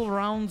 Play all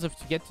rounds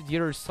to get to the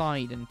other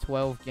side in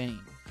 12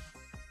 games.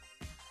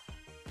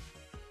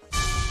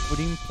 We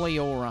didn't play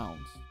all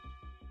rounds.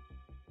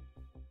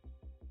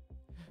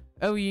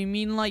 Oh, you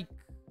mean like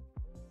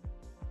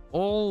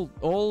all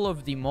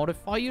of the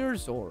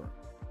modifiers, or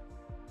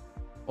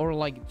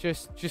like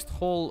just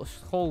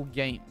whole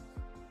games?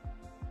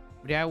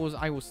 But yeah, I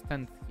was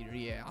 10th here.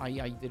 Yeah,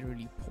 I did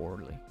really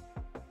poorly.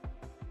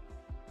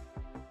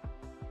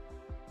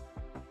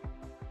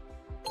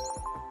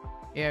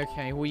 Yeah,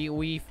 okay,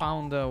 we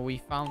found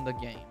the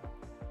game.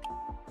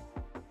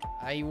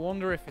 I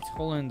wonder if it's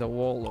Hole in the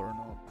Wall or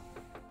not.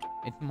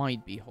 It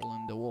might be Hole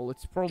in the Wall.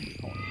 It's probably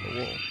Hole in the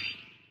Wall.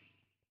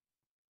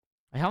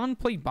 I haven't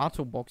played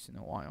Battle Box in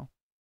a while.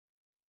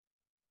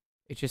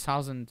 It just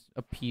hasn't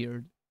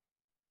appeared.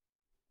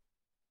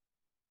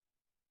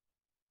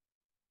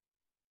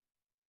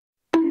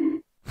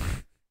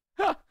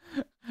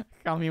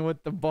 Coming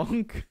with the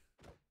bunk.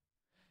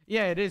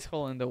 Yeah, it is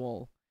Hole in the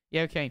Wall.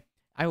 Yeah, okay.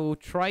 I will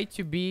try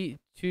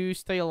to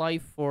stay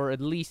alive for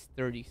at least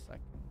 30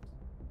 seconds.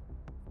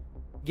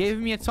 Give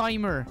me a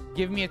timer.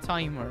 Give me a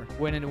timer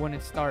when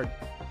it starts.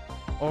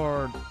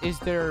 Or is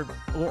there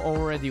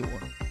already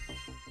one?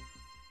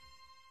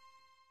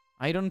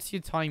 I don't see a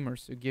timer,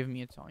 so give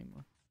me a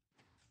timer.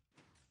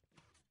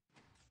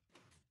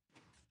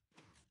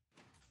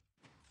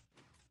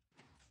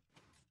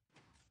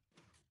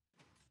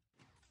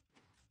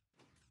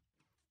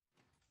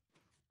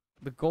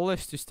 The goal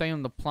is to stay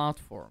on the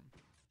platform.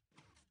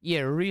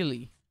 Yeah,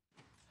 really?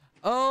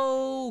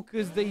 Oh,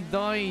 because they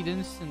died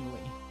instantly.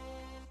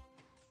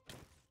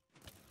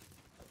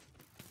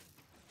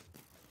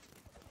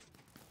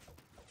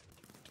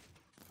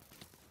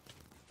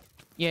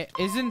 Yeah,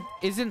 isn't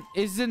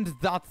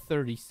that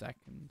 30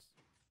 seconds?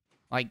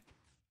 Like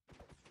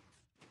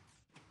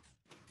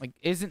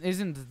isn't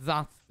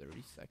that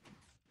 30 seconds?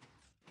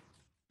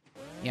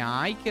 Yeah,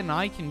 I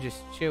can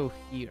just chill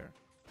here.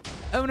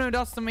 Oh no,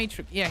 that's the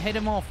Matrix. Yeah, hit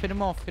him off, hit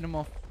him off, hit him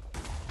off.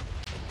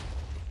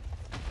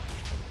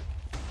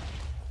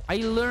 I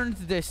learned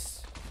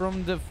this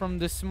from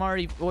the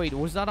Smarty. Wait,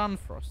 was that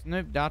Unfrost?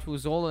 Nope, that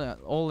was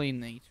all in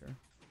nature.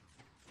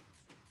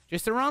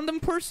 Just a random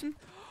person.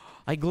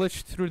 I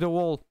glitched through the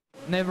wall.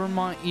 Never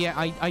mind. Yeah,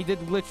 I did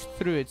glitch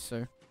through it,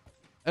 so.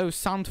 Oh,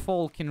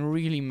 Sandfall can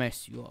really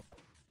mess you up.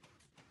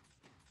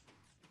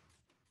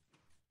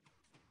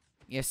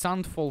 Yeah,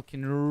 Sandfall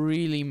can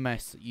really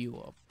mess you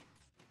up.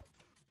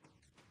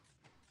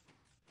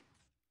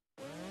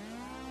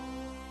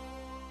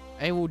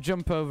 I will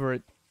jump over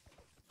it.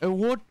 Oh,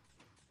 what?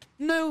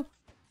 No!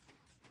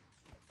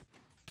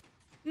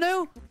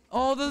 No!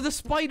 Oh, the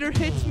spider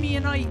hit me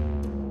and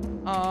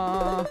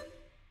I...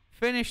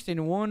 Finished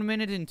in 1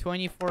 minute and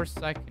 24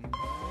 seconds.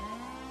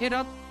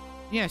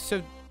 Yeah,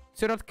 so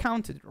that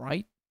counted,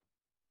 right?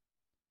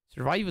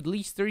 Survive at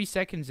least 30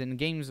 seconds in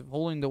games of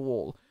Hole in the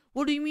Wall.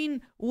 What do you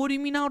mean? What do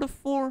you mean out of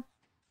 4?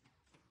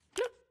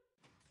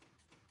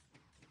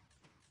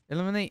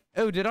 Eliminate...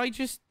 Oh, did I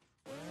just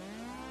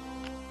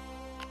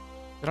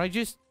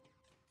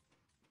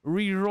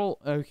re-roll?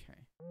 Okay.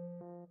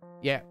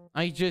 Yeah,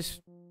 I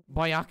just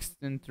by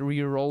accident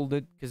re-rolled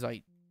it because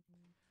I...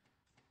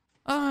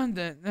 And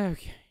then...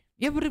 Okay.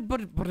 Yeah,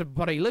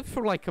 but I lived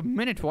for like a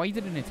minute. Why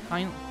didn't it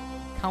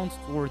count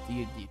toward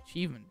the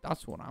achievement?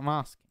 That's what I'm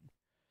asking.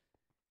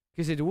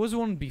 Because it was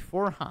one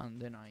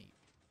beforehand, and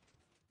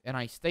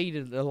I stayed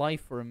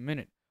alive for a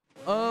minute.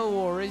 Oh,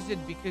 or is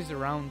it because the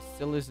round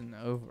still isn't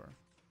over?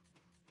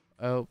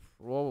 Oh,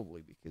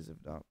 probably because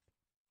of that.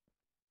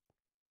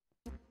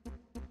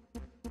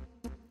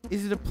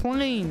 Is it a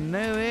plane?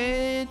 No,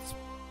 it's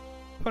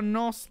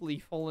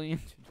Panosly falling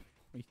into the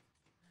void.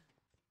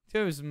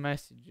 Those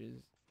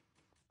messages.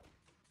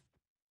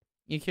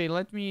 Okay,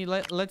 let me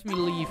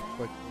leave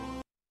quickly.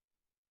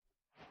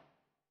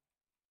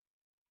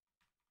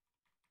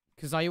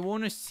 Because I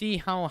want to see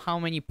how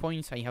many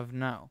points I have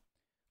now.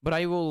 But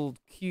I will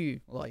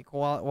queue like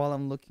while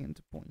I'm looking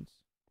into points.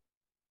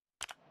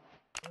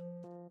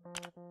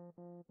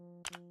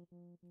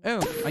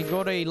 Oh, I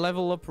got a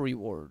level up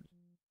reward.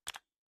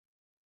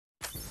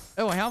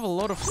 Oh, I have a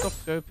lot of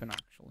stuff to open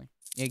actually.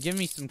 Yeah, give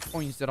me some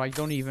coins that I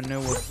don't even know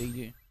what they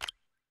do.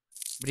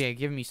 But yeah,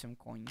 give me some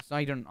coins.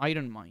 I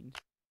don't mind.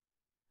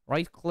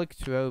 Right click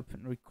to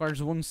open.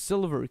 Requires 1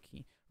 silver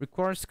key.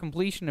 Requires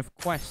completion of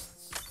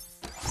quests.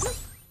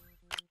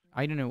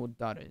 I don't know what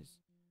that is.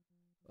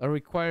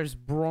 Requires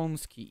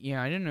bronze key.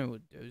 Yeah, I don't know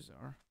what those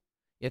are.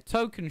 Yeah,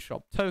 token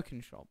shop.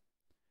 Token shop.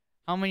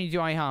 How many do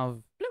I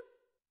have? Bloop.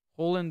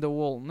 Hole in the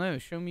wall. No,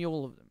 show me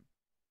all of them.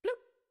 Bloop.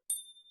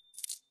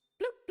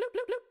 Bloop, bloop,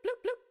 bloop, bloop, bloop,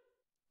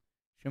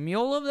 bloop. Show me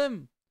all of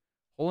them.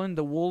 Hole in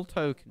the wall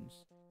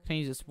tokens.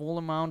 Contains a small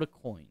amount of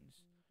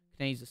coins.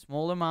 Contains a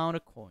small amount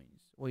of coins.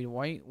 Wait,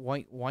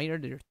 why are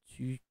there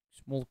 2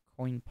 small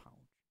coin pouch?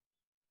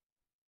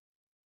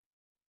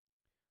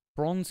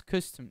 Bronze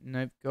custom.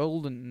 Nope.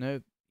 Golden.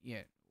 Nope.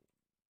 Yeah.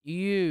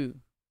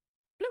 Ew.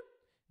 Bloop.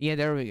 Yeah,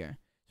 there we go.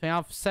 So I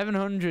have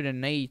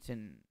 708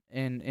 and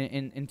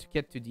to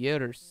get to the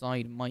other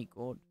side. My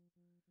god.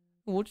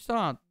 What's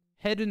that?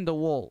 Head in the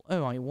wall.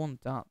 Oh, I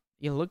want that.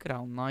 Yeah, look at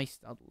how nice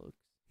that looks.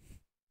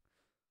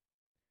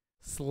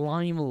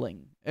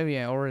 Slimeling. Oh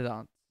yeah, or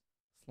that.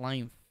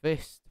 Slime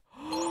fist.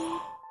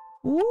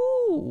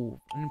 Ooh,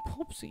 and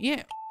pops.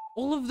 Yeah,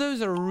 all of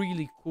those are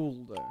really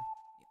cool though.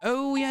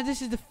 Oh yeah,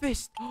 this is the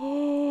fist.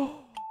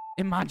 Oh,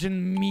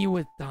 imagine me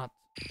with that.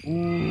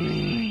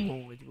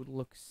 Ooh, it would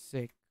look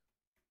sick.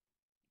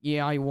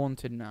 Yeah, I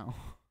want it now.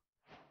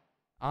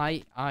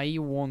 I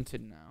want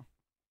it now.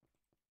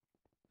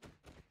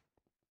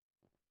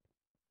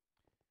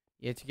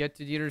 Yeah, to get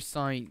to the other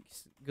side,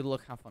 good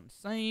luck, have fun.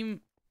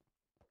 Same.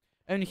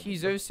 And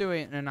he's also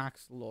in an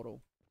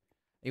axolotl.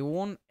 I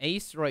want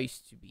ace race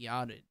to be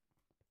added.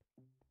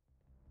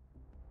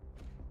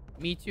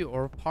 Me too,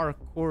 or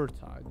parkour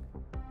tag.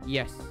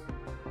 Yes.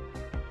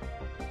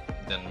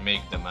 Then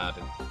make them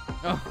added.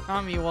 Oh,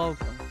 Kami,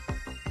 welcome.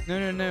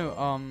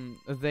 No.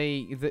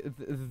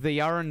 They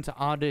aren't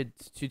added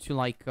to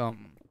like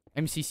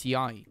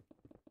MCCI.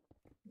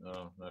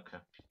 Oh, okay.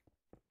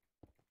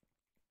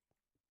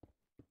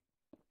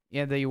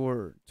 Yeah, they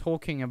were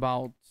talking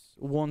about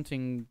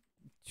wanting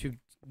to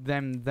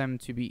them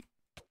to be.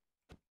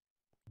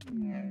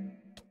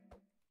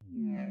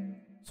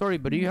 Sorry,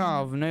 but you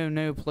have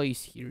no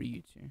place here,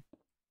 you two.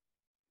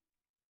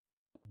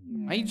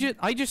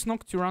 I just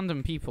knocked 2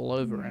 random people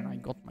over and I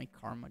got my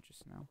karma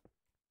just now.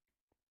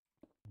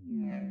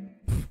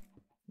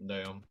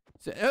 Damn.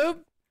 So, oh,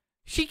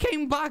 she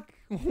came back.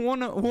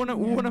 One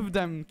of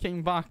them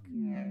came back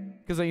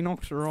because I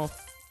knocked her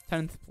off.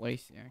 10th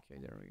place. Yeah, okay,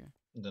 there we go.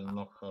 Then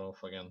knock her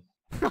off again.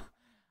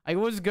 I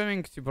was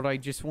going to, but I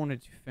just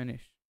wanted to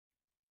finish.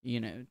 You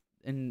know,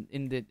 in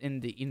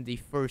the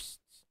first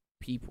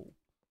people.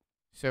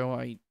 So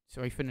I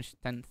finished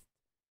 10th.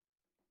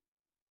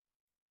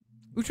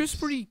 Which was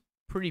pretty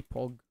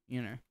pog,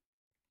 you know.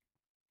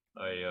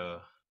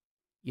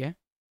 Yeah?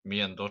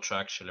 Me and Docha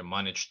actually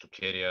managed to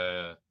carry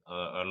a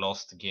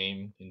lost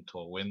game into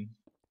a win.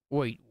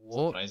 Wait,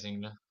 what?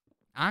 Surprisingly.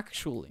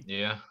 Actually?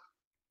 Yeah.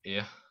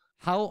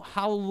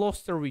 How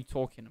lost are we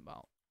talking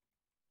about?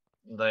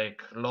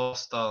 Like,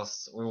 lost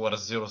us, we were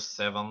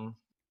 0-7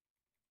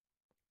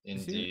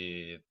 in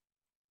the,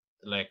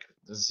 like,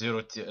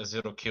 0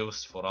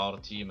 kills for our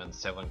team and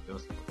 7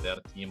 kills for their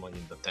team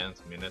in the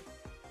 10th minute.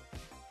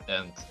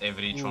 And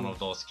each one of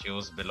those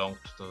kills belonged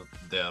to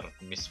their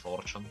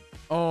misfortune.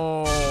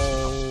 Oh,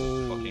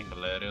 fucking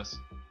hilarious.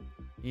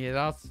 Yeah,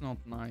 that's not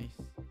nice.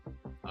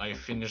 I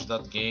finished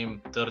that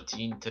game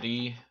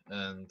 13-3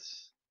 and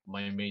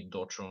my mate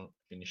Docho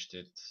finished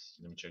it.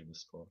 Let me check the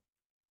score.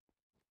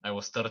 I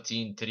was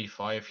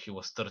 13-3-5, he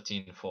was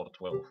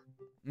 13-4-12.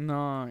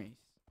 Nice.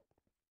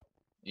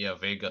 Yeah,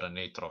 Veigar and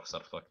Aatrox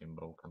are fucking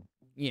broken.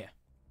 Yeah.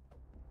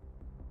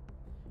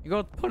 You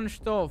got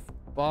punched off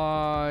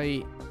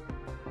by...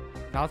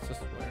 That's a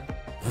swear.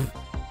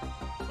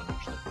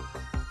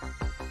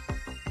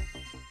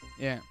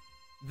 Yeah.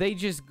 They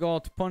just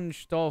got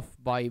punched off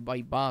by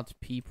bad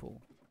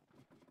people.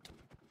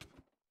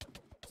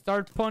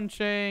 Start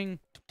punching!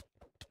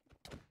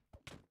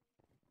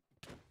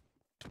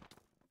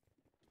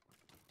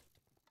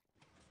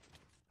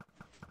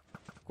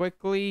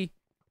 Quickly!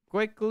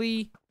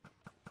 Quickly!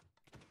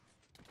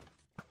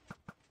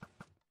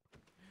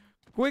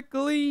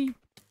 Quickly!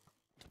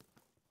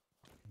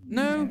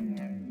 No!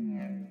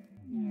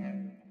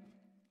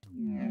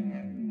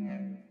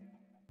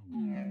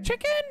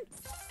 Chicken!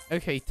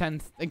 Okay,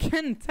 10th.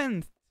 Again,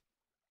 10th!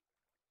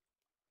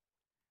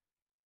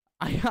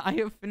 I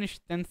have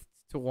finished 10th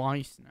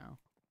twice now.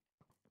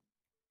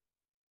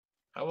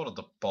 How are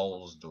the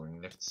polls doing?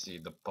 Let's see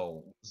the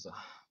polls.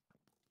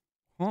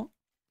 What?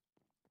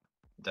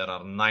 There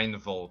are 9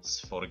 votes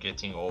for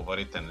getting over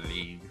it and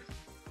league.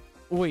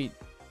 Wait,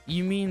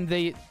 you mean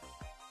they...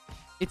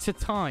 It's a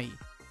tie? Yeah,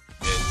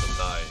 it's a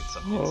tie. It's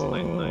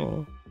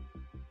 9-9.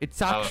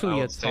 It's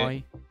actually a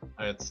tie.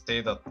 I'd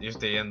say that if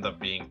they end up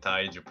being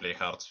tied, you play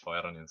Hearts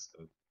Fire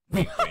instead.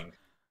 Wink, wink.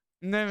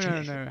 No,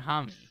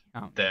 Hammy.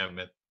 Damn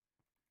it.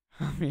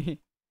 Hammy.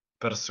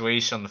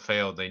 Persuasion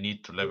failed. I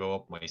need to level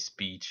up my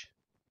speech.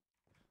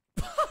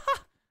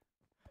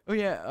 Oh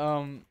yeah,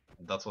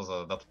 That was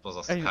a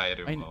I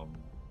Skyrim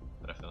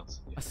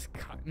reference.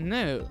 Yeah.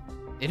 No,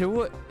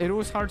 it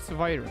was Hearts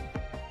of Iron.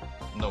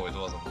 No, it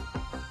wasn't.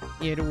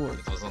 Yeah, it was.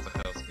 It was not a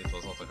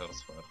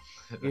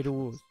Hearthfire. It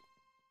was.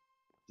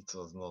 It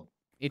was not.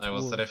 It I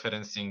was was.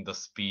 referencing the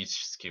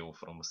speech skill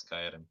from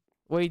Skyrim.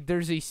 Wait,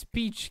 there's a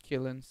speech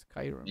skill in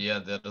Skyrim. Yeah,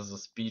 there is a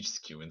speech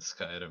skill in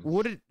Skyrim.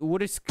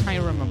 What is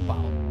Skyrim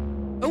about?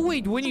 Oh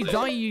wait, when you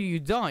die, you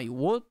die.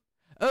 What?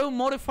 Oh,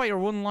 modifier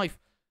 1 life.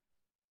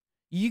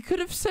 You could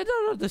have said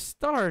that at the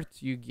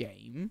start, you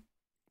game.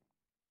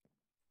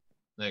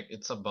 Like,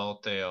 it's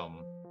about a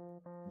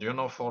do you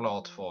know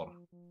Fallout 4?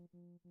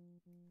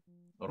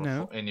 Or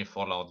No. any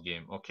Fallout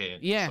game? Okay.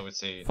 Yeah. So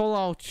it's a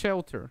Fallout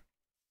Shelter.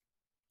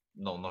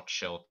 no, not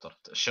Shelter.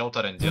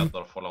 Shelter and the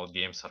other Fallout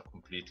games are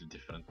completely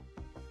different.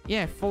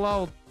 Yeah,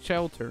 Fallout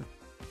Shelter.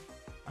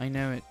 I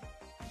know it.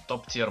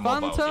 Top tier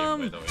mobile game,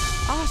 by the way.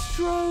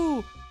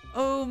 Astro!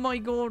 Oh my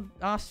god,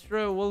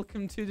 Astro,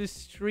 welcome to the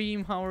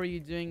stream. How are you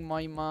doing,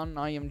 my man?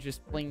 I am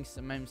just playing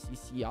some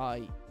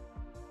MCCI.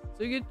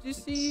 So good to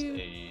see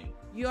you.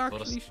 You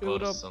actually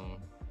showed up. First-person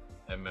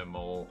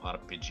MMO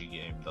RPG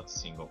game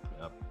that's single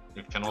player.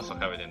 You can also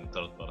have it in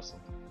third person.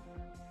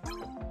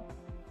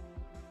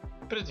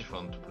 Pretty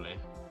fun to play.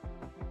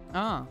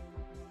 Ah,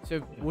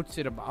 so what's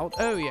it about?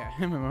 Oh yeah,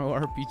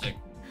 MMORPG. Like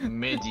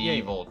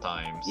medieval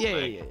times. Yeah,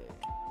 like, yeah.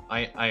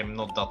 I'm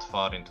not that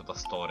far into the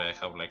story. I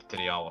have like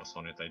 3 hours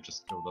on it. I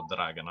just killed a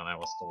dragon and I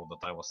was told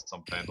that I was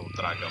some kind of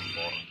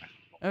dragonborn.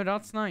 Oh,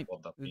 that's nice.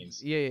 What that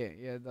means.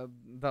 Yeah.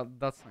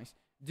 That's nice.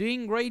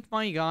 Doing great,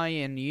 my guy,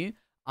 and you.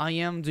 I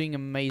am doing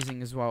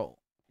amazing as well.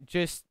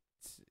 Just,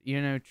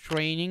 you know,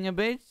 training a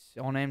bit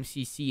on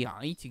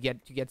MCCI to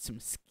get some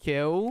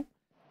skill.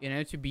 You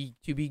know, to be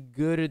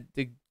good at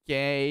the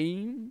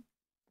game.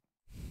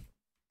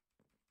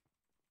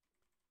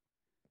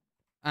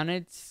 And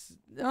it's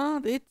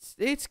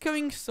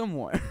going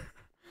somewhere.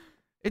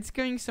 It's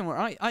going somewhere.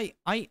 I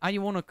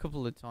won a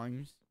couple of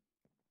times.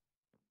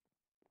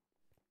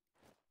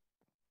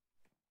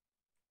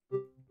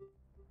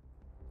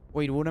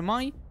 Wait, what am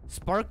I?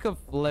 Spark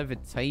of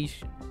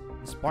levitation.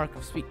 Spark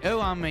of speed. Oh,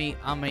 I'm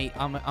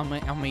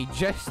a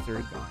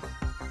jester guy.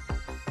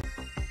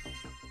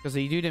 Because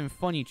they do them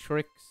funny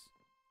tricks.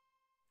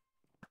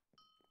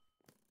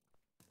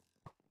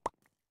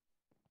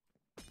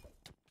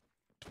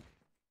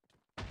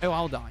 Oh,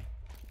 I'll die.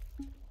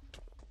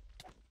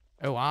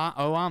 Oh,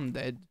 I'm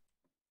dead.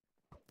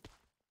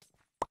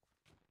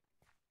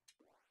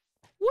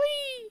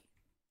 Whee!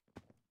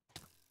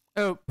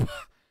 Oh,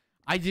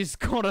 I just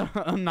got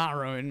an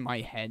arrow in my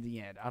head.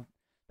 Yeah,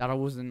 that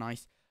wasn't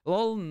nice.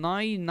 Lol,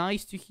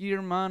 nice to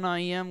hear, man. I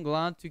am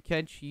glad to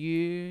catch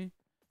you.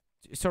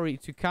 Sorry,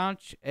 to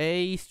catch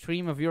a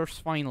stream of yours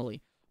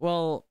finally.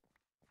 Well,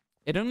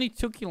 it only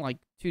took you like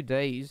 2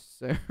 days,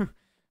 so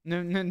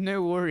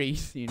no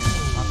worries, you know.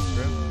 That's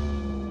true.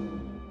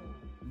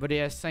 But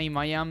yeah, same.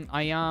 I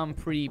am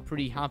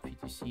pretty happy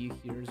to see you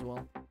here as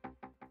well.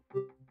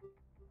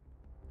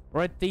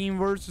 Red team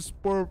versus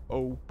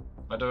purple.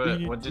 By the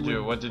way, what did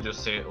you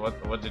say?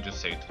 What did you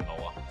say to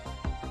Noah?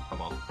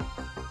 Come on.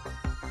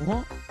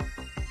 What?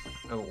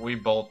 We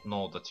both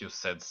know that you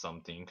said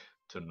something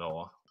to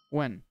Noah.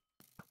 When?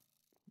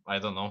 I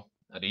don't know.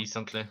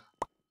 Recently.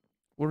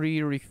 What are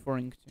you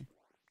referring to?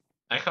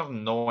 I have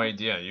no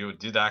idea. You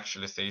did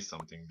actually say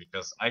something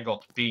because I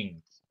got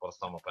pinged for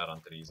some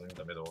apparent reason in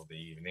the middle of the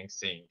evening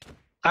saying,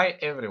 "Hi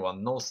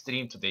everyone, no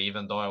stream today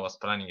even though I was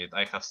planning it.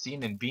 I have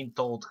seen and been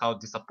told how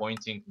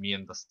disappointing me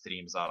and the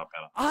streams are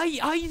apparently."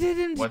 I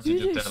didn't What do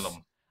did you this. tell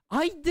him?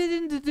 I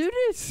didn't do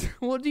this.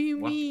 What do you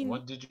mean?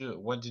 What did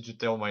you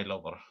tell my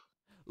lover?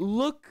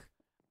 Look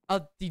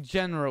at the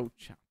general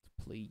chat,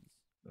 please.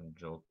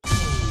 Joke.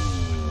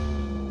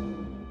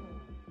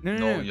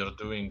 No. You're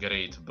doing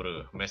great,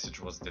 bro. Message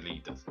was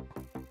deleted.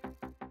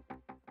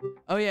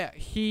 Oh yeah,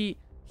 he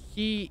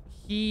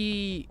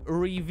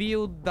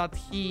revealed that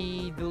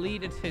he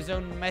deleted his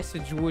own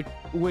message,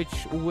 which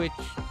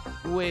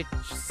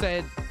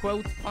said,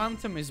 quote,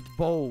 "Phantom is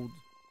bold."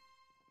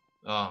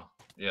 Ah,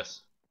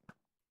 yes.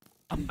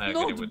 I'm I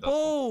agree not with that.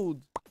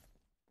 bold.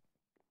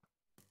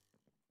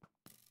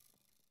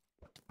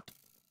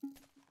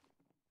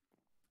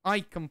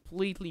 I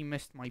completely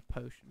missed my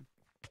potion.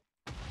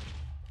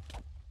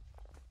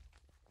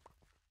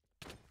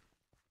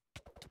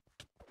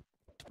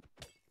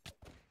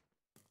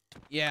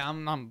 Yeah,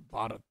 I'm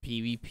bad at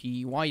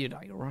PvP. Why did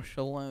I rush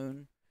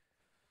alone?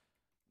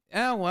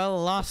 Yeah, well,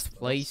 last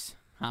place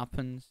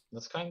happens.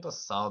 That's kind of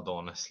sad,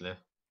 honestly.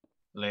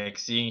 Like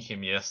seeing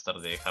him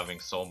yesterday having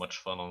so much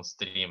fun on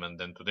stream, and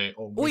then today,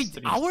 oh, my Wait,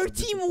 stream's our so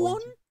team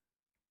won?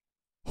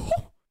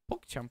 disappointing.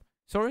 PogChamp.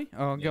 Sorry?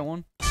 Go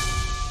on.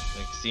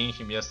 Like seeing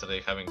him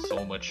yesterday having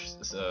so much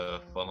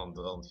fun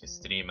on his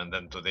stream, and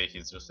then today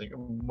he's just like,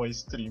 "Oh, my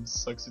stream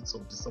sucks. It's so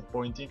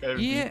disappointing. I've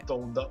been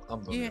told that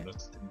I'm not gonna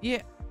stream."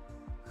 Yeah.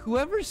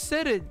 Whoever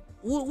said it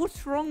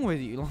What's wrong with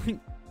you? Like,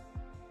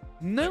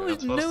 no, Like,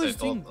 at no, first I it's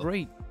doing thought-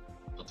 great.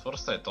 At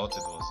first I thought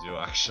it was you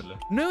actually.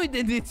 No,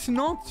 it's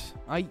not.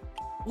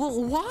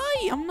 Well,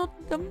 why? I'm not.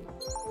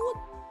 What?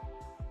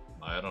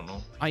 I don't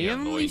know. I He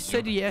only annoyed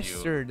said you.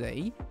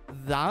 yesterday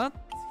that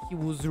he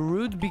was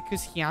rude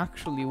because he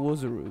actually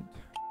was rude.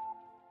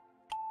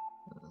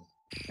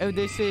 Oh,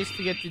 they say it's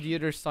to get to the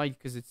other side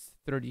because it's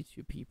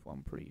 32 people,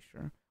 I'm pretty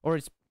sure. Or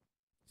it's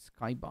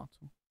Sky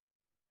Battle.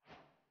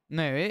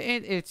 No,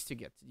 it's to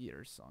get to the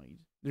other side.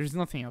 There's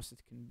nothing else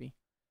it can be.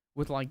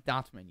 With like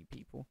that many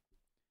people.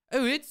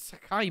 Oh, it's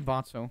Sky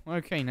Battle.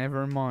 Okay,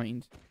 never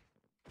mind.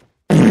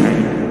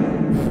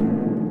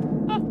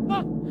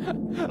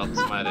 That's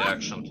my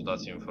reaction to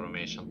that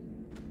information.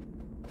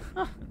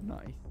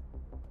 Nice.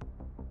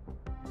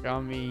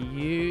 Gummy,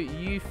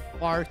 you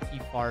farty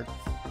fart.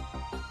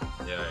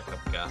 Yeah, I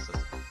have gases.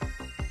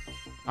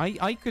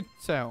 I could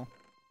tell.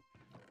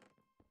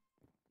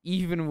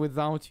 Even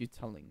without you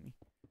telling me.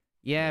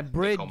 Yeah, They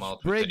bridge, come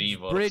out with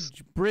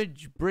bridge,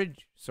 reverbs.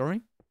 bridge.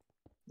 Sorry?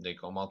 They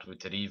come out with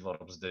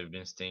reverbs, they've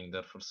been staying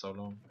there for so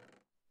long.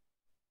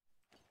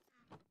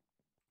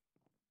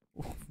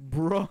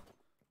 Bruh.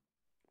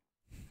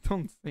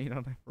 Don't say that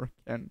ever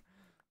again.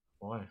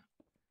 Why?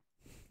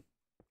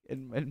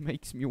 It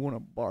makes me want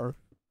to barf.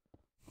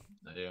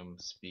 I am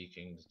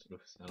speaking the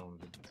truth. I don't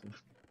live the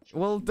truth.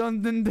 Well,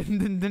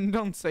 then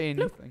don't say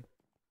anything.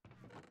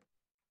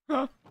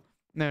 Huh?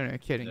 No,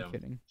 kidding, Yeah.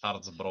 kidding.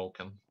 Heart's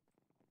broken.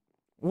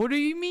 What do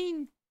you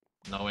mean?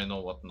 Now I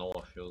know what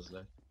Noah feels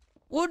like.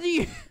 What do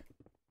you...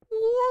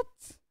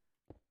 What?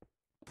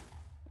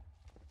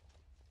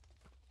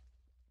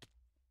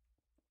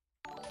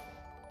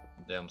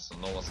 Damn, so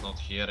Noah's not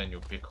here and you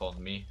pick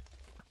on me.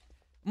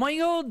 My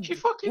god! He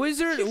fucking-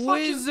 Wizard, he fucking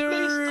placed a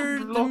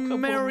Wizard block above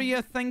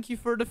Maria, thank you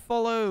for the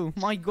follow.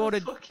 My god,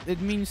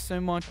 it means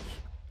so much.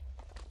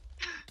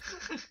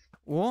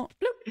 What?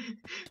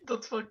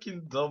 That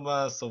fucking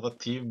dumbass of a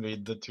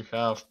teammate that you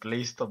have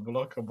placed a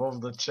block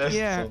above the chest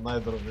Yeah. so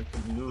neither of it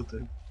can loot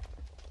it.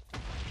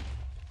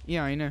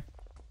 Yeah, I know.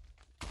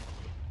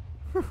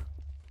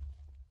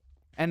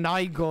 And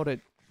I got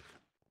it.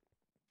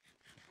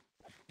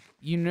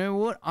 You know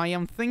what? I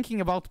am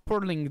thinking about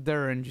pulling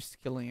there and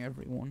just killing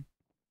everyone.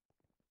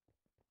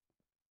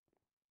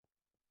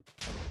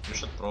 You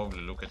should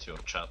probably look at your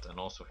chat and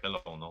also hello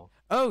Noah.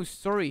 Oh,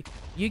 sorry.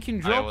 You can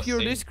drop was your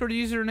saying- Discord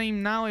username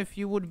now if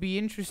you would be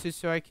interested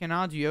so I can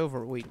add you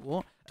over. Wait,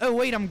 what? Oh,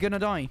 wait, I'm gonna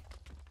die.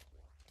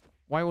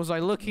 Why was I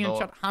looking No, at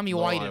chat? Hammy, no,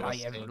 why I did I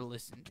was ever saying-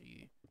 listen to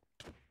you?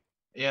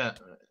 Yeah,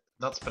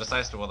 that's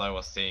precisely what I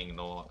was saying,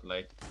 Noah.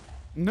 Like,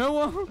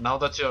 Noah? now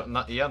that you're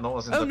not, yeah,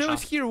 Noah's in Oh, the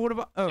Noah's chat. here. What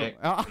about... Oh, He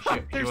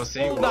there's was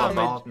saying full what damage.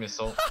 about me,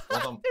 so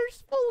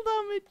There's full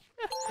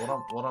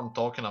damage. what I'm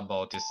talking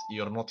about is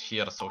you're not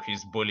here, so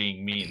he's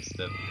bullying me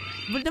instead.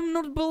 But I'm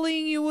not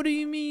bullying you. What do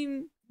you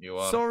mean? You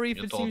are. Sorry if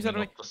you it told seems me that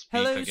way. not to speak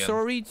Hello, again.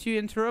 sorry to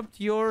interrupt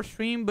your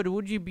stream, but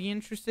would you be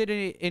interested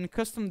in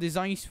custom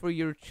designs for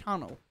your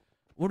channel?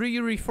 What are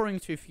you referring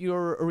to? If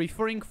you're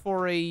referring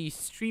for a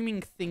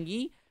streaming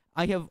thingy,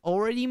 I have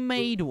already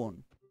made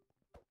one.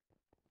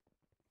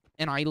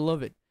 And I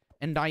love it.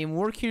 And I am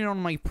working on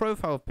my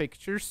profile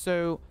picture,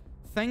 so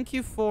thank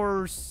you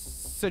for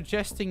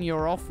suggesting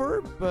your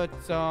offer, but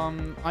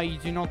I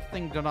do not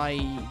think that I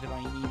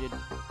need it.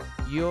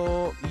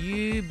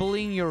 You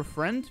bullying your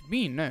friend?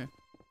 Me? No.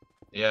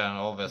 Yeah,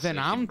 obviously. Then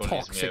he I'm bullies me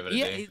toxic. every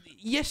Yeah, day.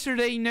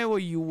 yesterday, Noah,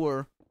 you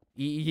were.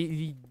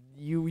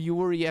 You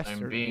were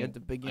yesterday at the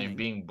I'm beginning.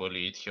 being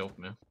bullied. Help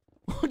me.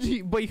 What do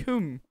you, by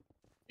whom?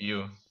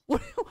 You.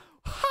 What?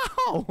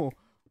 How?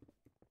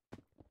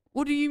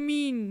 What do you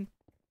mean?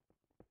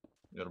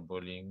 You're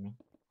bullying me.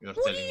 You're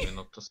What do telling you- me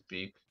not to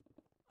speak.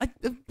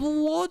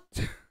 What?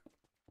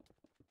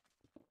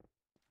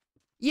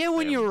 Yeah,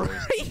 when I am you're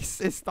voiced.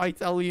 racist, I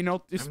tell you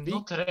not to I'm speak.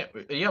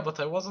 not yeah, but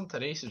I wasn't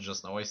racist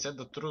just now. I said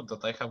the truth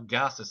that I have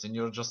gases, and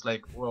you're just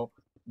like, well,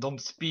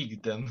 don't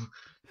speak then.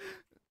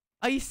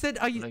 I said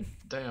I. Like,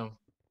 damn,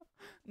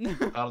 No.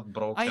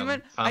 heartbroken. I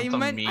meant, Phantom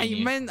Mini,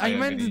 I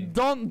agree.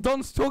 don't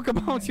talk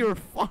about your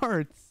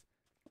farts.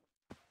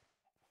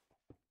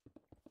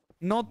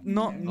 Not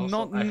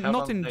Also, I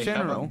not in haven't- I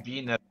general. haven't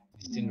been a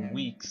racist in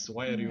weeks.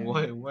 Why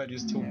are you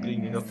still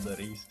bringing up the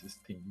racist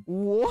thing?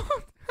 What?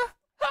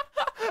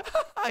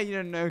 I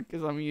don't know,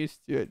 cause I'm used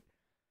to it.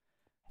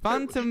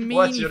 Phantom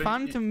What's Meanie, your-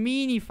 Phantom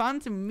Meanie,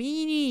 Phantom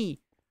Meanie.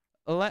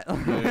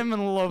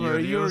 Lemon lover,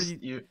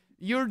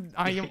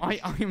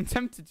 I am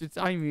tempted to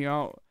time you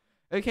out.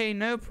 Okay,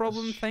 no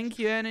problem. Thank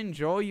you and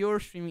enjoy your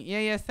streaming.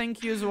 Yeah,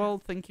 thank you as well.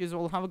 Thank you as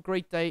well. Have a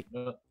great day.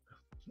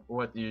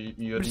 What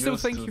you're But still,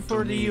 used thank to, you to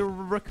for me, the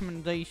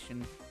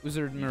recommendation,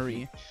 Wizard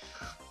Marie.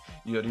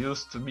 You're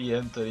used to me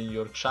entering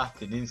your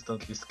chat and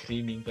instantly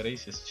screaming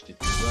racist shit. You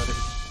got it?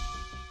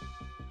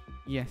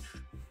 Yes.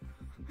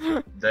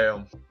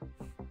 Damn,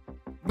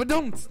 But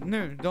don't.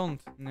 No,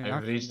 don't. No, I've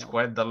actually reached don't.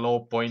 quite the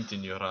low point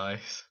in your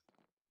eyes.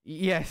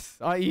 Yes,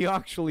 you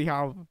actually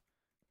have.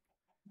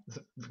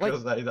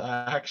 Because I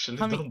actually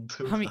Hammy, don't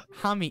do Hammy,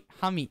 that.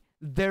 Hammy,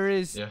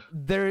 Yeah.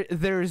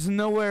 there is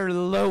nowhere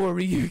lower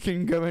you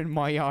can go in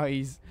my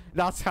eyes.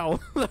 That's how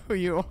low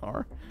you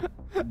are.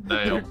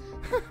 Damn.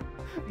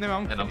 No,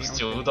 I'm And I'm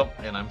still the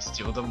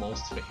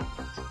most favorite.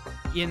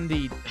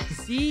 Indeed.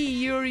 See,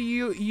 you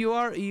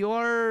are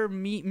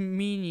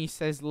meanie,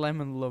 says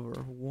Lemon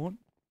Lover. What?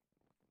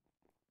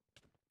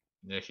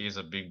 Yeah, he's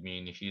a big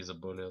meanie. He's a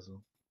bully as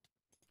well.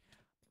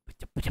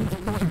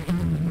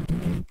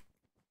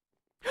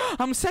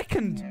 I'm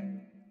second.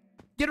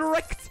 Get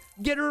wrecked.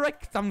 Get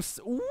wrecked.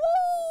 Woo!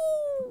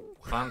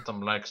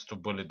 Phantom likes to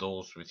bully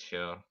those with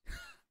hair,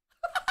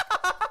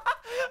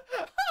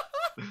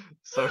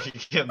 so he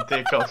can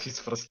take out his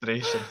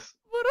frustrations.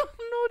 But I'm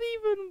not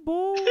even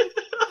bald.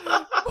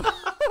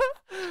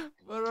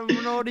 But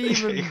I'm not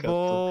even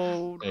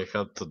bald. I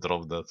had to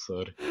drop that,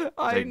 sorry.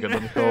 I couldn't know,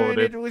 hold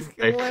it was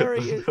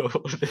hilarious. I couldn't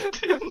hold it.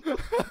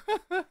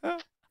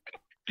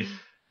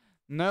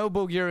 No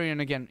Bulgarian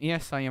again.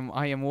 Yes, I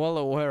am well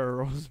aware,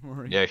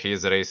 Rosemary. Yeah, he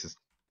is racist.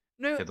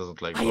 No, He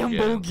doesn't like I am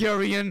Bulgarians.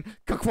 Bulgarian.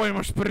 Какой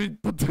имаш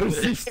предвид под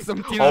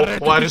расистом ти Oh,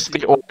 why are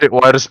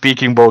you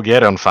speaking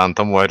Bulgarian,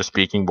 Phantom? Why are you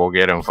speaking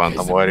Bulgarian,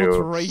 Phantom? Why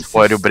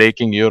are you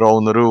breaking your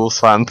own rules,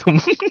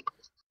 Phantom?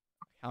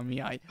 I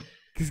mean,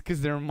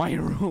 because they're my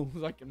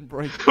rules. I can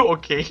break.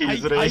 Okay,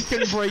 he's I racist.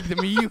 can break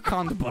them. You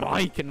can't, but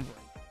I can break.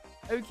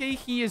 Okay,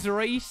 he is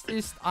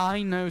racist.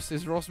 I know,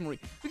 says Rosemary.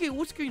 Okay,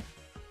 what's going?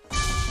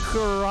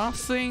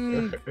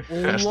 Harassing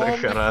Hashtag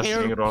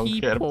harassing long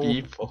hair people,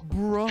 people.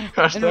 bro.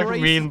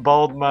 Hashtag mean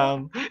bald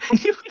man.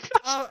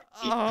 Oh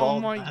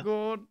bald my man.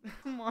 god.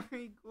 Oh my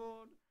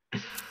god.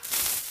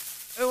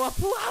 Oh,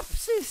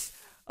 Apoapsis,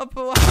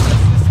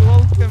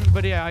 welcome.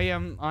 But yeah, I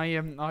am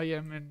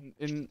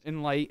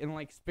in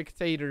like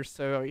spectators,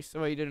 so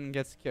I didn't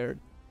get scared.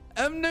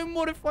 No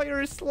modifier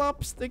is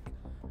slapstick.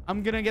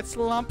 I'm gonna get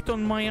slapped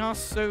on my ass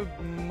so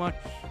much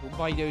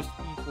by those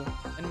people,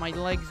 and my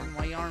legs and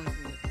my arms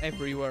and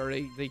everywhere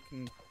they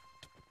can.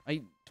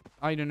 I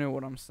don't know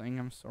what I'm saying.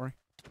 I'm sorry.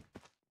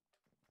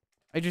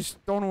 I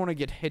just don't want to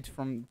get hit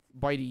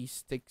by these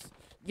sticks.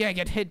 Yeah,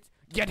 get hit.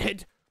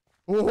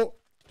 Oh,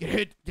 get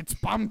hit. Get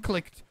spam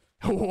clicked.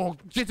 Oh,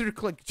 jitter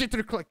click.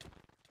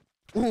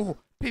 Oh,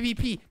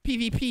 PvP.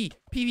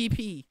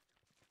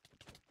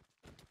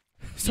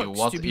 You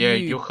what? Yeah,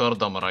 you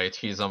heard him right.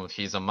 He's a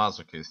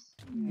masochist.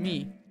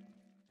 Me.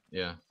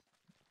 Yeah.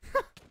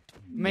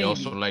 Maybe. You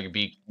also like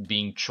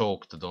being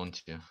choked,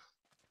 don't you?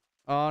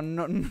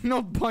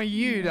 Not by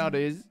you, that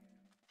is.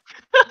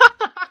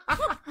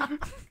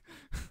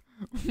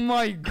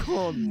 My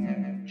god.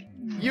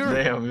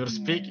 Damn,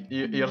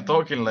 you're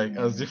talking like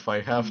as if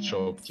I have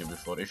choked you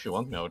before. If you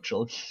want me, I'll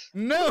choke you.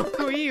 No,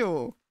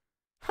 you.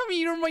 I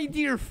mean, you're my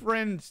dear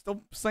friend.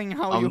 Stop saying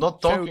how I'm you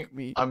not choke talking.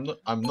 me. I'm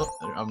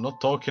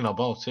not talking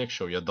about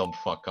sexual, you dumb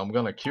fuck. I'm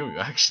gonna kill you,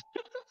 actually.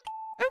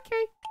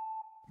 Okay.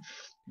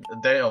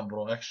 Damn,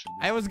 bro, actually.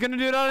 I was gonna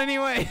do that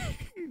anyway.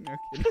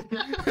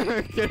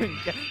 No kidding.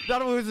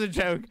 That was a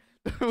joke.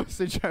 That was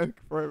a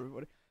joke for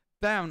everybody.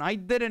 Damn, I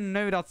didn't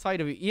know that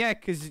side of it. Yeah,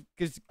 cause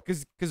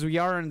we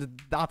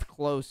aren't that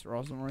close,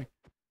 Rosemary.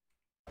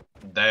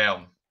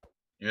 Damn.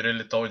 You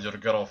really told your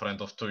girlfriend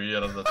of 2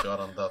 years that you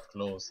aren't that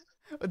close.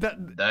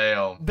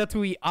 Damn. That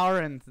we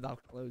aren't that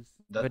close.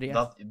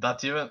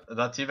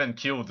 That even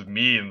killed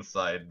me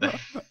inside.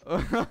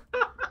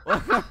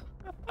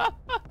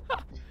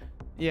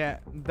 Yeah,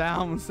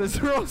 damn, says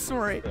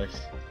Rosemary.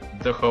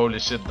 The holy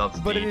shit, that's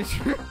But deep. it is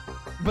true.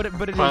 But it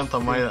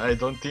Phantom, is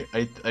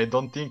I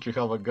don't think you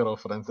have a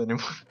girlfriend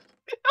anymore.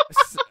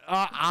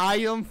 I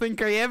don't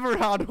think I ever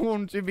had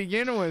one to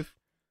begin with.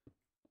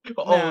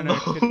 Oh no,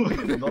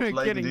 no, not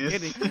like kidding,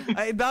 this.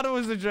 That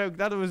was a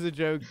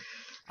joke.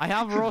 I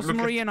have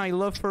Rosemary and I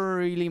love her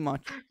really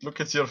much. Look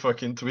at your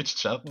fucking Twitch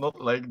chat, not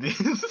like this.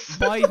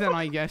 Biden,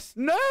 I guess.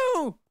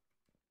 No!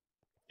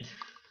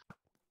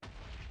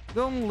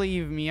 Don't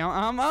leave me.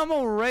 I'm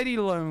already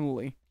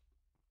lonely.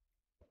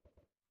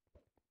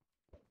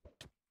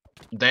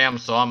 Damn,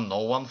 so I'm no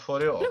one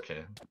for you?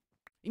 Okay.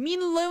 You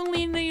mean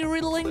lonely in a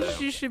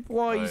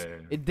relationship-wise?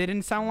 It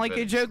didn't sound like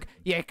a joke.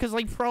 Yeah, because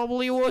I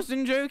probably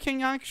wasn't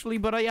joking, actually,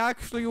 but I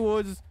actually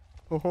was.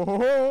 You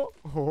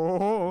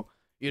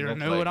don't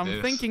know what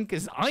I'm thinking,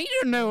 because I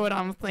don't know what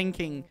I'm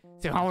thinking.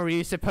 So how are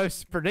you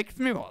supposed to predict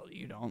me? Well,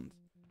 you don't.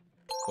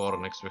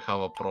 Cornix, we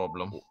have a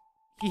problem.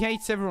 He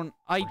hates everyone.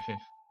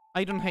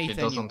 I don't hate anyone. He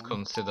doesn't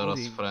consider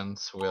us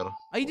friends.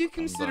 I do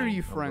consider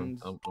you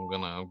friends. I'm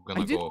gonna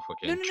go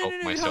fucking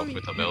choke myself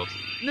with a belt.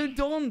 No,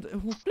 don't.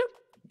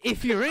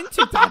 If you're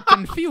into that,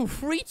 then feel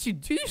free to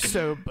do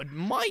so. But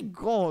my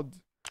god,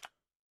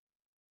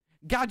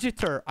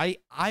 Gadgeter, I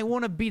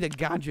want to be the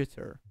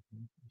Gadgeter.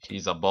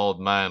 He's a bald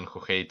man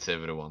who hates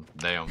everyone.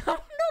 Damn. I'm not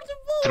a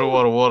bald.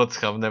 Truer words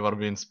have never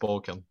been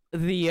spoken.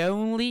 The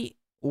only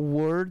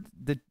word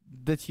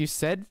that you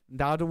said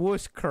that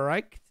was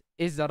correct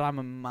is that I'm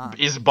a man.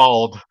 He's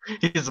bald.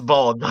 He's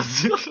bald.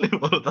 That's the only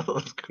word that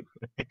was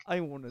correct. I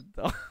wanna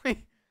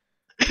die.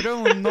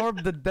 Throw an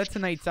orb that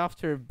detonates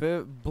after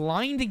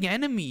blinding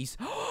enemies.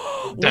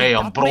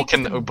 Damn,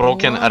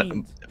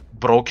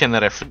 broken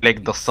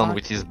reflect the sun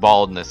with his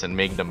baldness and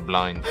make them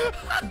blind.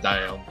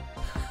 Damn.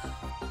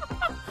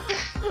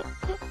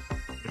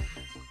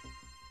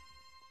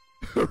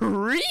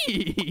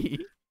 Ree!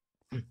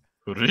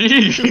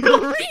 Ree!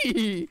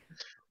 Ree!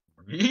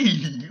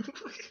 Ree!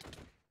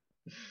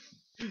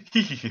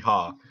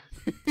 Hee-hee-ha.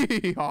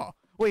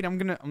 Wait,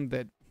 I'm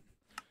dead.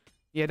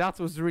 Yeah, that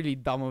was really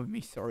dumb of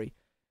me, sorry.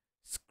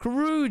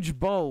 Scrooge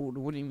Bold.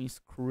 What do you mean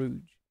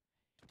Scrooge?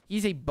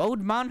 He's a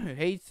bold man who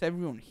hates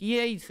everyone. He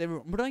hates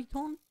everyone, but I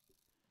don't.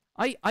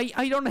 I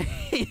don't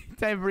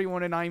hate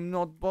everyone, and I'm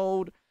not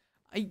bold.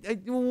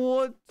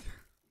 What?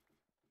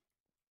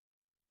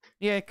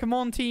 Yeah, come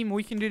on, team.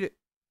 We can do it.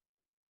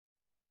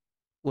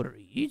 What are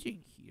you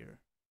doing here?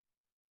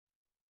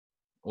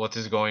 What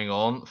is going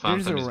on?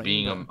 Phantom is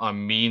being rainbow. a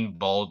mean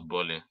bald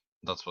bully.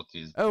 That's what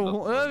he's.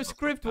 Oh,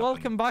 Script,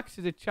 welcome back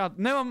to the chat.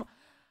 No,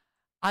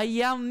 I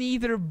am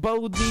neither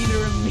bold,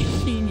 neither a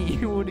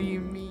meanie. What do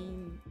you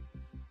mean?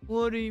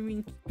 What do you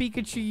mean?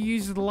 Pikachu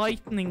used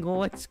lightning.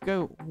 Let's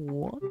go.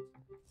 What?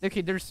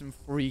 Okay, there's some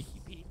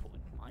freaky people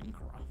in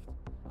Minecraft.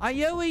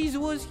 I always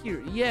was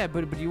here. Yeah,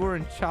 but you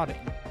weren't chatting.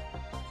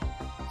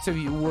 So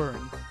you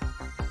weren't.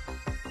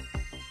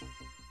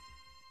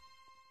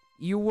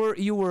 You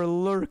were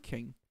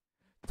lurking.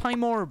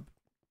 Time orb.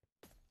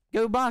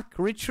 Go back.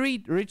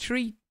 Retreat.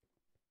 Retreat.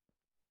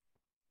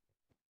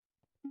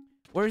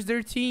 Where's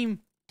their team?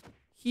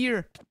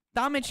 Here.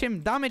 Damage him.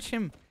 Damage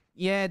him.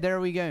 Yeah, there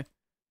we go.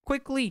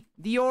 Quickly.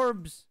 The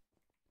orbs.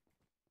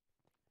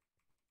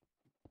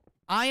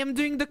 I am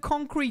doing the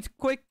concrete.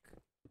 Quick.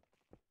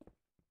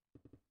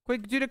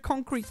 Quick, do the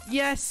concrete.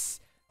 Yes.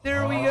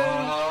 There we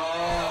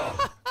go.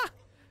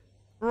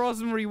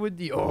 Rosemary with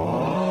the...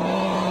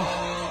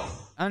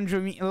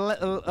 Andrew,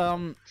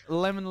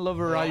 Lemon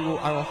Lover, I will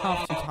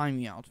have to time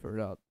you out for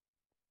that.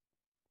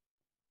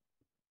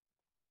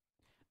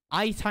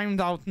 I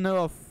timed out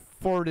Noah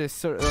for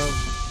this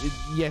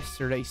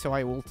yesterday, so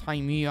I will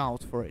time you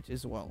out for it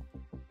as well.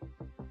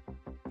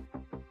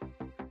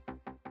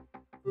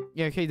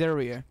 Yeah, okay, there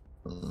we go.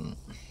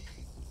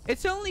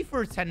 It's only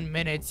for 10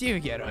 minutes, you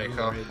get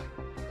over it.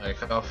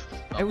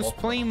 I was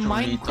playing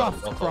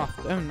Minecraft Craft.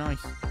 Oh,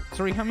 nice.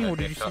 Sorry, how many? What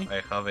did you say?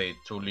 I have a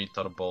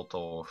 2-liter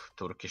bottle of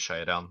Turkish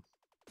Ayran.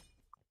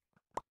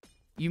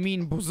 You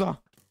mean Buza?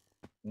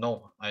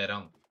 No,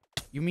 Ayran.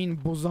 You mean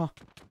Buza?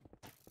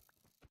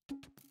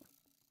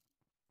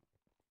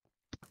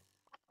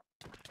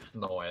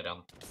 No,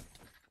 Ayran.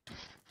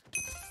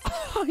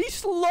 I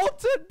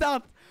slaughtered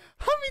that!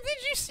 How many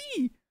did you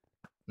see?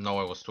 No,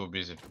 I was too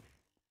busy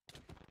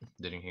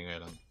drinking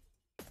Ayran.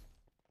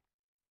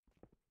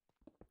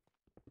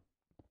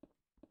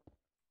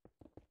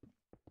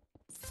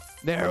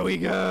 There we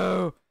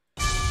go.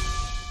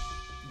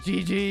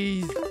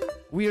 GG's.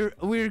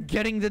 We're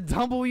getting the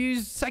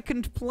W's.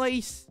 Second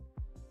place.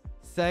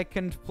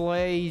 Second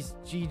place.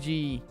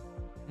 GG.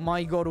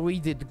 My god,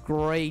 we did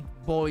great,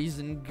 boys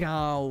and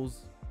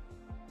gals.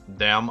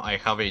 Damn, I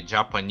have a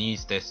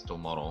Japanese test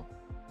tomorrow.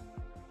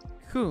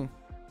 Who?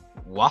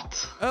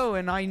 What? Oh,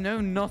 and I know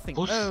nothing.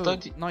 Who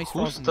Nice.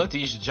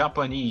 studies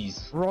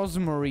Japanese?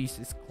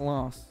 Rosemary's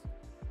class.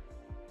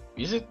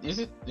 Is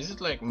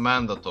it like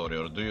mandatory,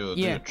 or do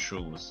you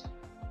choose?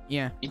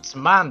 Yeah. It's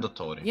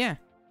mandatory. Yeah.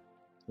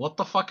 What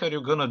the fuck are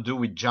you gonna do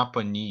with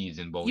Japanese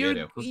in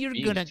Bulgaria? You're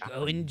gonna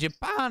go in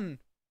Japan.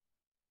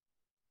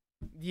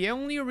 The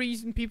only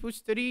reason people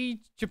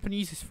study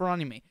Japanese is for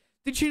anime.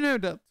 Did you know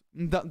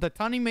that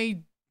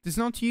anime does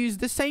not use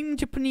the same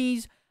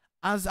Japanese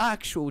as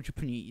actual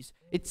Japanese?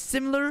 It's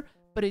similar,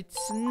 but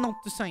it's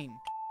not the same.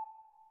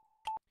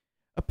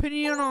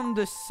 Opinion on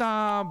the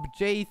Saab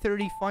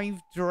J35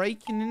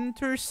 Drake and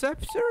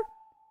Interceptor?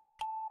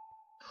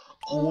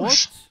 Oh,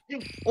 what?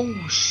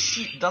 Oh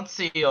shit! That's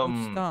a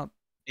What's that?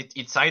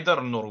 It's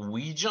either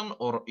Norwegian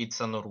or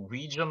it's a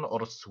Norwegian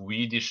or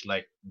Swedish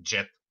like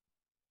jet.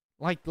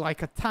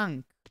 Like a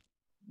tank.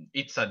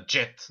 It's a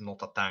jet,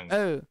 not a tank.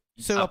 Oh,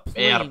 it's so a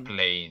plane.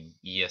 Airplane.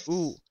 Yes.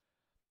 Ooh.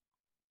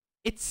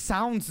 It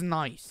sounds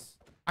nice.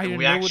 I don't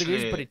know what it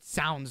is, but it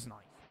sounds nice.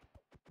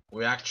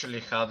 We actually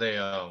had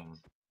a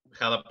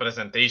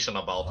presentation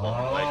about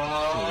one like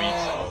 2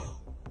 weeks ago.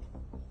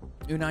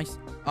 Oh, nice.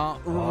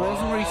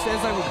 Rosemary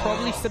says I will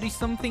probably study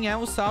something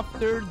else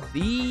after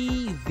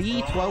the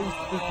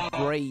 12th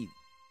grade.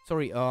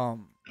 Sorry,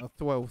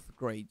 12th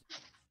grade.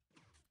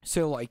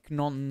 So like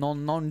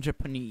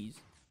non-Japanese,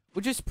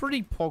 which is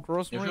pretty pog,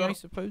 Rosemary, I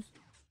suppose.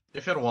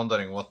 If you're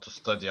wondering what to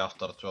study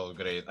after 12th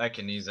grade, I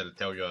can easily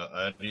tell you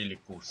a really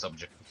cool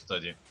subject to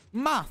study.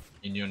 Math.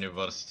 In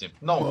university.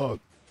 No.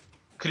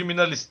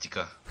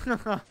 Criminalistica.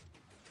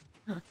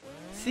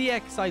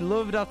 CX, I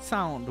love that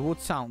sound.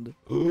 What sound?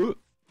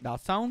 That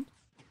sound?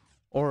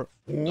 Or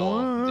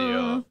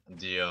no,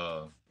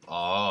 the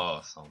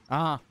sound.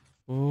 Ah.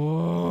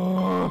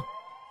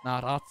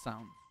 Nah, that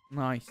sound.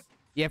 Nice.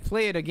 Yeah,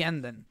 play it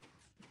again then.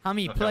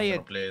 Hami, Okay, play I'm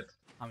gonna play it.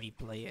 Hami,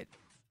 play it.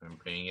 I'm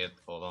playing it.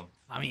 Hold on.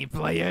 Hami,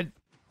 play it.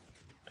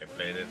 I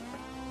played it.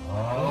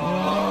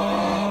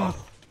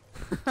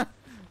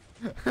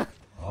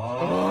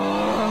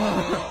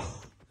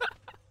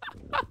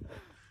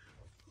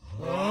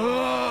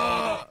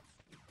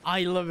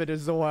 I love it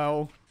as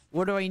well.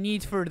 What do I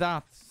need for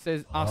that?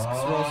 Asks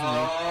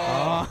Rosemary.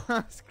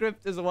 Ah,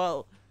 script as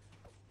well.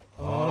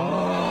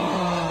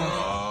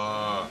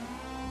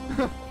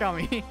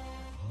 Kami.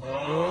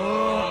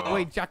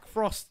 Wait, Jack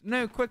Frost.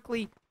 No,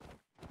 quickly.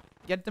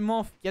 Get them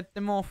off. Get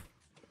them off.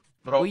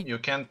 Bro, you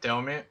can't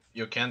tell me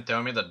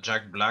that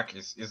Jack Black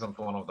isn't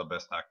one of the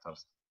best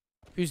actors.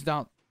 Who's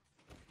that?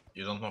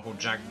 You don't know who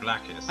Jack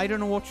Black is? I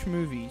don't watch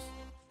movies.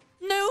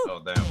 No.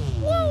 Oh damn.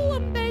 Whoa,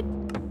 I'm dead.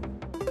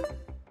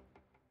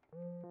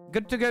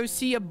 Good to go.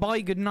 See ya.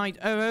 Bye. Good night.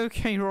 Oh,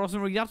 okay,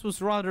 Rosemary. That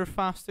was rather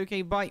fast.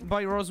 Okay, bye.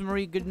 Bye,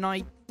 Rosemary. Good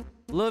night.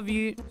 Love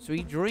you.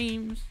 Sweet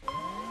dreams.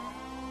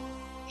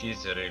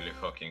 He's really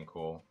fucking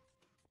cool.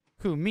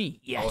 Who, me?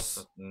 Yes.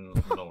 Also,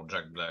 no,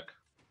 Jack Black.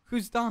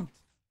 Who's that?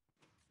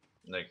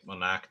 Like,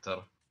 an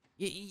actor.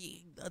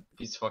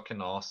 He's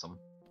fucking awesome.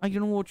 I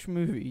don't watch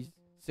movies,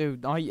 so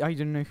I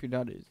don't know who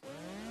that is.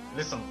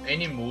 Listen,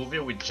 any movie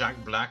with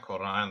Jack Black or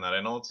Ryan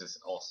Reynolds is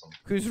awesome.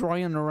 Who's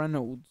Ryan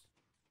Reynolds?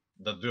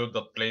 The dude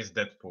that plays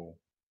Deadpool.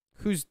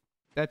 Who's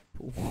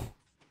Deadpool?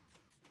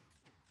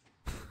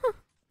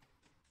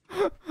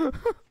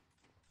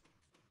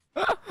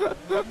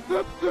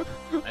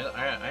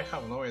 I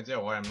have no idea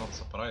why I'm not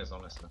surprised,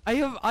 honestly. I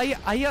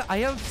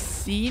have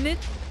seen it.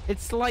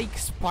 It's like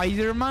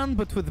Spider-Man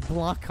but with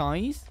black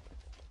eyes,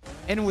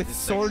 and with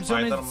swords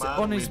like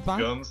on his with back.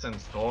 guns and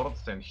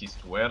swords, and he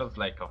swears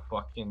like a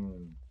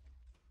fucking.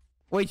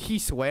 Wait, he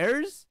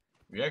swears?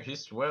 Yeah, he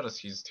swears.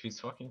 He's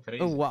fucking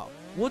crazy. Oh wow!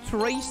 What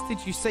race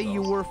did you say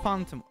you were,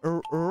 Phantom?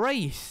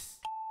 Race?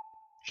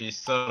 He's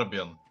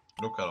Serbian.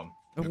 Look at him.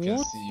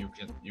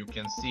 You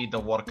can see the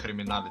war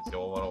criminality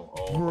overall.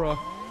 Bruh.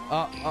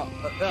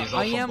 He's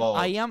also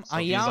I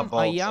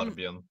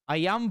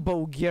am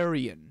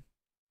Bulgarian.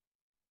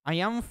 I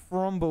am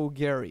from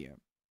Bulgaria,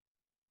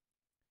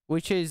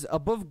 which is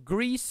above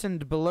Greece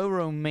and below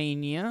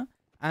Romania,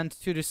 and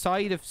to the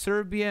side of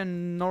Serbia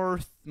and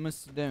North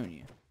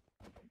Macedonia.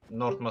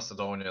 North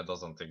Macedonia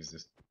doesn't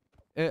exist.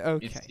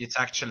 Okay. It's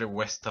actually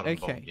Western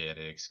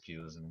Bulgaria.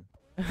 Excuse me.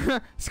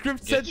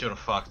 Script said. Get your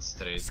facts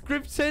straight.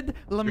 Script said.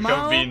 Lamau. You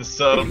have been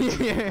served.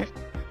 Yeah.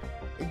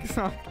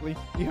 Exactly.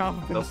 You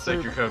have been That's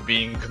served. like you have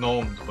been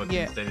gnomed, but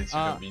instead it's you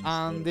have been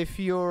and served. if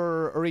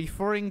you're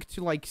referring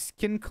to like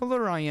skin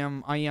color, I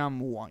am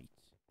white.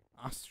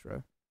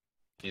 Astro.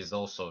 He's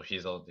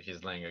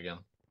lying again.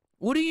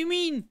 What do you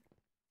mean?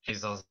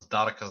 He's as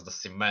dark as the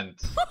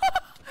cement.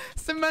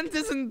 Cement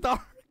isn't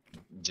dark.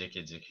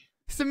 Jiki.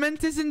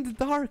 Cement isn't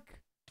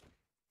dark.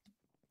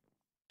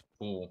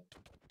 Ooh.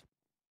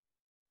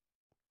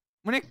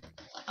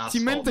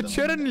 Cement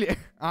черный.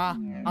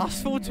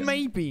 Asphalt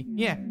maybe.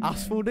 Yeah,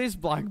 asphalt is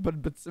black,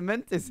 but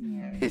cement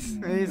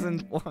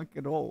isn't black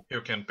at all.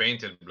 You can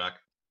paint it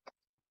black.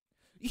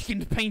 You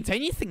can paint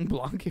anything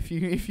black if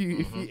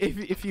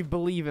you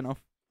believe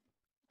enough.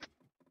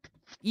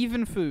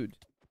 Even food.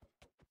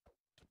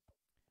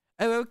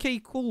 Oh, okay,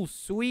 cool,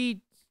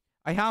 sweet.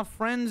 I have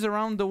friends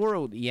around the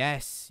world.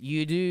 Yes,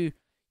 you do.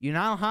 You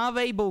now have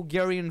a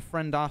Bulgarian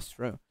friend,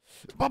 Astro.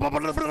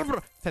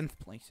 10th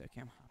place.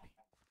 Okay, I'm happy.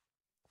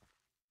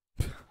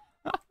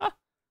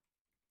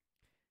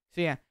 So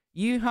yeah,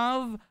 you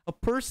have a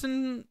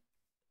person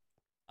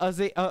as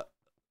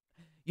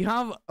you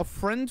have a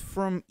friend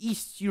from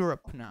East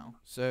Europe now.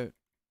 So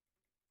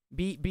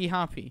be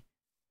happy.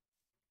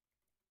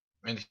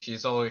 And he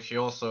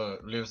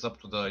also lives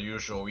up to the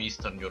usual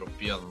Eastern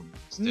European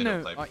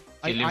stereotype. No,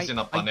 he lives in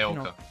a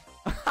panelka.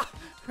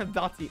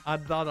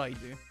 That I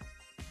do.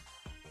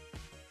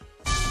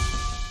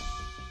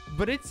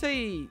 But it's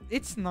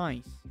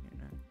nice, you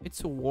know.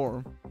 It's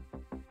warm.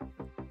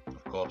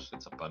 Of course,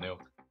 it's a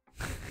panelka.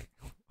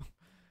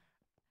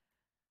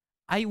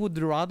 I would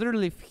rather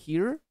live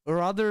here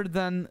rather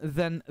than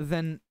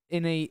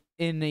in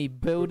a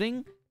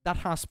building that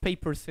has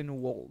paper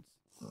thin walls.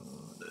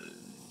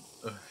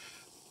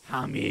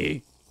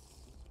 Hammy.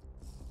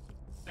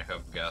 I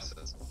have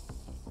gases.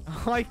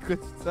 I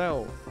could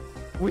tell.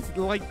 With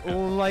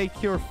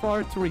like your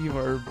fart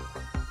reverb.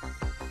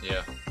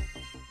 Yeah.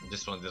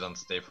 This one didn't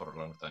stay for a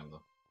long time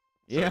though.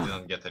 So Yeah. it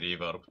didn't get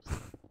reverb.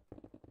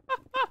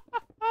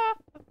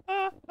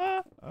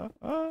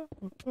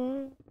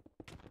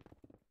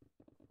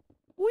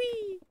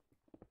 Wee.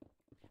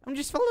 I'm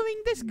just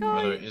following this guy.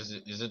 By the way,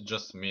 is it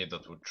just me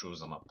that would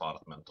choose an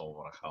apartment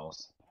over a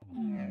house?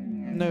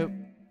 No.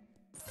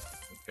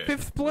 Okay.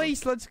 5th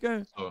place, let's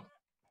go.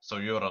 So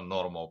you're a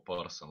normal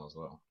person as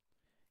well.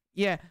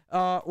 Yeah,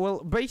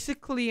 well,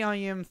 basically I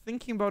am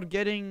thinking about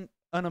getting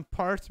an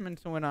apartment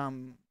when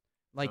I'm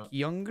like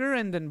younger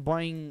and then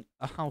buying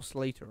a house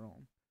later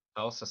on.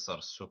 Houses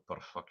are super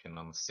fucking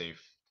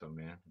unsafe to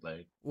me.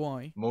 Like,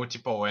 why?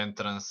 Multiple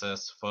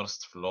entrances,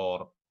 first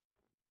floor.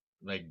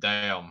 Like,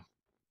 damn.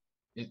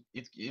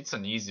 It's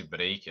an easy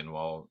break-in,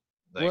 while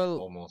like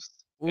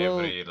almost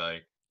every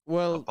like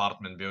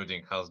apartment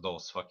building has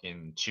those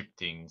fucking chip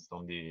things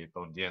on the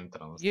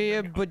entrance.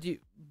 Yeah, but you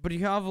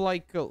have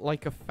like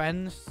a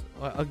fence,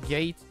 a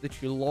gate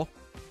that you lock.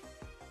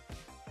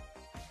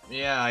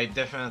 Yeah, I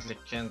definitely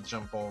can't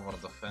jump over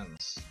the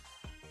fence.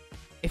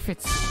 if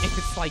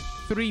it's like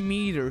 3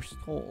 meters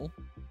tall.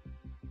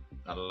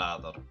 A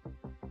ladder.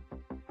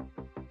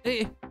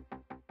 Eh,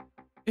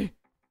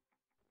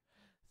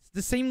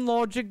 the same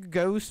logic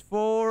goes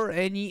for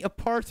any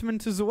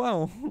apartment as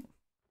well.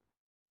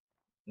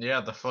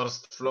 Yeah, the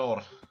first floor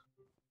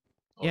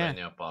of Yeah.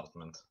 any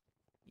apartment.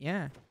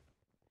 Yeah.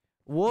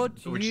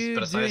 What Which is you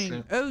precisely-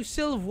 doing? Oh,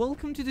 Sylv,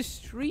 welcome to the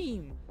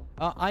stream.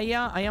 I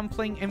am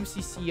playing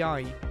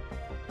MCCI.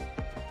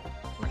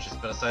 Which is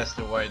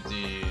precisely why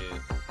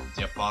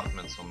the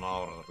apartments on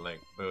our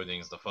like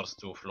buildings, the first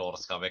 2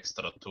 floors have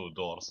extra 2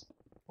 doors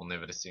on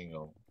every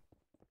single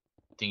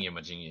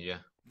thingy-majingy, yeah.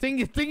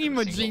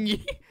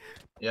 Thingy-majingy.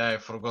 Yeah, I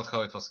forgot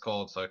how it was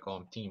called, so I call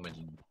them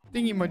thingy-majingy.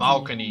 Thingy-majingy.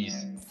 Balconies.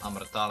 I'm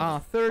retarded. Ah,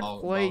 third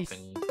place.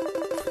 Balconies.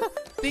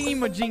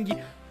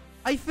 Thingy-majingy.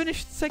 I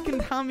finished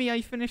second, Hammy.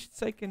 I finished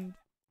second.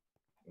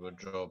 Good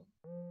job.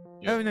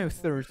 Oh no,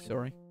 third.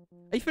 Sorry.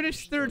 I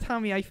finished third,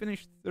 Hammy. I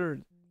finished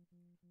third.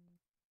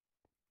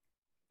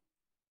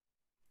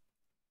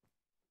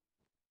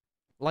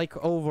 Like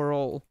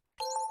overall.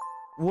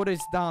 What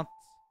is that?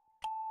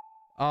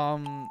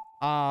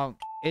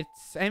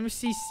 It's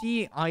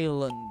MCC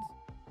Island.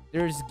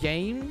 There's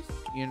games,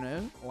 you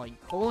know, like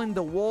Hole in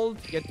the Wall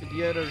to get to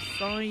the other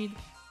side,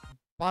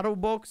 Battle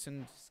Box,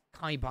 and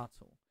Sky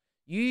Battle.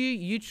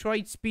 You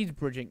tried speed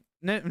bridging.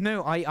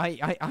 No,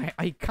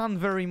 I can't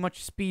very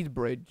much speed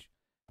bridge.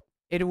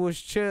 It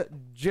was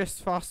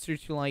just faster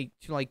to like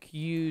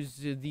use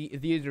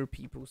the other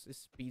people's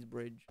speed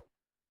bridge,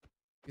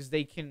 because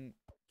they can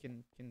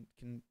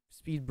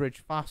speed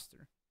bridge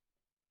faster.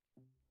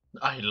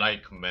 I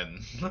like men.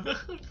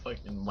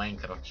 Fucking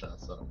Minecraft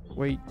chats are amazing.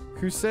 Wait,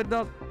 who said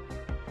that?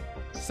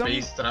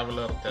 Space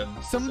Traveler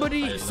 10.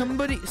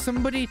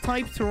 Somebody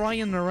typed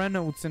Ryan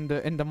Reynolds in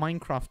the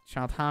Minecraft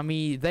chat,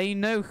 Hammy. They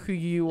know who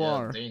you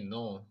are. They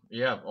know.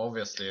 Yeah,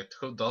 obviously.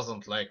 Who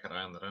doesn't like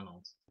Ryan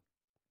Reynolds?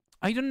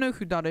 I don't know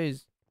who that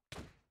is.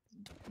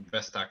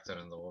 Best actor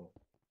in the world.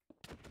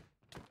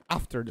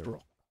 After The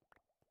Rock.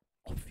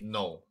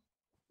 No.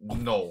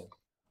 No.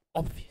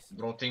 Obvious.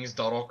 Bro thinks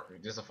The Rock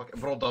is a fucking...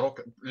 Bro, The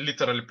Rock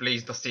literally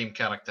plays the same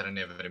character in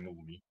every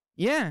movie.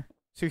 Yeah,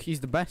 so he's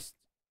the best.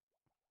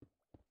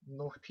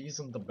 No, he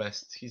isn't the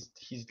best. He's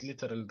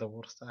literally the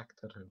worst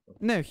actor ever.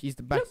 No, he's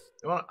the best.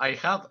 Well, I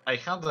had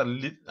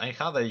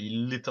a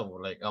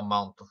little like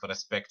amount of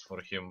respect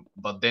for him,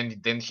 but then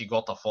he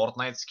got a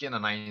Fortnite skin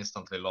and I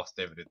instantly lost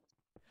everything.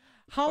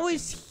 How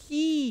is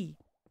he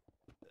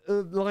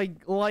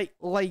like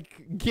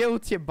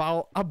guilty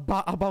about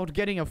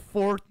getting a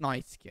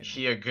Fortnite skin?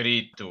 He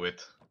agreed to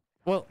it.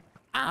 Well,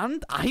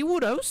 and I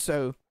would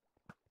also.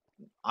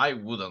 I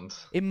wouldn't.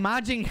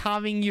 Imagine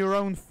having your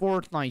own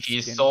Fortnite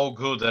He's skin. so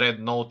good.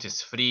 Red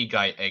Notice, free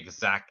guy,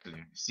 exactly.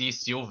 See,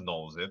 Steve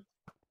knows it.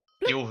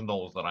 Steve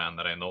knows Ryan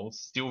Reynolds.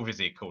 Steve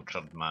is a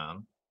cultured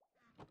man.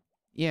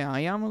 Yeah, I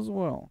am as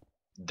well.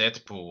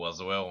 Deadpool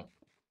as well.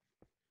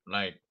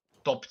 Like,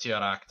 top tier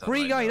actor.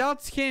 Free right guy, now.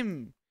 that's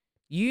him.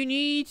 You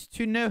need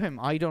to know him.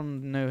 I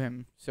don't know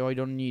him, so I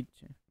don't need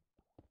to.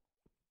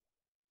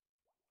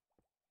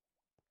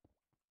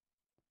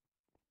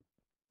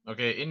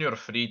 Okay, in your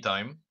free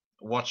time,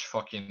 watch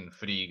fucking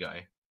Free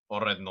Guy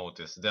or Red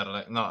Notice. They're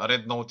like, no,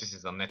 Red Notice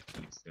is a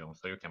Netflix film,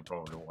 so you can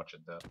probably watch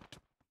it there.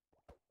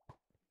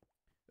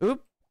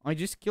 Oop! I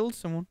just killed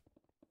someone.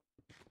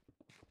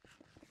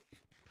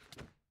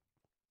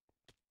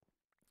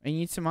 I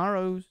need some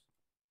arrows.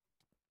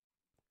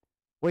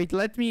 Wait,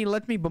 let me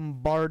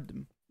bombard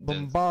them.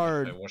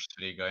 Bombard. I watched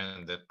Free Guy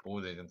and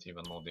Deadpool. They didn't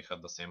even know they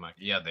had the same act.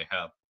 Yeah, they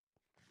had.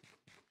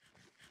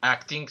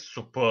 Acting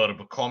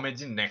superb,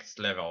 comedy next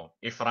level.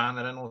 If Ryan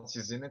Reynolds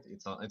is in it,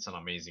 it's an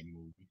amazing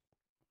movie.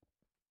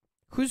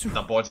 Who's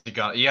The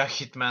Bodyguard, yeah,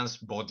 Hitman's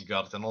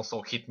Bodyguard, and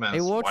also Hitman's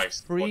I watched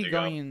wife's Free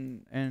bodyguard. Guy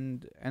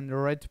and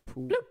Red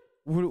Pool.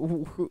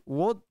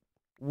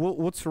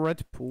 What's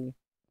Red Pool?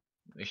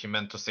 He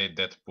meant to say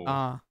Deadpool.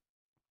 Ah.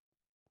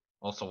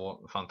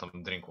 Also, Phantom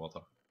Drinkwater.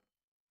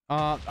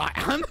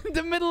 I'm in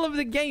the middle of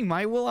the game.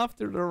 I will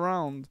after the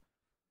round.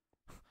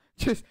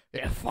 Just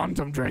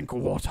Phantom drink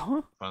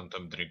water.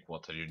 Phantom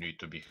Drinkwater. You need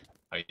to be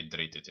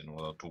hydrated in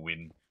order to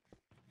win.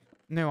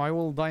 No, I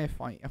will die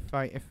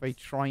if I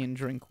try and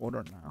drink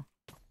water now.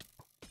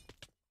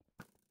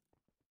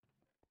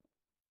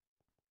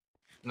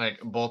 Like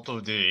both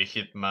of the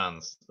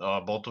Hitmans,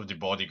 both of the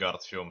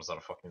Bodyguard films are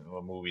fucking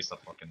movies are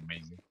fucking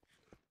amazing.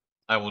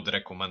 I would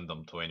recommend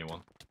them to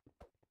anyone.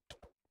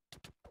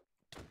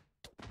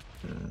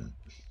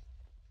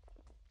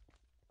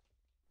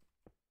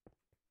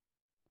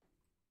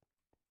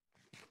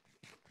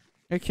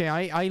 Okay,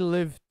 I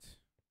lived.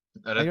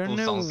 Red don't Bull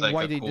know sounds like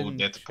why a they cool didn't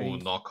Deadpool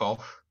change.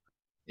 knockoff.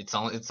 It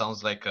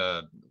sounds like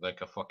a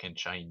fucking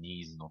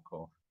Chinese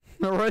knockoff.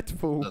 Red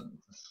Bull.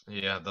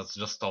 Yeah, that's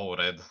just all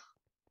red.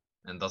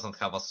 And doesn't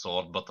have a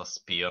sword but a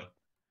spear.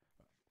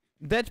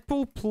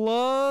 Deadpool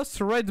plus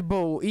Red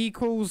Bull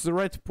equals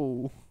Red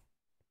Bull.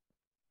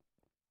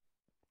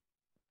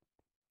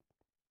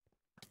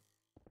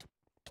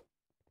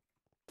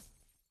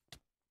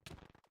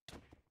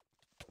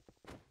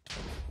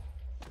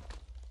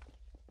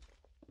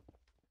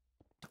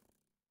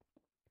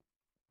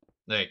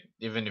 Like,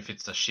 even if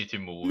it's a shitty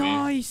movie,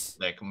 Nice.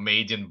 like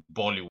made in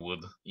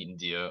Bollywood,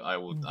 India, I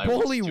would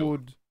still.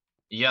 Bollywood.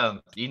 Yeah,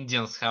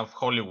 Indians have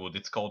Hollywood.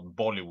 It's called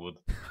Bollywood.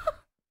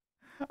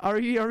 Are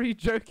you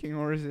joking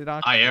or is it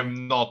actually? I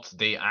am not.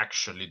 They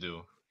actually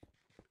do.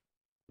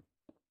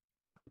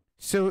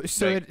 So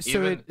Like,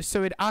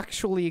 it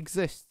actually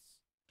exists.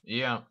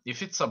 Yeah,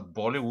 if it's a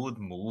Bollywood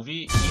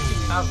movie, if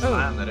it has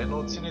Ryan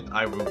Reynolds in it,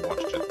 I will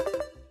watch it.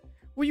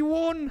 We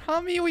won,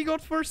 Hammy. We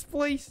got first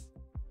place.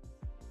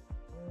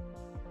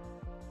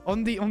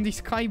 On the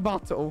Sky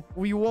Battle,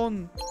 we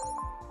won.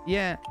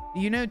 Yeah,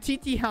 you know,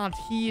 TT Hat,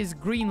 he is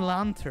Green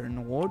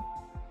Lantern. What?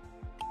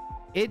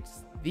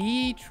 It's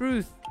the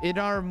truth. It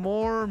are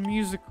more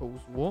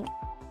musicals. What?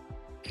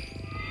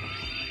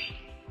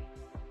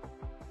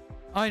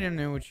 I don't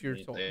know what you're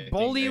talking.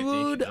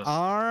 Bollywood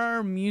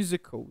are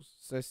musicals,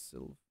 says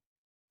Sylv.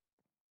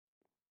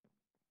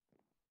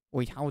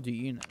 Wait, how do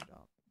you know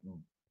that?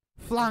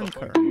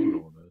 Flanker.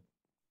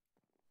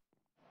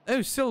 Oh,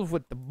 Sylv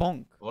with the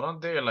bonk.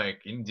 Weren't they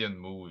like Indian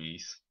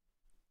movies?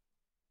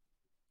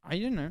 I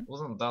don't know.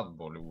 Wasn't that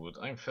Bollywood?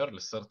 I'm fairly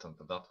certain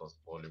that was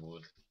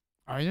Bollywood.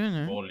 I don't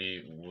know.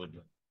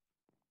 Bollywood.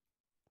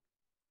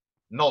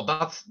 No,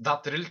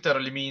 that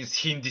literally means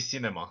Hindi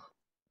cinema.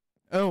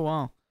 Oh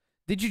wow.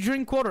 Did you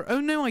drink water? Oh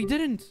no, I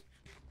didn't.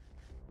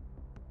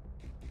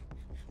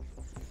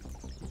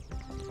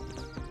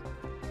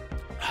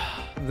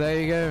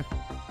 There you go.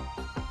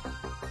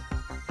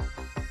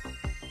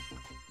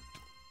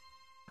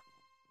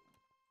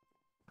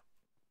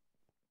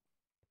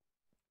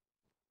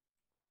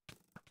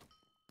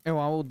 Oh,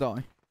 I will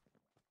die.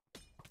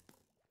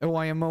 Oh,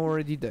 I am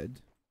already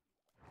dead.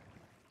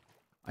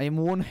 I am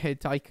one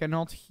hit. I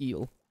cannot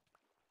heal.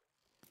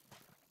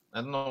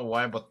 I don't know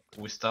why, but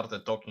we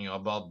started talking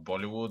about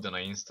Bollywood and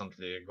I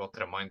instantly got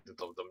reminded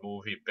of the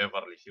movie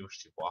Beverly Hills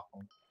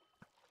Chihuahua.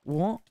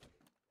 What?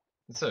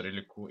 It's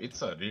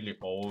a really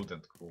old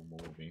and cool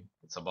movie.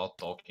 It's about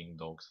talking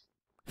dogs.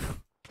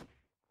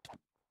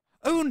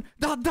 Oh,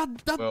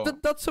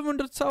 that's someone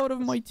that's out of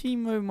my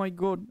team. Oh my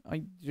god,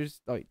 I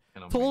just died.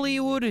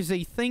 Tollywood is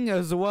a thing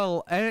as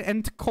well,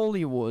 and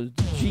Collywood.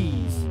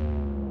 Jeez.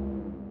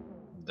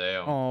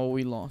 Damn. Oh,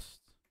 we lost.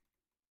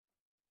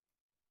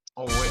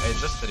 Oh wait, I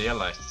just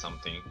realized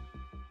something.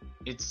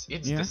 It's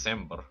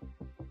December.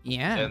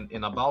 Yeah. And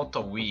in about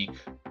a week,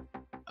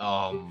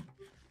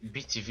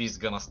 BTV is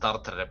gonna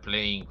start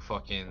replaying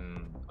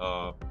fucking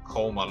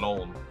Home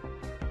Alone.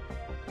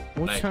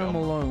 What's like, Home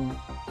Alone?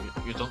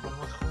 You don't know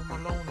what Home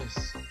Alone is?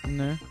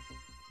 No.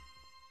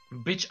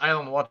 Bitch, I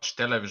don't watch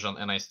television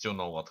and I still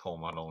know what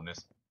Home Alone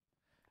is.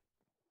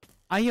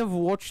 I have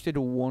watched it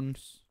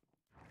once.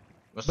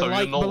 So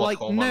you know what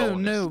Home Alone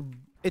is? No,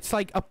 it's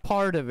like a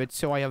part of it,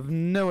 so I have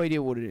no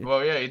idea what it is.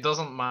 Well, yeah, it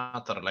doesn't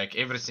matter. Like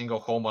every single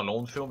Home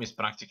Alone film is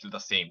practically the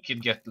same.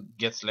 Kid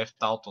gets left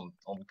out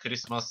on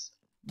Christmas.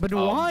 But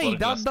why?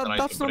 That's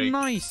not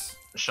nice.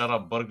 Shut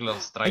up, burglar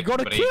strike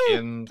break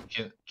in.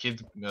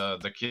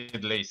 The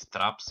kid lays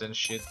traps and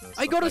shit. And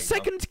I got a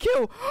second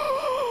kill.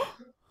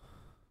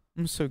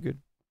 I'm so good.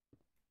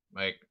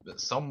 Like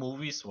some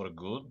movies were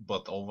good,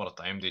 but over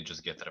time they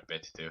just get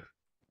repetitive.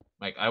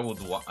 Like I would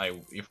watch them, I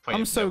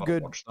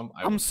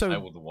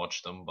would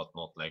watch them, but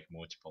not like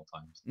multiple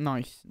times.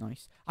 Nice.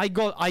 I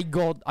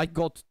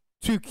got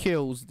 2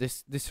 kills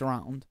this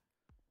round.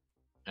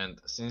 And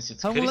since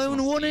it's Home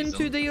Alone 1 and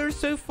 2, they are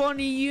so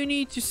funny. You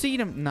need to see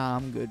them. Nah,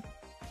 I'm good.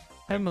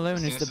 Home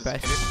Alone is the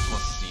best.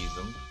 Christmas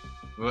season,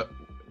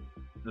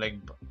 like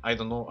I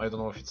don't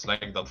know if it's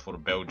like that for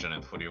Belgian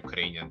and for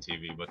Ukrainian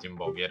TV, but in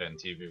Bulgarian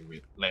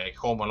TV, like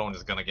Home Alone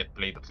is gonna get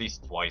played at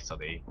least twice a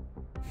day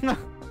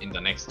in the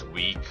next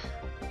week.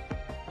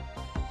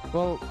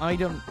 Well, I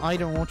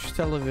don't watch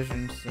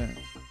television, so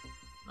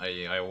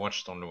I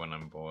watched only when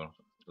I'm bored,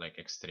 like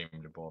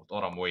extremely bored,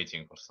 or I'm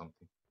waiting for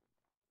something.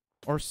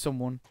 Or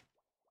someone.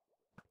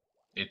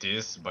 It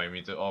is by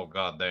me too. Oh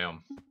god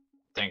damn!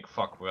 Thank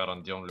fuck we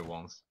aren't the only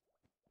ones.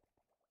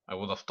 I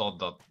would have thought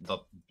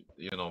that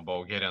you know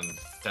Bulgarian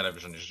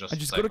television is just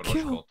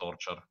psychological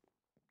torture.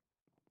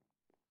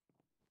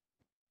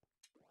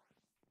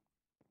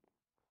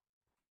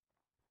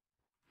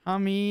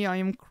 Hammy, I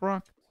am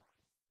cracked.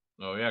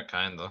 Oh yeah,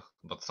 kinda.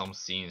 But some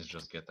scenes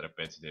just get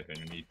repetitive and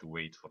you need to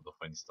wait for the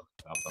funny stuff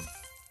to happen.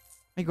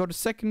 I got a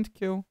second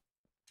kill.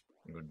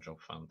 Good job,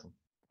 Phantom.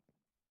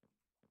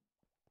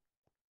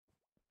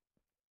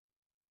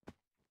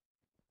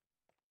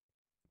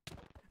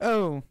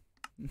 Oh.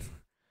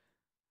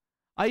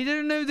 I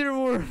didn't know there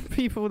were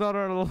people that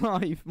are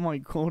alive, my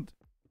god.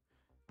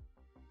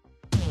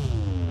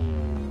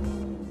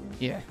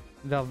 Yeah,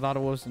 that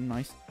wasn't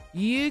nice.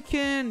 You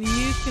can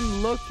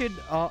look it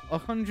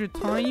 100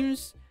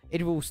 times,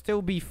 it will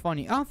still be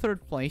funny. Ah,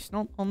 3rd place,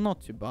 not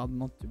too bad,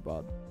 not too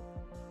bad.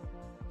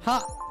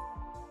 Ha!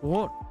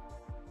 What?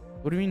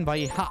 What do you mean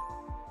by ha?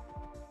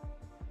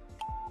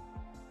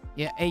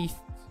 Yeah, 8th.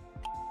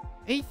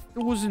 8th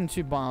wasn't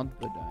too bad,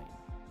 but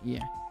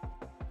yeah.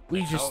 I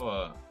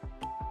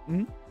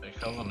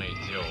have an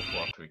idea of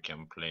what we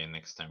can play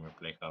next time we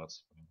play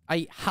cards.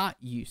 I hate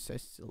you,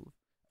 says Sylv.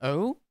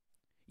 Oh?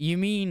 You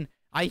mean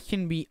I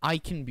can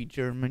be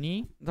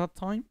Germany that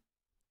time?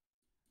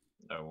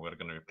 No, we're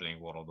gonna be playing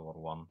World War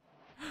One.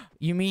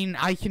 You mean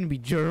I can be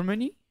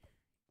Germany?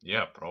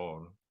 Yeah,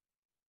 probably.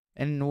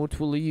 And what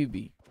will you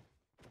be?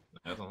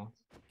 I don't know.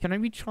 Can I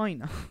be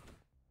China?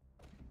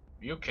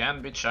 You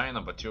can be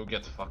China, but you'll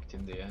get fucked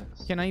in the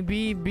ass. Can I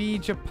be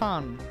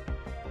Japan?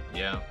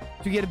 Yeah.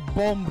 To get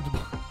bombed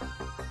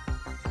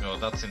by... No,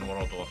 that's in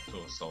World War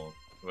Two, so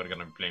we're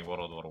gonna be playing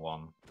World War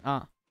One.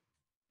 Ah.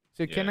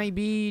 So can Yeah. I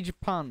be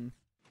Japan?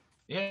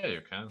 Yeah,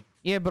 you can.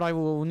 Yeah, but I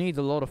will need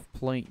a lot of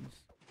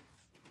planes.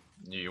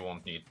 You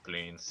won't need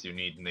planes, you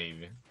need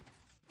navy.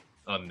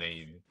 A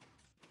navy.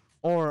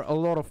 Or a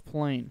lot of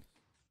planes.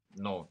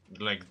 No,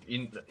 like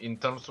in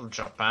terms of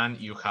Japan,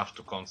 you have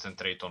to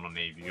concentrate on a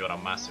navy. You're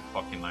a massive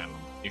fucking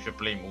island. If you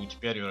play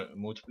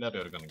multiplayer,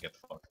 you're gonna get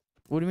fucked.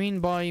 What do you mean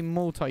by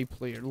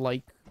multiplayer?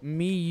 Like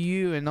me,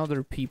 you, and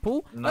other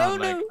people? No, Oh,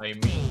 like no! I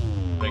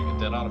mean, like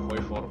there are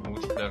way for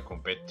multiplayer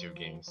competitive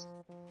games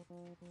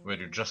where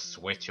you just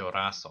sweat your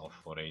ass off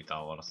for 8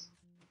 hours.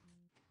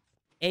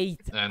 8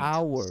 And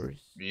hours.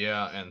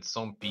 Yeah, and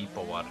some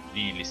people are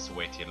really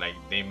sweaty. Like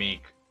they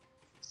make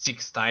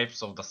 6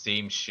 types of the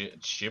same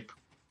ship.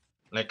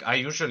 Like I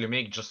usually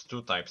make just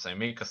 2 types. I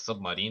make a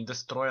submarine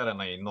destroyer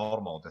and a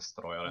normal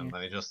destroyer, and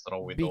I just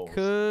throw with those.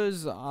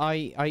 Because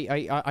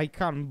I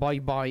can't buy.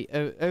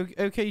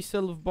 Okay,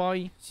 Sylv,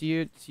 bye.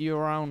 See you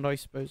around, I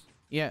suppose.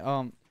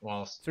 Yeah.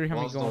 Whilst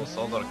 300 gold. those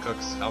other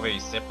cooks have a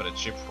separate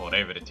ship for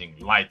everything.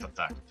 Light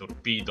attack,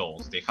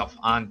 torpedoes, they have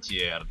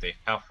anti-air, they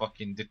have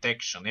fucking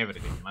detection,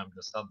 everything. And I'm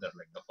just out there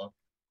like the fuck.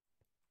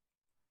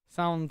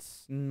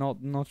 Sounds not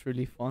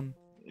really fun.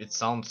 It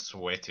sounds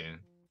sweaty.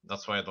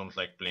 That's why I don't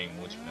like playing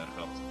multiplayer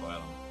Hearts of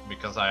Iron.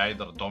 Because I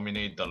either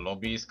dominate the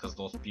lobbies because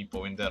those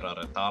people in there are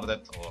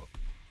retarded, or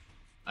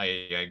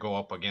I go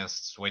up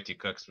against sweaty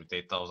cooks with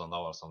 8,000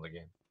 hours on the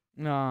game.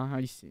 Ah,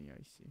 I see.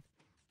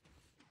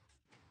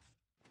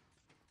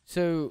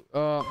 So,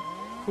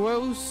 who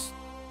else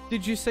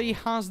did you say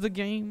has the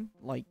game?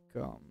 Like,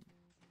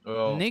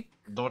 Well, Nick?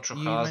 Docho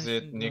You has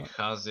it, mentioned Nick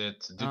has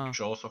it,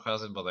 Ditch also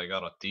has it, but I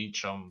gotta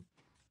teach him.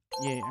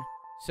 Yeah.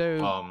 So,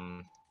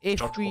 if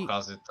Chochko we...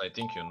 has it, I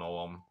think you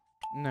know him.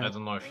 No. I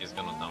don't know if he's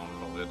gonna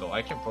download it though.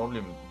 I can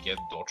probably get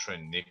Docho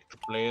and Nick to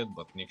play it,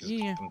 but Nick is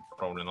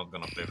probably not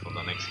gonna play for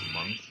the next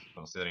month,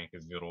 considering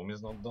his room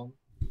is not done.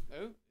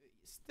 Oh,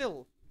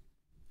 still.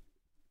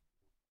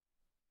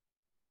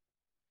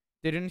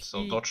 Didn't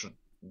So he...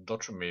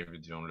 Docho may be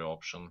the only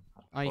option,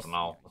 I for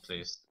now at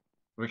least.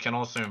 We can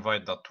also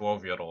invite that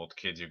 12-year-old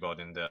kid you got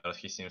in there.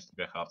 He seems to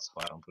be a Hearts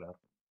of Iron player.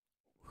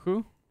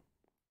 Who?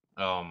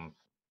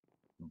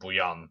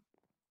 Buyan.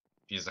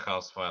 He's a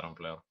Hearts of Iron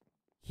player.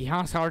 He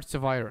has Hearts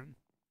of Iron.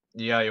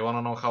 Yeah, you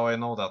wanna know how I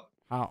know that?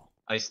 How?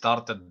 I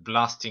started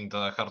blasting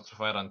the Hearts of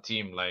Iron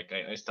team, like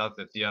I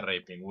started ear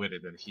raping with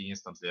it and he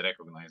instantly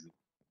recognized it.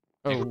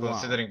 Oh,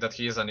 Considering that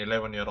he is an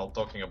 11-year-old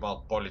talking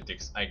about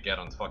politics, I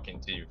guarantee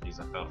fucking you he's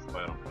a Hearts of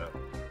Iron player.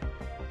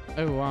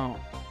 Oh, wow.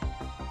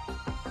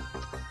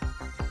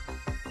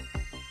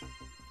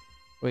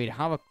 Wait, I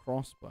have a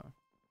crossbow.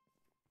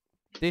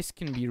 This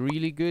can be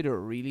really good or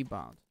really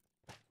bad.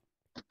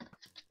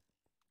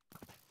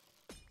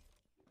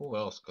 Who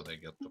else could I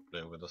get to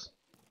play with us?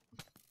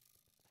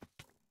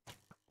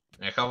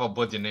 I have a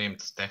buddy named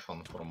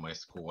Stefan from my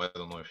school. I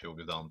don't know if he'll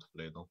be down to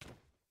play though.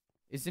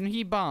 Isn't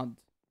he bad?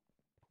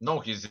 No,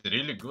 he's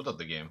really good at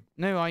the game.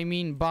 No, I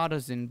mean bad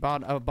as in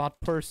bad, a bad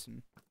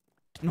person.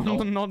 No,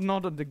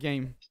 not at the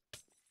game.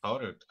 How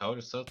are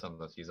you certain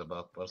that he's a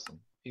bad person?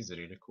 He's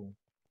really cool.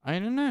 I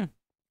don't know.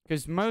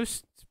 Because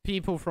most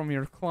people from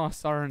your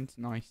class aren't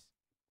nice.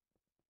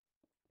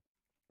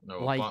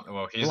 No,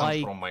 well, he's not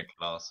from my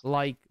class.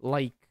 Like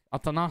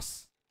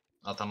Atanas.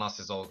 Atanas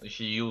is all.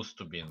 He used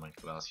to be in my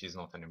class. He's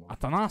not anymore.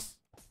 Atanas?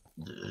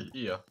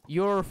 Yeah.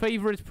 Your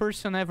favorite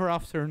person ever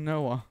after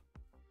Noah?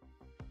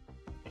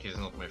 He's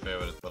not my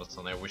favorite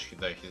person. I wish he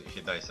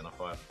dies in a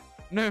fire.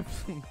 No,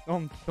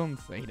 don't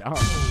say that.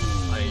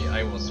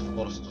 I was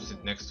forced to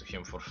sit next to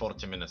him for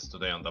 40 minutes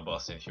today on the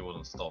bus and he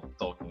wouldn't stop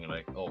talking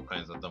like all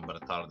kinds of dumb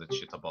retarded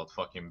shit about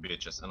fucking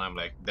bitches, and I'm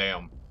like,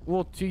 damn.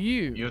 What, to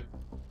you?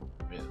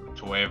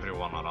 To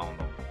everyone around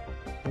him.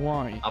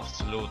 Why?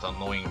 Absolute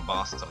annoying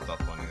bastard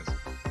that one is.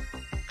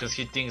 Because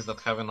he thinks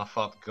that having a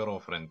fat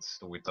girlfriend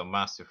with a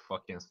massive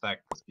fucking sack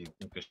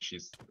because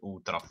she's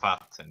ultra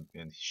fat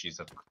and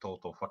she's a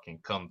total fucking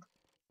cunt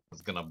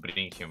is gonna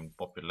bring him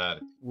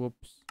popularity.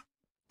 Whoops.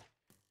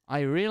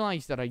 I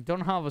realized that I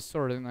don't have a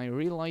sword and I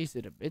realized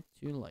it a bit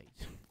too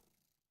late.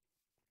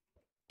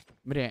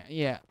 But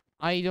yeah,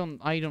 I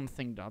don't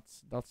think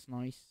that's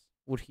nice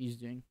what he's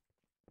doing.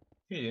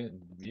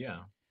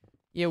 Yeah.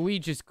 Yeah, we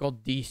just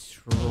got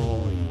destroyed.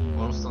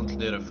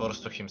 Constantly refers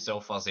to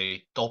himself as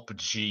a top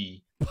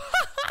G.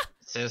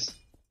 says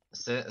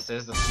that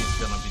he's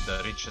gonna be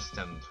the richest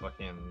and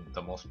fucking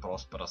the most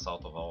prosperous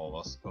out of all of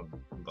us,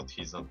 but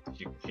he's not.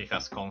 He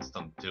has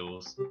constant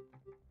dues.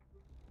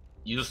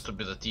 Used to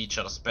be the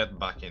teacher's pet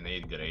back in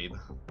 8th grade.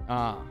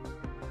 Ah.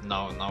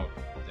 Now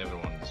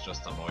everyone is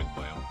just annoyed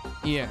by him.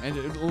 Yeah, and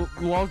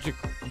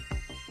logically.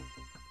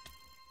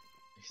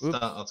 Oops.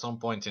 At some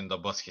point in the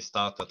bus he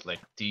started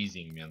like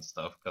teasing me and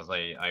stuff because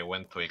I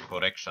went to a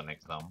correction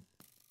exam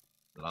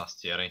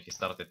last year and he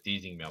started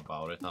teasing me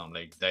about it. I'm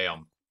like,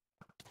 damn,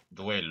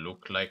 do I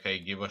look like I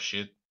give a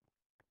shit?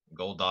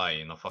 Go die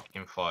in a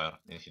fucking fire.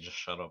 And he just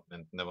shut up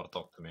and never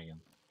talked to me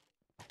again.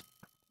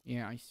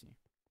 Yeah, I see.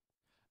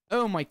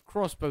 Oh, my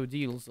crossbow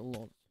deals a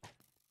lot.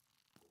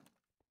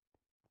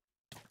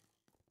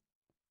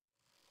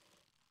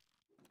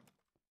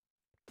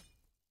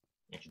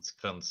 Like, it's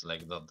cunts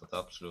like that that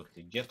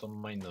absolutely get on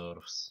my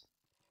nerves.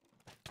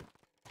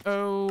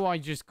 Oh, I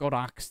just got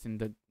axed in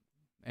the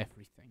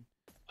everything.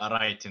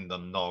 Right in the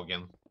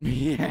noggin.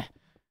 Yeah.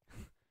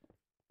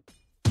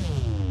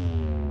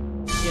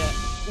 Yeah,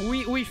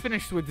 we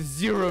finished with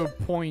 0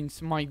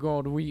 points. My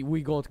god,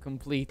 we got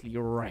completely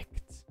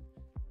wrecked.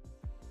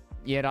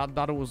 Yeah,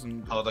 that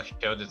wasn't good. How the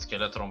hell did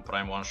Skeletron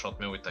Prime one-shot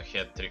me with a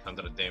head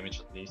 300 damage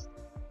at least?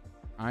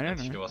 I don't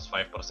And he know. was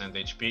 5%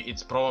 HP.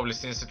 It's probably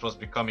since it was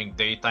becoming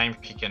daytime,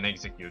 he can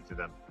execute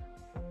them.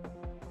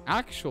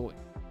 Actually.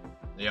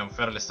 Yeah, I'm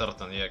fairly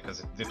certain, yeah, because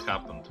it did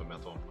happen to me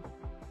at one point.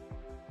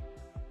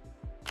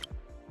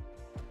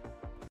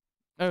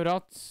 Oh,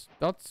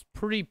 that's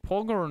pretty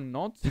pog or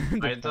not?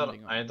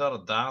 Either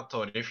that,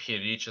 or if he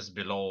reaches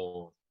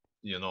below,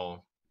 you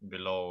know,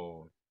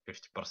 below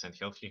 50%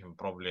 health, he can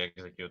probably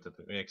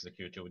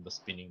execute you with the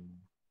spinning.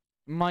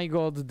 My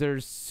god,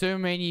 there's so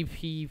many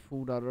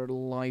people that are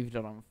alive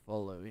that I'm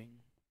following.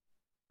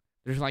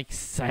 There's like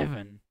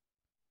 7.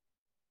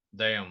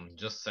 Damn,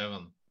 just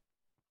 7.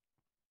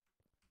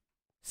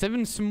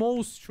 7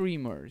 small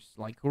streamers,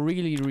 like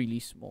really, really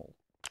small.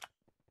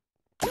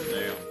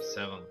 Damn,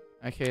 7.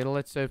 Okay,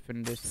 let's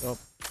open this up.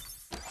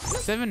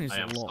 7 is I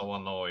a am lot. so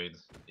annoyed.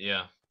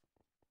 Yeah.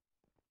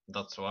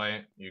 That's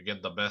why you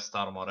get the best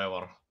armor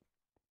ever.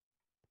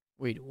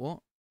 Wait, what?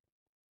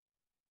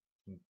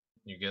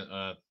 You get,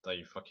 I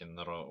fucking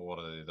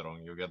worded it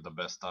wrong. You get the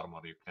best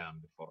armor you can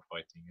before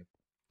fighting it.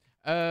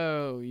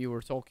 Oh, you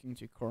were talking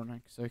to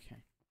Cornex.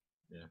 Okay.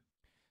 Yeah.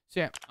 So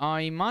yeah,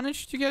 I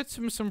managed to get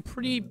some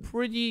pretty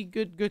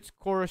good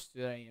scores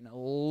today, and a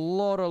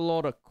lot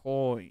of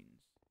coins,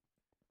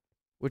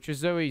 which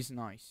is always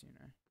nice, you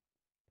know.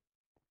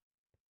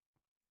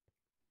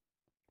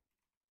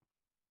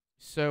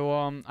 So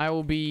I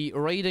will be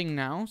raiding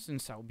now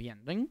since I'll be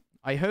ending.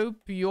 I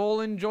hope you all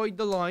enjoyed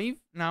the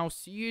live. Now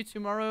see you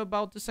tomorrow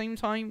about the same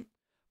time.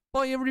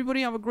 Bye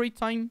everybody, have a great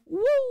time.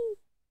 Woo!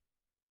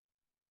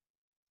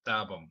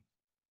 Stab him.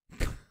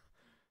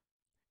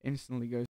 Instantly goes